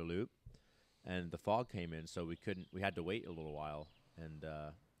Coronado Loop, and the fog came in, so we had to wait a little while, and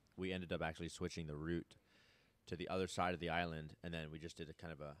we ended up actually switching the route to the other side of the island, and then we just did a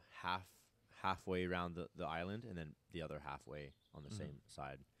kind of a halfway around the island, and then the other halfway on the same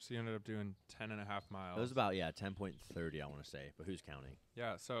side. So you ended up doing 10.5 miles. It was about 10.30, I want to say, but who's counting?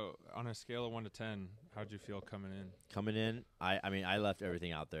 Yeah. So on a scale of 1 to 10, how'd you feel coming in? Coming in, I mean I left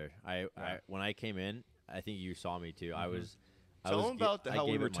everything out there. I when I came in, I think you saw me too. I was Tell them about I how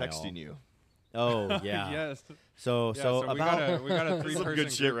we gave were it my all. texting you. Oh yeah. Yes. So Yeah, so we about got a This is some 3-person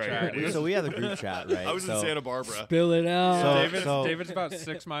good shit group right chat. here, dude. so we have a group chat, right? I was in So Santa Barbara. Spill it out. So- David's about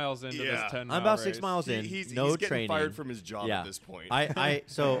 6 miles into Yeah. this 10 I'm about 6 miles in. He's no getting training. fired from his job Yeah. at this point. I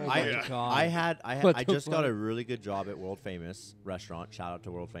Oh my Yeah. God. What I the just got fuck? a really good job at World Famous Restaurant. Shout out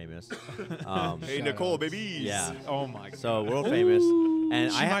to World Famous. Hey, Shout Nicole, out. babies. Yeah. Oh my god. So World Famous,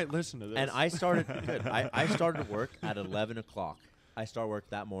 and she I might listen to this. and I started good. I started work at 11 o'clock. I start work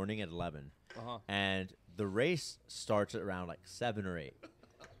that morning at 11, Uh-huh. and the race starts at around 7 or 8.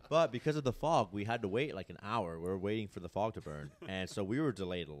 But because of the fog, we had to wait an hour. We were waiting for the fog to burn, and so we were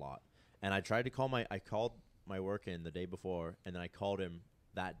delayed a lot. And I tried to called my work in the day before, and then I called him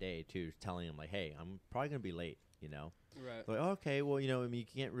that day too, telling him hey, I'm probably gonna be late. you know. Right. Like, okay, well, you know, I mean,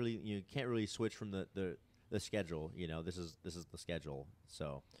 you can't really switch from the schedule. You know, this is the schedule,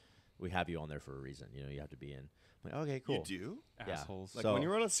 so we have you on there for a reason. You know, you have to be in. I'm like, okay, cool. You do? Yeah. Assholes. Like So- when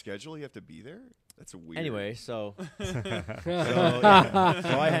you're on a schedule, you have to be there. That's a weird. Anyway, so yeah.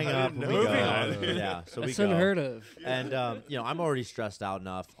 So I hang up. And we Moving go. on. Yeah, so we That's go. unheard of. And you know, I'm already stressed out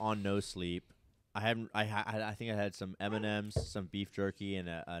enough on no sleep. I haven't. I think I had some M&Ms, some beef jerky, and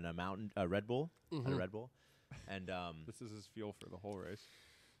a Red Bull. A Red Bull. And This is his fuel for the whole race.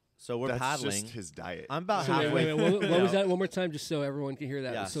 so we're That's paddling. just his diet. I'm about So wait, halfway. wait, what you was know. that? One more time, just so everyone can hear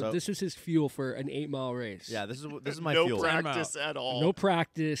that. Yeah, so so- this was his fuel for an 8-mile race. Yeah, this is my no fuel. practice at all. No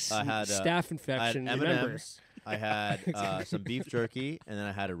practice. I had, Staph I had infection. Remember. M&Ms. I had some beef jerky, and then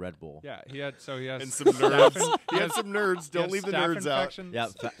I had a Red Bull. Yeah, he has And some nerds. He had some nerds. Don't leave the nerds out. Yeah,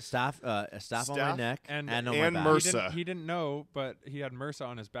 staph on my Staph neck and on my and back. MRSA. He didn't know, but he had MRSA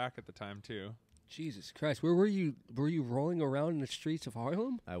on his back at the time too. Jesus Christ, where were you? Were you rolling around in the streets of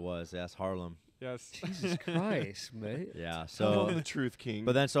Harlem? I was, yes, Harlem. Yes. Jesus Christ, mate. Yeah, Tell so the truth, King.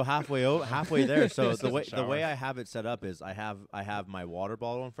 but then so halfway there. So the way shower. I have it set up is I have my water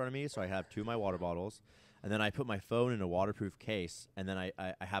bottle in front of me, so I have two of my water bottles, and then I put my phone in a waterproof case, and then I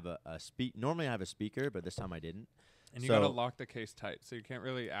have a Normally I have a speaker, but this time I didn't. And you So- gotta lock the case tight, so you can't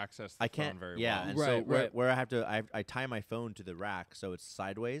really access the I can't. phone very Yeah, well. and Right, so right. where I have to, I tie my phone to the rack, so it's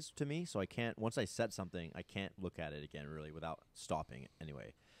sideways to me, so I can't. Once I set something, I can't look at it again really without stopping it.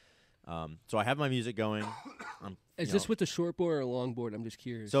 Anyway, so I have my music going. Is you this know, with the short board or long board? I'm just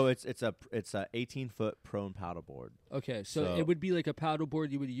curious. So it's a 18-foot prone paddle board. okay, so so- it would be like a paddle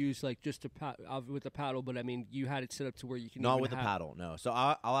board you would use like just to with a paddle, but I mean you had it set up to where you can Not even with the have- paddle, no. So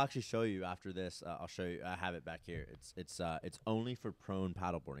I'll actually show you after this. I'll show you. I have it back here. It's only for prone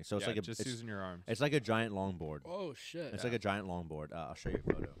paddleboarding. So it's Yeah, like a just it's, using your arms. it's like a giant longboard. Oh shit! It's like a giant longboard. I'll show you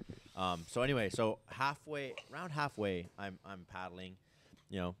a photo. So anyway, so around halfway, I'm paddling.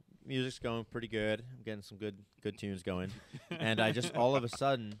 You know, music's going pretty good. I'm getting some good tunes going, and I just all of a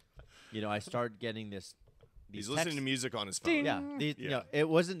sudden, you know, I start getting these He's listening to music on his phone. Ding. Yeah, you Yeah. know, it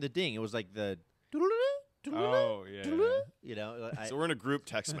wasn't the ding. It was like the. Oh yeah. You know, So we're in a group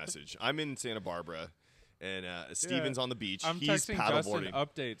text message. I'm in Santa Barbara, and Steven's on the beach. I'm He's texting Justin paddleboarding.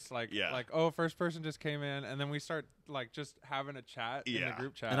 updates like Yeah. like oh first person just came in, and then we start like just having a chat in the Yeah.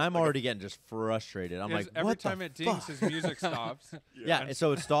 group chat. and I'm already getting just frustrated. I'm Because like, every what time the it dings, fuck? his music stops. Yeah, and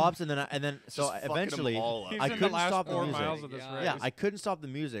so it stops, and then so Just fucking 'em eventually, all up. He's I in the couldn't last stop the 4 music. miles of this Yeah. race. Yeah, I couldn't stop the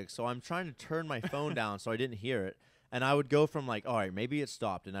music, so I'm trying to turn my phone down so I didn't hear it. And I would go from like, all right, maybe it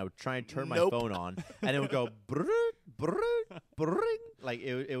stopped, and I would try and turn my Nope. phone on, and it would go brrrt, brrrt, brrrt. Like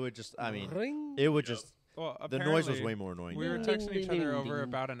it would just, I mean, Ring. it would just. Well, The noise was apparently, way more annoying. We were than Ding, that. texting each ding, other ding, over ding.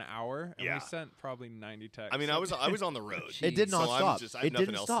 about an hour, and Yeah. we sent probably 90 texts. I mean, I was on the road. It did Jeez. not So I'm stop. just- I have It nothing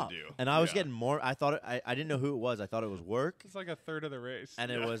didn't else to stop. do. And I was Yeah. getting more. I thought I didn't know who it was. I thought it was work, It's like a third of the race.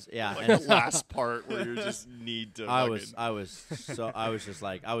 and Yeah. it was yeah. Like and the last part where you just need to. I fucking- was just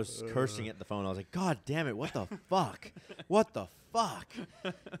like I was cursing at the phone. I was like, God damn it! What the fuck? What the fuck?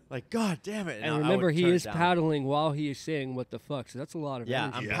 Like, God damn it! And I remember, would he turn it is down. paddling while he is saying "what the fuck." So that's a lot of Yeah,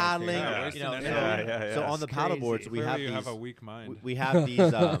 energy. I'm Yeah. paddling. Yeah, you know, wasting so, energy. Yeah, so yeah, on the it's paddle crazy. boards we Clearly have you these. have a weak mind. We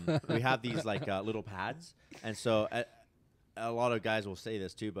have these like little pads, and so a lot of guys will say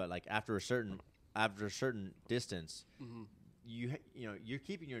this too. But like after a certain distance, Mhm. you're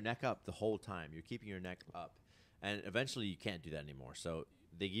keeping your neck up the whole time. You're keeping your neck up, and eventually you can't do that anymore. So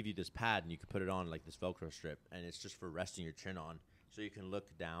they give you this pad, and you can put it on like this Velcro strip, and it's just for resting your chin on, so you can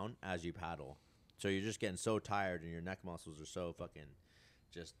look down as you paddle. So you're just getting so tired, and your neck muscles are so fucking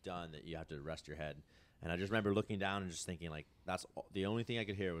just done that you have to rest your head. And I just remember looking down and just thinking, like, the only thing I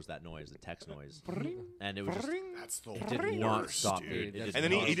could hear was that noise, the text noise, and it was just, That's the it did not worst, stop, dude. dude. It That's did And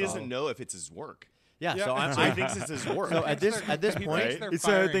then not he stop. doesn't know if it's his work. Yeah, Yeah. so So he thinks it's his work. So at this He point, thinks they're He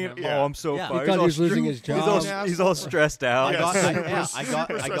started firing thinking, him. "Oh, I'm so Yeah. fired." He thought he was losing his job. He's all stressed out. I got- super, I got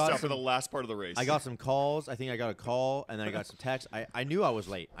super stressed out for some- the last part of the race. I got some calls. I think I got a call, and then I got some texts. I knew I was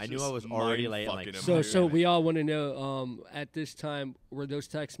late. I knew I Just was already late. I'm mind-fucking like, him. So we all want to know. At this time, were those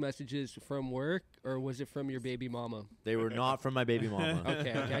text messages from work or was it from your baby mama? they were not from my baby mama.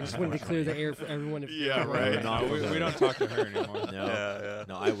 Okay, I just wanted to clear the air for everyone. Yeah, They were right. not No, from we her. don't talk to her anymore. No, Yeah.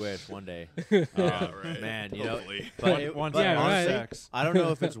 no. I wish one day. Yeah, right. Man, you know. Hopefully. But, Once but Yeah, right. honestly, sex. I don't know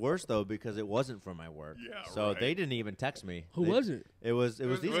if it's worse though because it wasn't from my work. Yeah, So right. they didn't even text me. Who They- was it? It was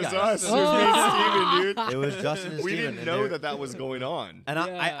these It was guys. us. It was me and Steven, dude. It was Justin and We Steven, didn't and know they're- that was going on. And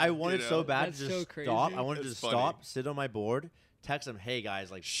I Yeah. wanted You so know, bad that's to just so stop. crazy. I wanted That's to funny. stop, sit on my board, text them, "Hey guys,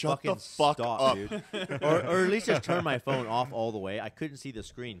 like Shut the fucking fuck stop, up." dude," or at least just turn my phone off all the way. I couldn't see the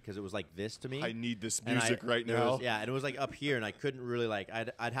screen because it was like this to me. I need this And music right there was- now. yeah, and it was like up here, and I couldn't really like.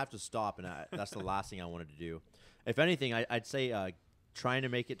 I'd have to stop, and that's the last thing I wanted to do. if anything, I'd say trying to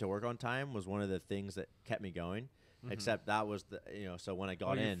make it to work on time was one of the things that kept me going. Except that was so when I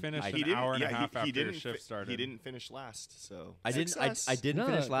got you in, finished I, an hour and a half after he your didn't shift started. He didn't finish last, so I didn't No,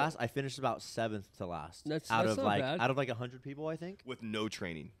 finish last. I finished about 7th to last. That's out not of like bad. out of like 100 people, I think. with no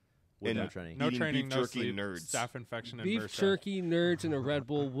training. With And no training. No eating training, beef no jerky sleep, nerds. staph infection, and Beef MRSA. jerky, nerds, and a Red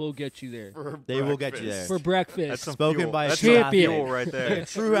Bull will get you there They will get you there. for breakfast. That's some Spoken fuel. by a That's true some athlete. fuel right there.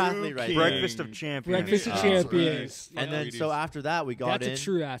 True athlete right king. there. Breakfast of champions. Breakfast of Oh, champions. And then so after that, we got That's in. a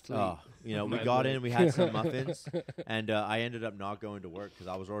true athlete. Oh, we Red got Bull. in. We had some muffins, and I ended up not going to work because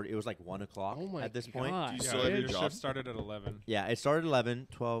I was already. It was like 1 o'clock Oh my at this point. God. Do you Yeah, still have your your job? shift started at 11. Yeah, it started 11,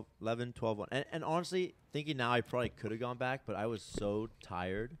 12, 1. And honestly, thinking now, I probably could have gone back, but I was so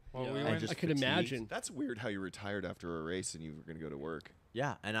tired. Well, Yeah, we and went. just I could fatigued. imagine. That's weird how you retired after a race and you were going to go to work.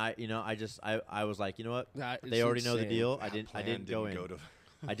 Yeah, and I was like, you know what? That is They already know the insane. deal. That I plan didn't go in. to-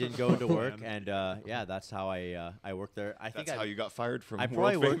 I didn't go into work, Plan. and yeah, that's how I worked there. I think That's how you got fired from I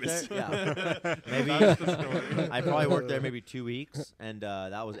probably World worked there. Famous. Yeah, maybe I probably worked there maybe 2 weeks, and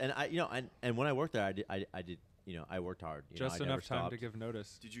that was and and when I worked there, I did I worked hard. Just I never enough time stopped. to give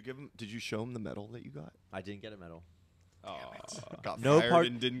notice. Did you show him the medal that you got? I didn't get a medal. Got No fired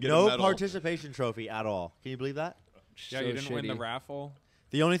and didn't get a no medal. participation trophy at all. Can you believe that? Yeah, So you didn't win the shitty. raffle.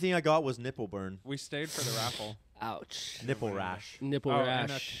 The only thing I got was nipple burn, We stayed for the raffle. Ouch. nipple rash, Nipple And a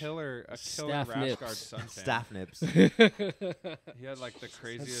rash. killer Staph rash nips. guard suntan. staff nips. He had like the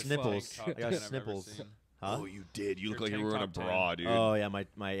craziest Snipples. like, top I got 10 I've ever snipples. seen. Huh? Oh, you did. You look Your like you tank were in a top 10. bra, dude. Oh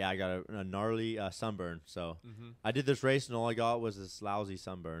yeah, I got a gnarly sunburn. So I did this race and all I got was this lousy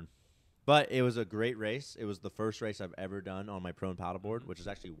sunburn. But it was a great race. It was the first race I've ever done on my prone paddleboard, which is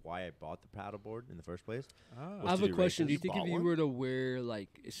actually why I bought the paddleboard in the first place. Oh. I have to a do question. Do you races. think Bought if you one? were to wear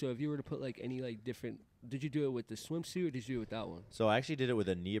if you were to put like any like different, did you do it with the swimsuit or did you do it with that one? So I actually did it with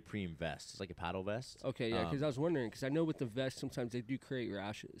a neoprene vest. It's like a paddle vest. Okay, yeah, because I was wondering because I know with the vest sometimes they do create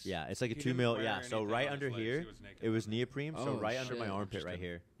rashes. Yeah, it's like a He 2 didn't mil. wear Yeah, so anything right on under his legs. here, He was naked it was on it. neoprene. So Oh, right under my shit. armpit, right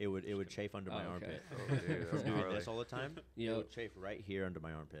here, it would chafe under my Oh, okay. armpit. Oh, dude, I that's was doing gnarly. this all the time. It Yep. would chafe right here under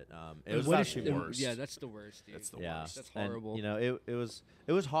my armpit. It And was what actually is- worst. Yeah, that's the worst, dude. That's the yeah, worst. That's and, horrible.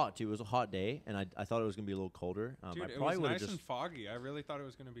 it was hot too. It was a hot day, and I thought it was gonna be a little colder. Dude, I it probably was would nice have and just foggy. I really thought it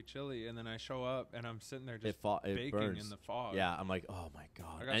was going to be chilly, and then I show up and I'm sitting there just it baking burns. in the fog. Yeah, I'm like, oh my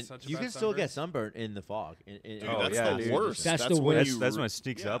god. I got And such a you bad can still get sunburn. sunburnt in the fog. Dude, Oh, that's yeah, the dude. worst. That's the when worst. you That's when it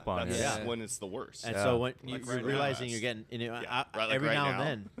sneaks up on That's you. Yeah. when it's the worst. And Yeah. so when Like you're right now. realizing you're getting, Yeah, every right now, now.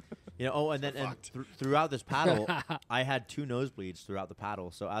 and then, oh, and then and fucked. throughout this paddle, I had 2 nosebleeds throughout the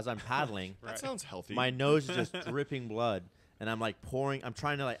paddle. So as I'm paddling, That sounds healthy. my nose is just dripping blood, and I'm like pouring. I'm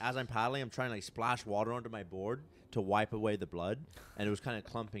trying to as I'm paddling, I'm trying to splash water onto my board to wipe away the blood, and it was kind of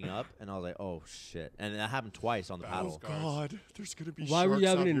clumping up, and I was like, oh shit, and that happened twice on the Oh paddle. God, there's gonna be. Why were you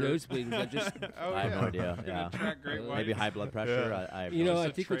sharks having a out here. nosebleed? Was that just Oh, I have yeah. no idea. Gonna Yeah, attract great maybe whites. high blood pressure. I You know, Just I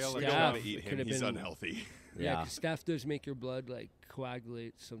a think with trail of We don't want staph, to eat it could him. have He's been. unhealthy. Yeah, Yeah. 'cause staph does make your blood like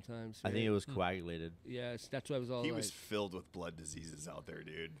coagulate sometimes. I think right? it was coagulated. Yeah, that's why I was all He like, was filled with blood diseases out there,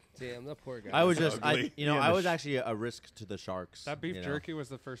 dude. "Damn, that poor guy." I was That's just, ugly. I was actually a risk to the sharks. That beef you know. jerky was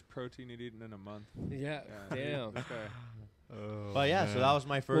the first protein he'd eaten in a month. Yeah, Yeah. damn. Okay. But yeah, so that was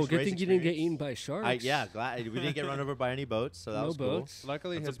my first. Well, good race thing you didn't get experience. eaten by sharks. Yeah, glad we didn't get run over by any boats, so that no was boats.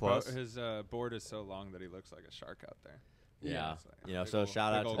 Luckily, That's a his plus. his board is so long that he looks like a shark out there. cool. Yeah, It's like you know. big So ol-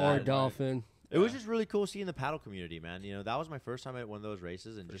 shout big out to ol' that. Or guy. dolphin. It was Yeah. just really cool seeing the paddle community, man. You know, that was my first time at one of those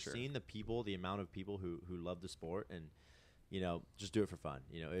races, and For just sure. seeing the people, the amount of people who love the sport, and just do it for fun.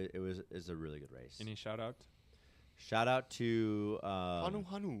 It was a really good race. Any shout out? Shout out to Hanu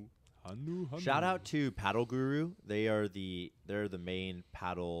Hanu. shout out to Paddle Guru. They're the main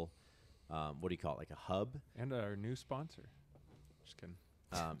paddle. What do you call it? Like a hub. And our new sponsor. Just kidding.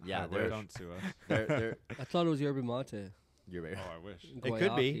 Yeah, I they're don't sue us. they're I thought it was yerba mate. you're right. Oh, I wish. It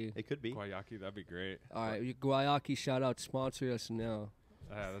could be. Guayaki. It could be. Guayaki, that'd be great. All right, Guayaki, shout out, sponsor us now.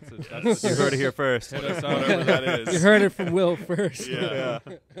 That's You heard it here first. Hit us up. Whatever that is. You heard it from Will first. Yeah.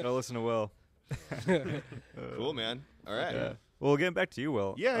 Go listen to Will. Cool, man. All right. Yeah. Well, getting back to you,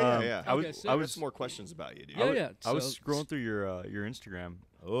 Will. Yeah. I was, Okay, so- I I was, was some more questions about you, dude. Yeah, I was, yeah. I was so- scrolling through your Instagram.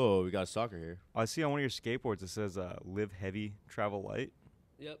 Oh, we got soccer here. I see on one of your skateboards it says "Live Heavy, Travel Light."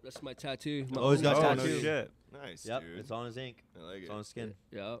 Yep, that's my tattoo. My Oh, he's got Oh a no tattoo. shit! Nice, Yep, dude. it's on his ink. I like It's it. on his skin.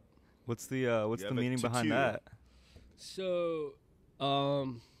 Yep. What's the You have a meaning behind tattoo. that? So,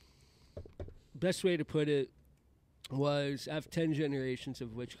 best way to put it was I have 10 generations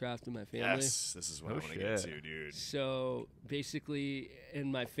of witchcraft in my family. Yes, this is what Oh, I want to get shit. to, dude. So basically,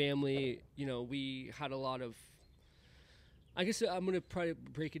 in my family, we had a lot of. I guess I'm gonna probably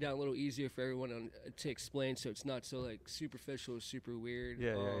break it down a little easier for everyone to explain, so it's not so like superficial, super weird.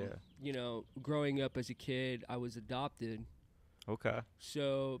 Yeah, yeah, yeah. you know, growing up as a kid, I was adopted. Okay.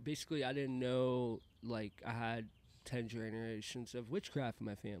 So basically, I didn't know, like, I had 10 generations of witchcraft in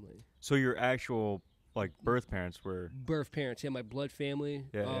my family. So your actual like birth parents were. Birth parents, yeah, my blood family.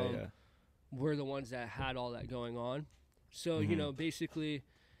 Yeah. Were the ones that had all that going on. So, you know, basically,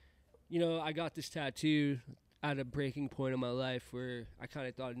 you know, I got this tattoo at a breaking point in my life where I kind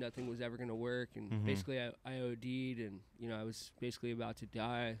of thought nothing was ever going to work. And basically, I OD'd and, you know, I was basically about to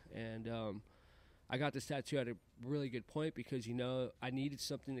die. And I got this tattoo at a really good point because, you know, I needed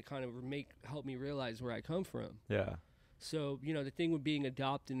something to kind of help me realize where I come from. Yeah. So, you know, the thing with being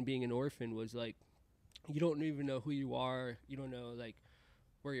adopted and being an orphan was, like, you don't even know who you are. You don't know, like,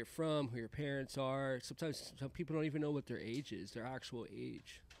 where you're from, who your parents are. Sometimes some people don't even know what their age is, their actual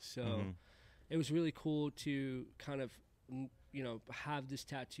age. So it was really cool to kind of, you know, have this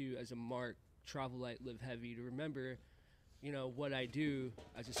tattoo as a mark, travel light, live heavy, to remember, you know, what I do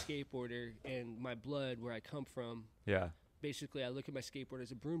as a skateboarder and my blood, where I come from. Yeah. Basically, I look at my skateboard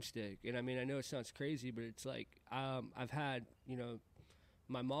as a broomstick. And I mean, I know it sounds crazy, but it's like, I've had, you know,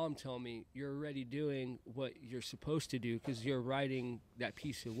 my mom tell me, you're already doing what you're supposed to do because you're riding that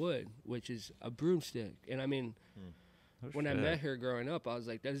piece of wood, which is a broomstick. And I mean, when I met her growing up, I was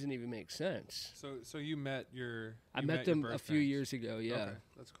like, that doesn't even make sense. So you met I met them a few years ago, yeah. Okay,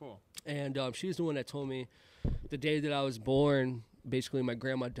 that's cool. And she was the one that told me the day that I was born, basically my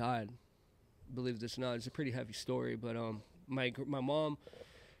grandma died. Believe this or not, it's a pretty heavy story, but my mom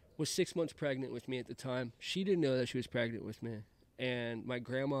was 6 months pregnant with me at the time. She didn't know that she was pregnant with me. And my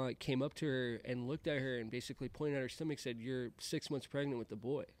grandma came up to her and looked at her and basically pointed at her stomach, said, "You're 6 months pregnant with the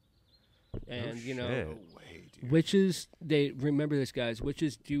boy." And, you know, No way, dude. witches, they remember this, guys.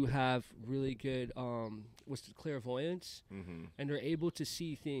 Witches do have really good what's the clairvoyance, and they're able to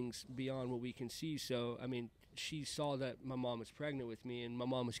see things beyond what we can see. So, I mean, she saw that my mom was pregnant with me, and my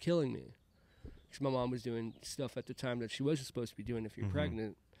mom was killing me because my mom was doing stuff at the time that she wasn't supposed to be doing if you're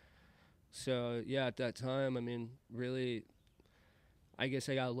pregnant. So, yeah, at that time, I mean, really, I guess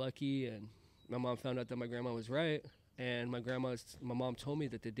I got lucky, and my mom found out that my grandma was right. And my mom told me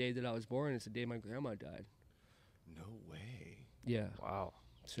that the day that I was born is the day my grandma died. No way. Yeah. Wow.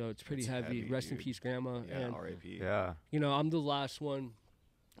 So it's pretty That's heavy. heavy, Rest in dude. peace, grandma. Yeah, And, R.I.P. Yeah. you know, I'm the last one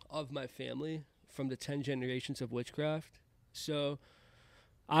of my family from the 10 generations of witchcraft. So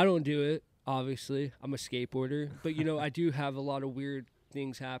I don't do it, obviously. I'm a skateboarder. But, you know, I do have a lot of weird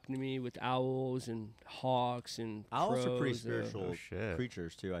things happen to me with owls and hawks and Owls are pretty crows, spiritual Oh, shit.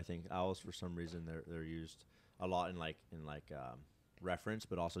 creatures too. I think owls, for some reason, they're used a lot in reference,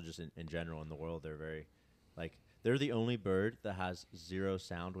 but also just in general in the world. They're very, like, they're the only bird that has zero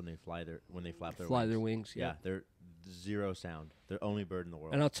sound when they flap their wings. Yeah. Yeah, they're zero sound. They're the only bird in the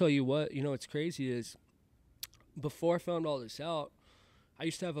world. And I'll tell you what, you know what's crazy is before I found all this out, I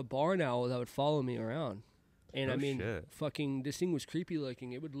used to have a barn owl that would follow me around. And Oh, I mean, shit. fucking, this thing was creepy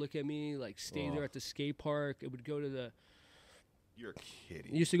looking. It would look at me, like, stay there at the skate park. It would go to the, You're I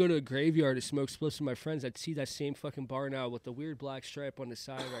kidding. used to go to a graveyard to smoke spliffs with my friends. I'd see that same fucking barn owl with the weird black stripe on the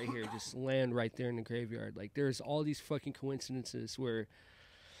side right here, just land right there in the graveyard. Like, there's all these fucking coincidences where,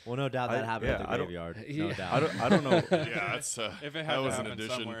 well, no doubt that happened at the I don't- graveyard. Yeah. No doubt. I don't know. Yeah, that's If it had to happen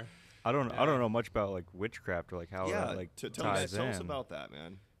somewhere. I don't know much about like witchcraft or like how yeah, that like tell us ties in. about that,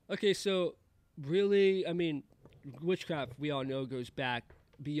 man. okay, so really, I mean, witchcraft, we all know, goes back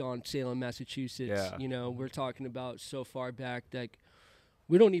beyond Salem, Massachusetts. Yeah. You know, we're talking about so far back that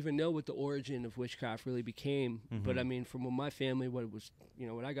we don't even know what the origin of witchcraft really became. But I mean, from my family, what it was, you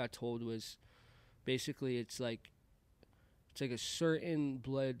know, what I got told was basically it's like a certain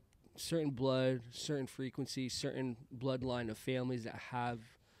blood, certain frequency, certain bloodline of families that have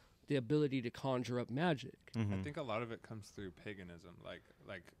the ability to conjure up magic. I think a lot of it comes through paganism, like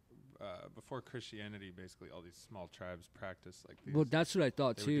before Christianity, basically all these small tribes practice like these. Well, that's what I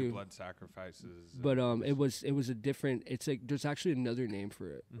thought they would do too. blood sacrifices. But it was a different. It's like there's actually another name for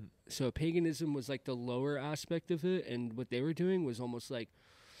it. So paganism was like the lower aspect of it, and what they were doing was almost like,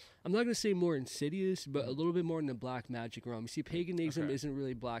 I'm not gonna say more insidious, but a little bit more in the black magic realm. You see, paganism Okay. isn't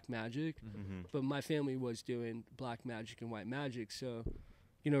really black magic, but my family was doing black magic and white magic. So,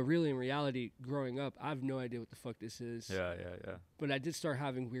 you know, really in reality, growing up, I have no idea what the fuck this is. Yeah. But I did start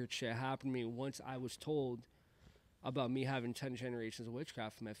having weird shit happen to me once I was told about me having 10 generations of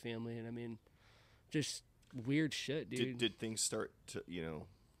witchcraft in my family. And I mean, just weird shit, dude. Did things start to, you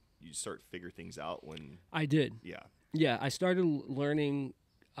start to figure things out when? I did. Yeah. Yeah, I started learning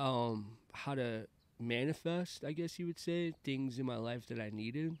how to manifest, I guess you would say, things in my life that I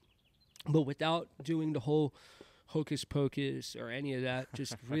needed. But without doing the whole hocus pocus or any of that.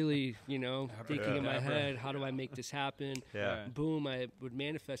 Just really, thinking in my Abracadabra. head, how do I make this happen? Yeah. Boom, I would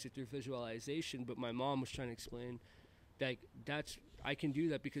manifest it through visualization. But my mom was trying to explain that I can do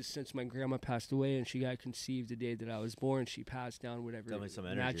that because since my grandma passed away and she got conceived the day that I was born, she passed down whatever Definitely some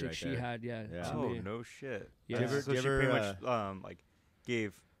energy magic right she there. had. Yeah. Yeah. to Oh, me. no shit. Yeah. Do you ever- So do you she ever, pretty much like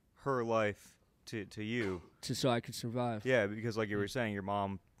gave her life to you. So I could survive. Yeah, because like you were saying, your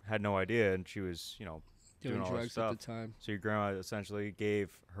mom had no idea, and she was, Doing all that drugs at stuff. the time, So your grandma essentially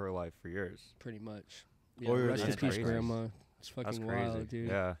gave her life for yours. pretty much. Or Yeah, your rest in peace, ancestors. grandma. It's fucking That's crazy. wild, dude.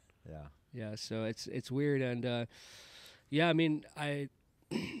 Yeah. Yeah. Yeah, so it's weird, and yeah, I mean, I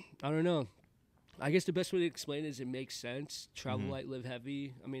don't know. I guess the best way to explain it is it makes sense. Travel light, live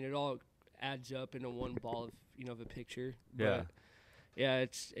heavy. I mean, it all adds up into one ball of a picture. Yeah. But yeah,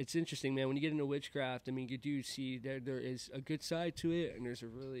 it's interesting, man. When you get into witchcraft, I mean, you do see there is a good side to it, and there's a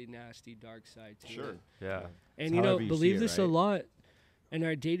really nasty dark side to Sure. it. Yeah. And It's you know, however you see believe it, this a right? lot in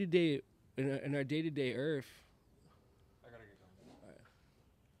our day to day earth. I gotta get going.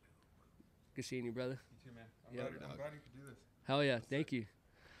 Good seeing you, brother. You too, man. I'm, Yeah. glad, I'm glad you could do this. Hell yeah, thank you.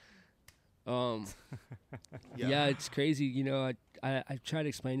 Yeah, it's crazy. You know, I try to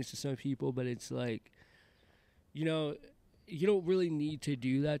explain this to some people, but it's like, you know, you don't really need to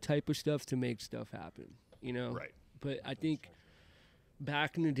do that type of stuff to make stuff happen. You know, Right. But I think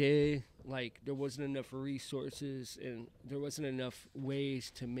back in the day, like there wasn't enough resources and there wasn't enough ways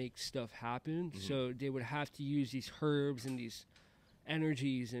to make stuff happen. So they would have to use these herbs and these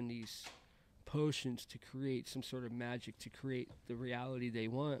energies and these potions to create some sort of magic to create the reality they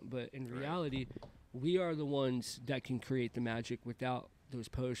want. But in reality, we are the ones that can create the magic without those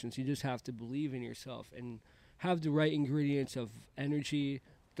potions. You just have to believe in yourself and have the right ingredients of energy,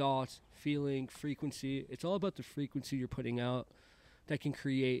 thoughts, feeling, frequency. It's all about the frequency you're putting out that can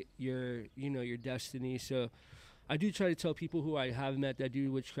create your destiny. So I do try to tell people who I have met that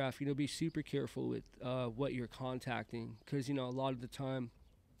do witchcraft, be super careful with what you're contacting, because a lot of the time,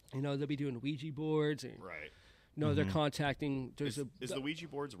 they'll be doing Ouija boards and Right. they're contacting. There's Is the Ouija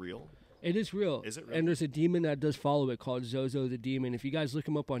boards real? It is real. Is it really? And there's a demon that does follow it called Zozo the Demon. If you guys look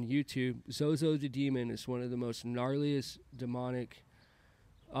him up on YouTube, Zozo the Demon is one of the most gnarliest demonic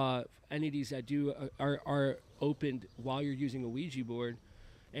entities that are opened while you're using a Ouija board.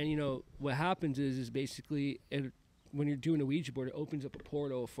 And what happens is basically when you're doing a Ouija board, it opens up a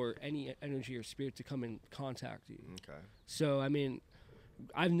portal for any energy or spirit to come and contact you. Okay. So I mean,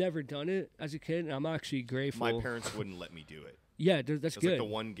 I've never done it as a kid, and I'm actually grateful. My parents wouldn't let me do it. Yeah, that's It's good. like the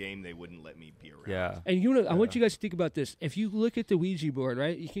one game they wouldn't let me be around. Yeah. And I want you guys to think about this. If you look at the Ouija board,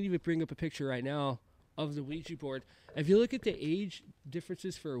 right? You can even bring up a picture right now of the Ouija board. If you look at the age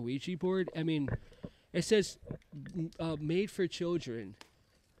differences for a Ouija board, I mean, it says made for children,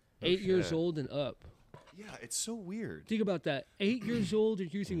 8 years shit. old and up. Yeah, it's so weird. Think about that. 8 years old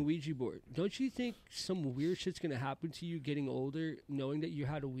and using a Ouija board. Don't you think some weird shit's gonna happen to you getting older, knowing that you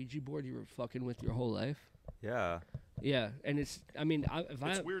had a Ouija board you were fucking with your whole life? Yeah. Yeah, and it's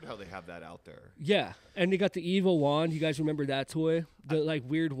Weird how they have that out there. Yeah, and they got the evil wand. You guys remember that toy? The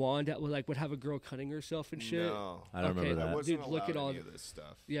weird wand that would have a girl cutting herself and shit. No. I don't Okay. remember I that. wasn't Dude, look at allowed all any of this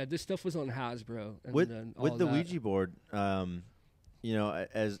stuff. Yeah, this stuff was on Hasbro. And With then all with the that. Ouija board,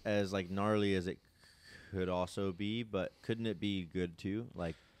 as like gnarly as it could also be, but couldn't it be good too?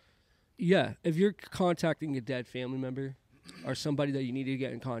 Like, Yeah, if you're contacting a dead family member or somebody that you need to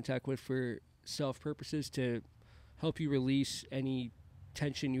get in contact with for self purposes to help you release any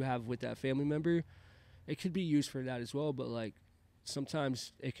tension you have with that family member, it could be used for that as well. But like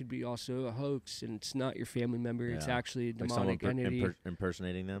sometimes it could be also a hoax, and it's not your family member. It's Yeah. actually a like someone demonic entity.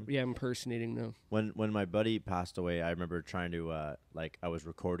 impersonating them. Yeah, impersonating them. When my buddy passed away, I remember trying to I was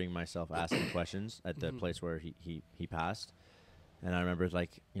recording myself asking questions at the place where he passed, and I remember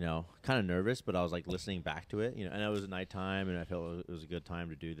kind of nervous, but I was like listening back to it, and it was nighttime, and I felt it was a good time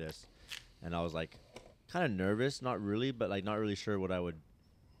to do this, and I was like kind of nervous, not really, but like not really sure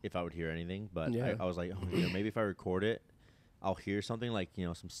if I would hear anything, but Yeah. I was like, maybe if I record it, I'll hear something like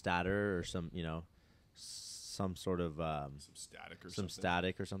some statter or some some sort of Some static or some something.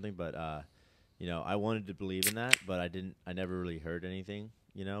 static or something, but I wanted to believe in that, but I never really heard anything,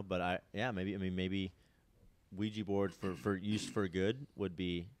 but maybe Ouija board for use for good would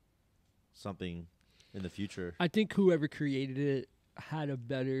be something in the future. I think whoever created it had a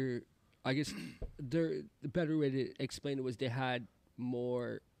better, I guess, the better way to explain it was they had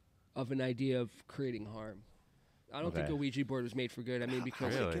more of an idea of creating harm. I don't think Okay. a Ouija board was made for good. I mean, How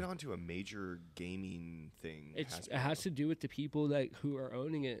because did Really? it get onto a major gaming thing? it Hasbro? has to do with the people who are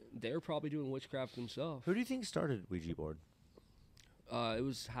owning it. They're probably doing witchcraft themselves. Who do you think started Ouija board? It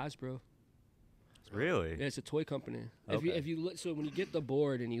was Hasbro. Really? Yeah, it's a toy company. Okay. If you look, so when you get the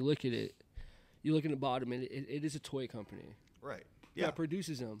board and you look at it, you look in the bottom, and it is a toy company Right. that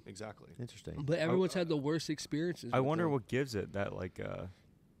produces them. Exactly. Interesting. But everyone's had the worst experiences. I with wonder them. what gives it that like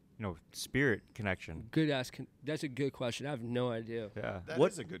spirit connection. Good ass. That's a good question. I have no idea. Yeah. That is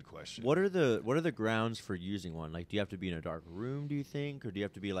What- a good question. What are the grounds for using one? Like, do you have to be in a dark room? Do you think, or do you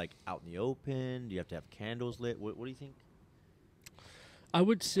have to be like out in the open? Do you have to have candles lit? What do you think? I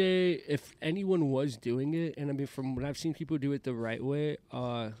would say if anyone was doing it, and I mean from what I've seen people do it the right way,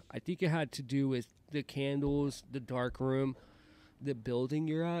 I think it had to do with the candles, the dark room, the building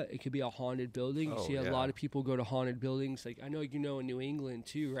you're at. It could be a haunted building. You Oh, see a yeah. lot of people go to haunted buildings. Like I know in New England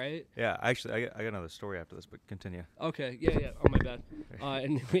too, right? Yeah. Actually, I got another story after this, but continue. Okay, yeah. Oh my bad.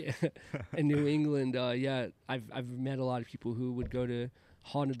 In New England, yeah, I've met a lot of people who would go to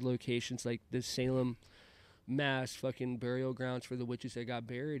haunted locations like the Salem, Mass fucking burial grounds for the witches that got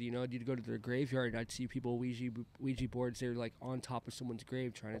buried. You'd go to their graveyard, and I'd see people Ouija boards. They're like on top of someone's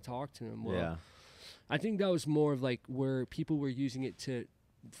grave trying to talk to them. Well, Yeah. I think that was more of like where people were using it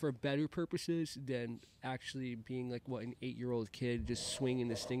for better purposes than actually being like an 8-year-old kid just swinging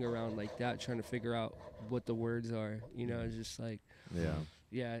this thing around like that, trying to figure out what the words are. It's just like,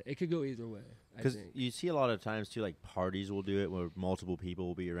 yeah, it could go either way. I Because think. you see a lot of times too, like parties will do it where multiple people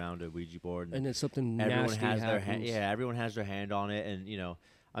will be around a Ouija board, And then something everyone nasty has their happens. everyone has their hand on it, and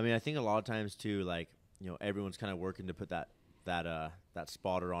I mean, I think a lot of times too, like everyone's kind of working to put that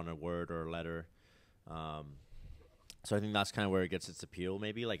spotter on a word or a letter. So I think that's kind of where it gets its appeal,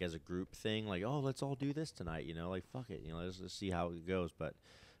 maybe like as a group thing, like, oh, let's all do this tonight, like fuck it, let's just see how it goes. But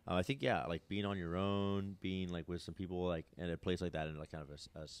I think like being on your own, being like with some people, like in a place like that, in like kind of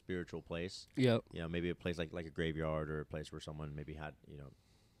a spiritual place. Yep. Maybe a place like a graveyard or a place where someone maybe had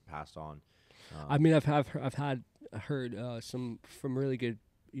passed on. I mean, I've heard some from really good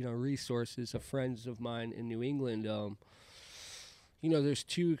resources of friends of mine in New England. There's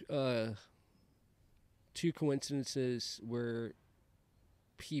two coincidences where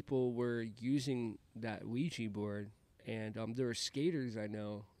people were using that Ouija board, and there were skaters I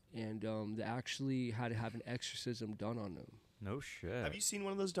know, and they actually had to have an exorcism done on them. No shit. Have you seen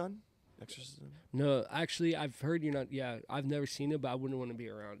one of those done? Exorcism? No, actually, I've heard Yeah, I've never seen it, but I wouldn't want to be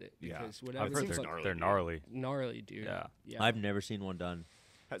around it Yeah. because I've whatever. heard seems they're gnarly. gnarly, dude. Yeah. Yeah. I've never seen one done.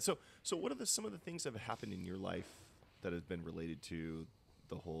 So what are some of the things that have happened in your life that have been related to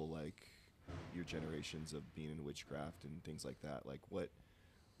the whole like your generations of being in witchcraft and things like that? Like what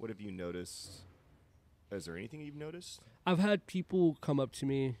have you noticed? Is there anything you've noticed? I've had people come up to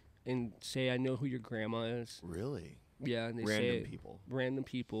me and say, "I know who your grandma is." Really? Yeah, and they Random say people. random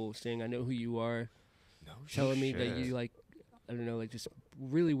people saying, "I know who you are," No telling me that shit. you like, I don't know, like just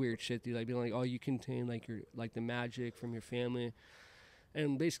really weird shit, dude. Like being like, "Oh, you contain like your like the magic from your family,"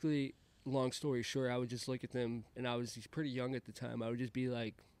 and basically, long story short, I would just look at them, and I was pretty young at the time. I would just be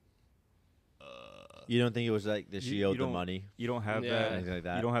like, You don't think it was like that she You owed the don't- money? You don't have Yeah. that. Anything like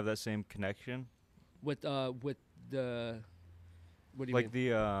that? You don't have that same connection. with the, what do you Like mean?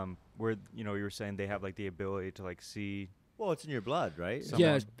 the where you were saying they have like the ability to like see. Well, it's in your blood, right?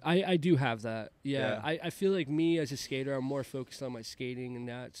 Yeah, I do have that. Yeah, Yeah. I feel like me as a skater, I'm more focused on my skating and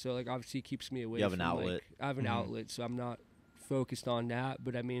that. So like obviously it keeps me away. You have an from, like- outlet. I have an Mhm. outlet, so I'm not focused on that.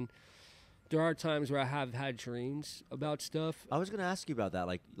 But I mean, there are times where I have had dreams about stuff. I was gonna ask you about that.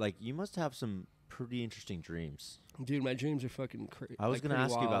 Like you must have some pretty interesting dreams. Dude, my dreams are fucking crazy. I was gonna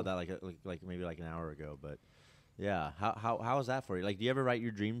ask you about that like maybe like an hour ago, but yeah, how is that for you? Like, do you ever write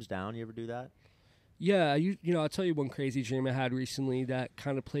your dreams down? You ever do that? Yeah, I'll tell you one crazy dream I had recently that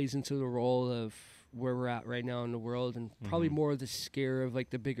kind of plays into the role of where we're at right now in the world, and probably more of the scare of like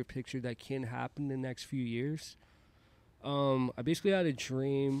the bigger picture that can happen in the next few years. I basically had a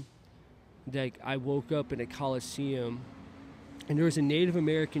dream that I woke up in a coliseum, and there was a Native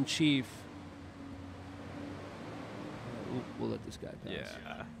American chief. We'll let this guy pass.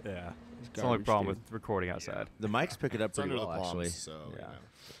 Yeah. He's It's the only garbage, problem dude. with recording outside. The mics pick it up It's pretty under well, the palms, actually. so Yeah.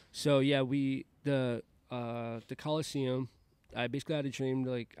 So yeah, the Coliseum. I basically had a dream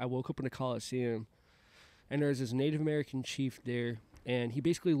like I woke up in a Coliseum, and there was this Native American chief there, and he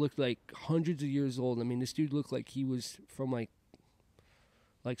basically looked like hundreds of years old. I mean, this dude looked like he was from like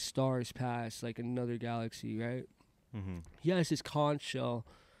stars past, like another galaxy, right? Mm-hmm. He has this conch shell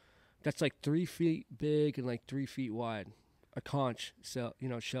that's like 3 feet big and like 3 feet wide. A conch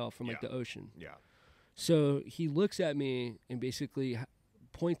shell from like Yeah. the ocean. Yeah. So he looks at me and basically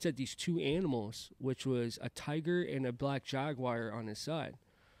points at these two animals, which was a tiger and a black jaguar on his side.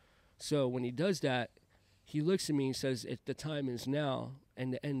 So when he does that, he looks at me and says, "The time is now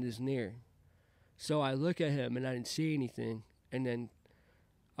and the end is near." So I look at him and I didn't say anything. And then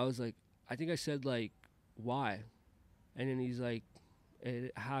I was like, I think I said like, why? And then he's like,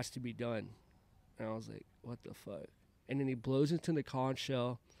 it has to be done. And I was like, what the fuck? And then he blows into the conch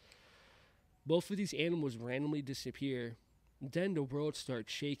shell. Both of these animals randomly disappear. Then the world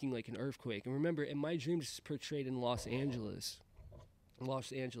starts shaking like an earthquake. And remember, in my dreams, it's portrayed in Los Angeles,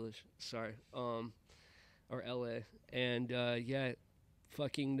 sorry, or LA. And yeah,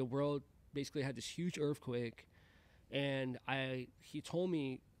 fucking the world basically had this huge earthquake. And he told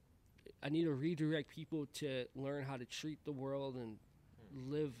me I need to redirect people to learn how to treat the world and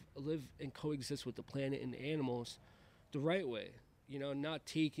live and coexist with the planet and the animals the right way. You know, not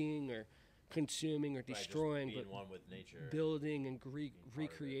taking or consuming or destroying, being but one with nature, building and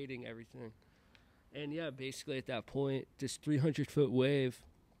recreating everything. And yeah, basically at that point, this 300-foot wave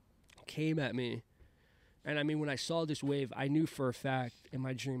came at me. And I mean, when I saw this wave, I knew for a fact in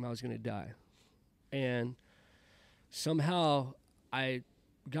my dream I was going to die. And somehow I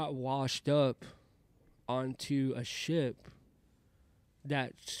got washed up onto a ship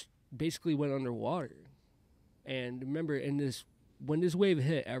that basically went underwater. And remember, when this wave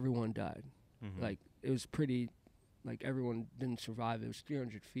hit, everyone died. Mm-hmm. Like, it was pretty, like, everyone didn't survive. It was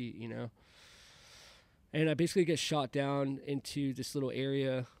 300 feet, you know? And I basically get shot down into this little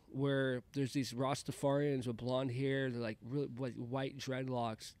area where there's these Rastafarians with blonde hair, they're like really white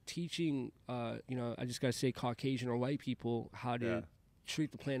dreadlocks, teaching, you know, I just got to say Caucasian or white people how to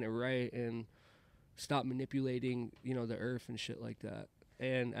treat the planet right and stop manipulating, you know, the earth and shit like that.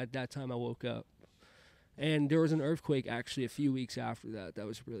 And at that time I woke up. And there was an earthquake actually a few weeks after that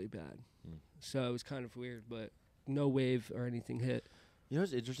was really bad. So it was kind of weird, but no wave or anything hit. You know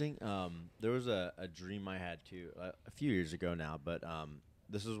what's interesting? There was a dream I had too a few years ago now, but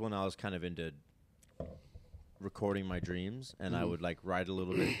this is when I was kind of into recording my dreams, and I would like write a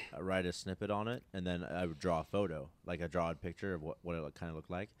little bit, write a snippet on it, and then I would draw a photo, like I draw a picture of what it kind of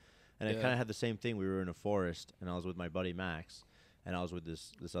looked like. And I kind of had the same thing. We were in a forest, and I was with my buddy Max, and I was with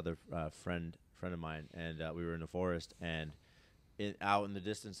this other friend of mine, and we were in the forest, and out in the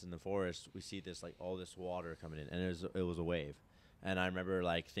distance in the forest, we see this like all this water coming in, and it was a wave. And I remember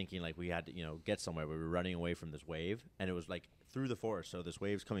like thinking like we had to, you know, get somewhere. We were running away from this wave, and it was like through the forest. So this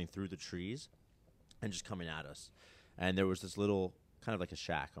wave's coming through the trees and just coming at us. And there was this little kind of like a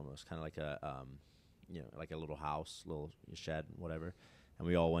shack almost, kind of like a you know, like a little house, little shed, whatever. And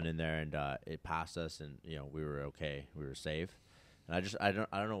we all went in there, and it passed us, and you know, we were okay, we were safe. And I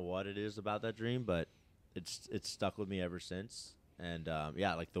don't know what it is about that dream, but it's stuck with me ever since. And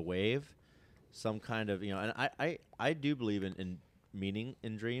yeah, like the wave, some kind of, you know, and I do believe in meaning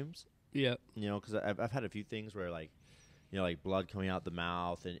in dreams. Yeah. You know, because I've had a few things where like, you know, like blood coming out the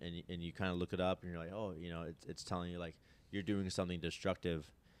mouth, and you kind of look it up, and you're like, oh, you know, it's telling you like you're doing something destructive,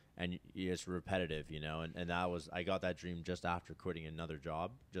 and it's repetitive, you know. And I got that dream just after quitting another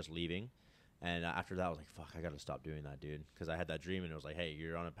job, just leaving. And after that, I was like, fuck, I got to stop doing that, dude. Because I had that dream, and it was like, hey,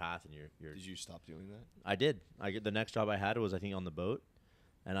 you're on a path, and you're. Did you stop doing that? I did. The next job I had was, I think, on the boat.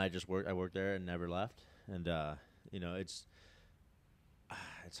 And I worked there and never left. And, you know, it's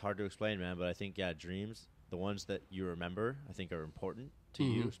hard to explain, man. But I think, yeah, dreams, the ones that you remember, I think are important to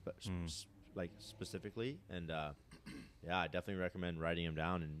you, like specifically. And, yeah, I definitely recommend writing them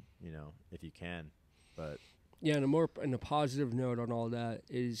down, and, you know, if you can. But... Yeah, and a positive note on all that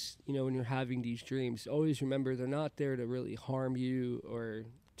is, you know, when you're having these dreams, always remember they're not there to really harm you or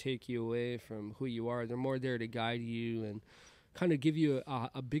take you away from who you are. They're more there to guide you and kind of give you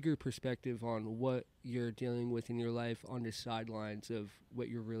a bigger perspective on what you're dealing with in your life on the sidelines of what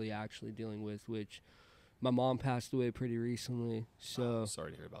you're really actually dealing with, which my mom passed away pretty recently. So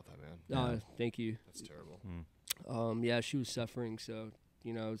sorry to hear about that, man. Thank you. That's terrible. Yeah, she was suffering, so...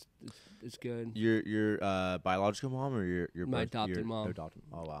 You know, it's good. Your biological mom, or your my adopted mom? Adopted.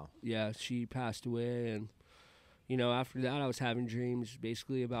 Oh wow. Yeah, she passed away, and you know, after that, I was having dreams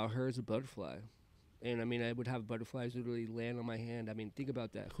basically about her as a butterfly, and I mean, I would have butterflies literally land on my hand. I mean, think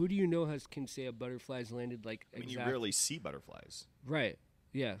about that. Who do you know can say a butterfly's landed like? I mean, you rarely see butterflies. Right.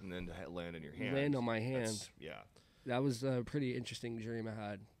 Yeah. And then to land in your hand. Land on my hand. Yeah. That was a pretty interesting dream I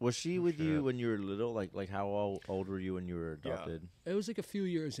had. Was she with you when you were little? Like how old were you when you were adopted? It was like a few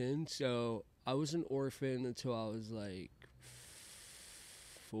years in, so I was an orphan until I was like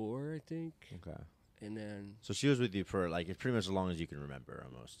 4, I think. Okay. And then... So she was with you for like pretty much as long as you can remember,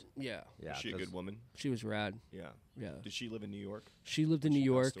 almost. Yeah. Was she a good woman? She was rad. Yeah. Yeah. Did she live in New York? She lived in New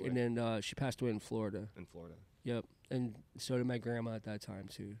York, and then she passed away in Florida. In Florida. Yep. And so did my grandma at that time,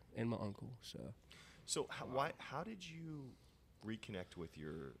 too, and my uncle, so... So how did you reconnect with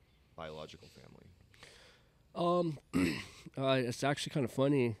your biological family? It's actually kind of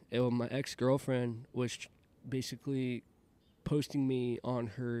funny. My ex-girlfriend was basically posting me on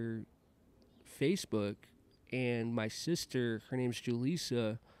her Facebook, and my sister, her name's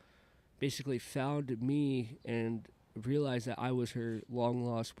Julissa, basically found me and realized that I was her long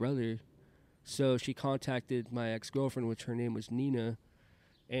lost brother. So she contacted my ex-girlfriend, which her name was Nina,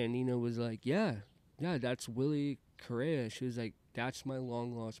 and Nina was like, yeah, that's Willie Correa. She was like, that's my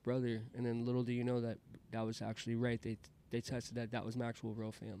long lost brother. And then little do you know that was actually right. They tested that was my actual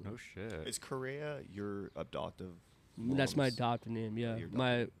real family. No shit. Is Correa your adoptive? That's my mom's- adopted name. Yeah, your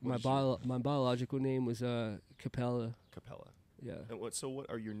my adopted- my what is your- my biological name was Capella. Capella. Yeah, And what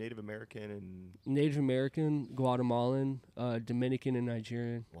are you Native American and Native American, Guatemalan, Dominican, and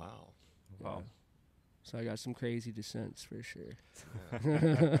Nigerian. wow. Wow. Yeah. So I got some crazy descents for sure.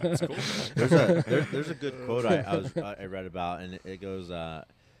 That's cool. There's a good quote I read about, and it goes,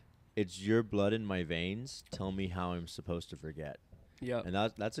 "It's your blood in my veins. Tell me how I'm supposed to forget." Yeah. And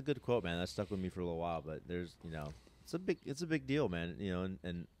that's a good quote, man. That stuck with me for a little while. But there's, it's a big deal, man.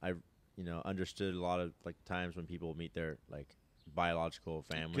 And I, understood a lot of like times when people meet their like biological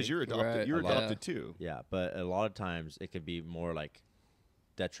family. Because you're adopted. Right. You're A lot. adopted too. Yeah, but a lot of times it can be more like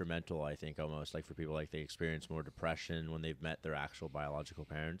detrimental, I think, almost like for people, like they experience more depression when they've met their actual biological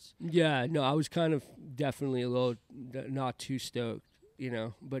parents. Yeah. No, I was kind of definitely a little not too stoked,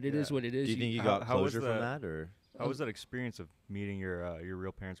 but it is Yeah. what it is. Do you think you How- got how was closure from that? that, or? How was that experience of meeting your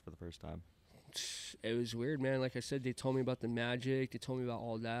real parents for the first time? It was weird, man. Like I said, they told me about the magic. They told me about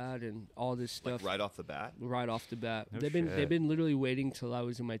all that and all this stuff Like right off the bat. right off the bat. No they've shit. been literally waiting till I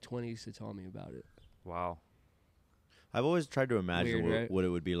was in my 20s to tell me about it. Wow. I've always tried to imagine Weird, right? what it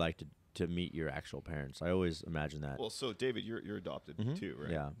would be like to meet your actual parents. I always imagine that. Well, so David, you're adopted Mhm. too, right?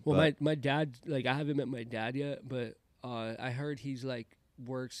 Yeah. Well, but- my dad, like I haven't met my dad yet, but I heard he's like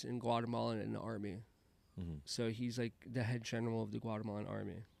works in Guatemala in the army. Mhm. So he's like the head general of the Guatemalan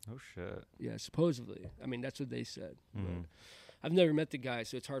army. Oh shit. Yeah, supposedly. I mean, that's what they said. Mhm. But I've never met the guy,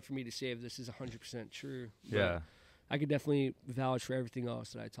 so it's hard for me to say if this is 100% true. But Yeah. I could definitely vouch for everything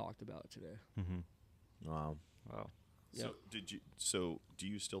else that I talked about today. Mm-hmm. Wow. Wow. So do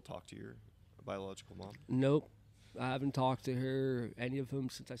you still talk to your biological mom? Nope. I haven't talked to her or any of them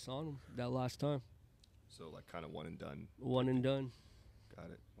since I saw them that last time. So like kind of one and done. One and done.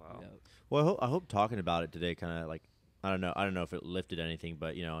 Got it. Wow. Yeah. Well, I hope talking about it today kind of like, I don't know if it lifted anything,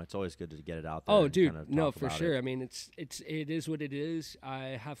 but it's always good to get it out there. Oh, and dude, kinda no, talk for about sure. it. I mean, it is what it is.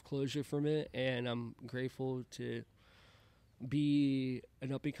 I have closure from it, and I'm grateful to be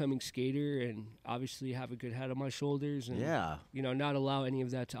an up and coming skater, and obviously have a good head on my shoulders, and Yeah. not allow any of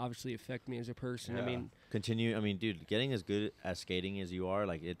that to obviously affect me as a person. I Yeah. mean, Continue. I mean, dude, getting as good at skating as you are,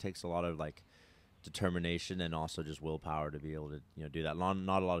 like it takes a lot of like determination and also just willpower to be able to do that.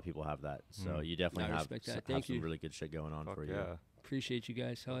 Not a lot of people have that, so Mm. you definitely I have, respect that. have Thank some you. really good shit going on Fuck for you. yeah. appreciate you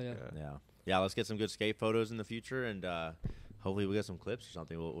guys. Hell yeah. Yeah. Yeah. Let's get some good skate photos in the future, and hopefully we get some clips or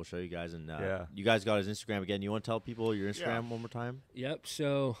something. We'll show you guys. And Yeah. you guys got his Instagram again. You want to tell people your Instagram Yeah. one more time? Yep.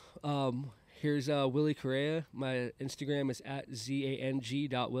 So here's Willie Correa. My Instagram is at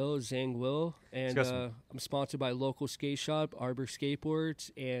zang.will, Zang Will. And got some- I'm sponsored by local skate shop, Arbor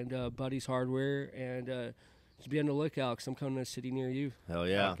Skateboards, and Buddy's Hardware. And just be on the lookout because I'm coming to a city near you. Hell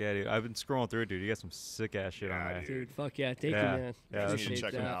yeah. Fuck yeah, dude. I've been scrolling through, dude. You got some sick ass shit on Yeah, there. Dude, fuck yeah. Thank Yeah. you, man. Yeah, You that's should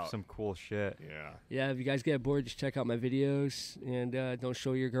Appreciate check 'em that. out. Some cool shit. Yeah. Yeah, if you guys get bored, just check out my videos and don't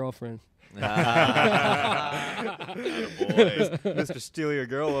show your girlfriend. Boys. Mr. Steal Your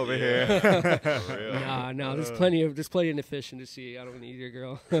Girl over here. For real. No, there's plenty of fish to see. I don't need your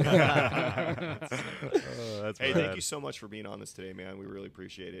girl. Oh, that's Hey, rad. thank you so much for being on this today, man. We really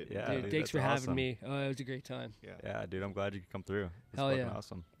appreciate it. Yeah, Dude, dude, thanks that's for having awesome. me. It was a great time. Yeah. Yeah, dude, I'm glad you could come through. It's Hell fucking yeah.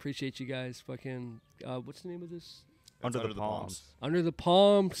 awesome. Appreciate you guys. Fucking, what's the name of this? That's Under the Palms. Under the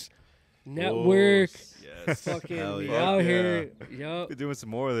Palms Network. Yes. Fucking Hell we yeah. out Fuck here. Yup. We're doing some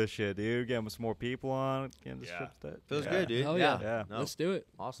more of this shit, dude. Getting some more people on. Getting this Yeah. shit that Feels yeah. good, dude. Hell yeah. yeah. No. Let's do it.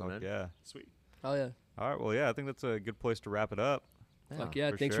 Awesome, Fuck man. yeah. Sweet. Hell yeah. All right. Well, yeah, I think that's a good place to wrap it up. Fuck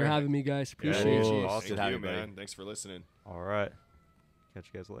yeah. for Thanks sure. for having me, guys. Yeah, Appreciate dude. you. Awesome. Thank Good you, having you, buddy. man. Thanks for listening. All right. Catch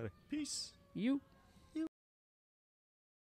you guys later. Peace. You.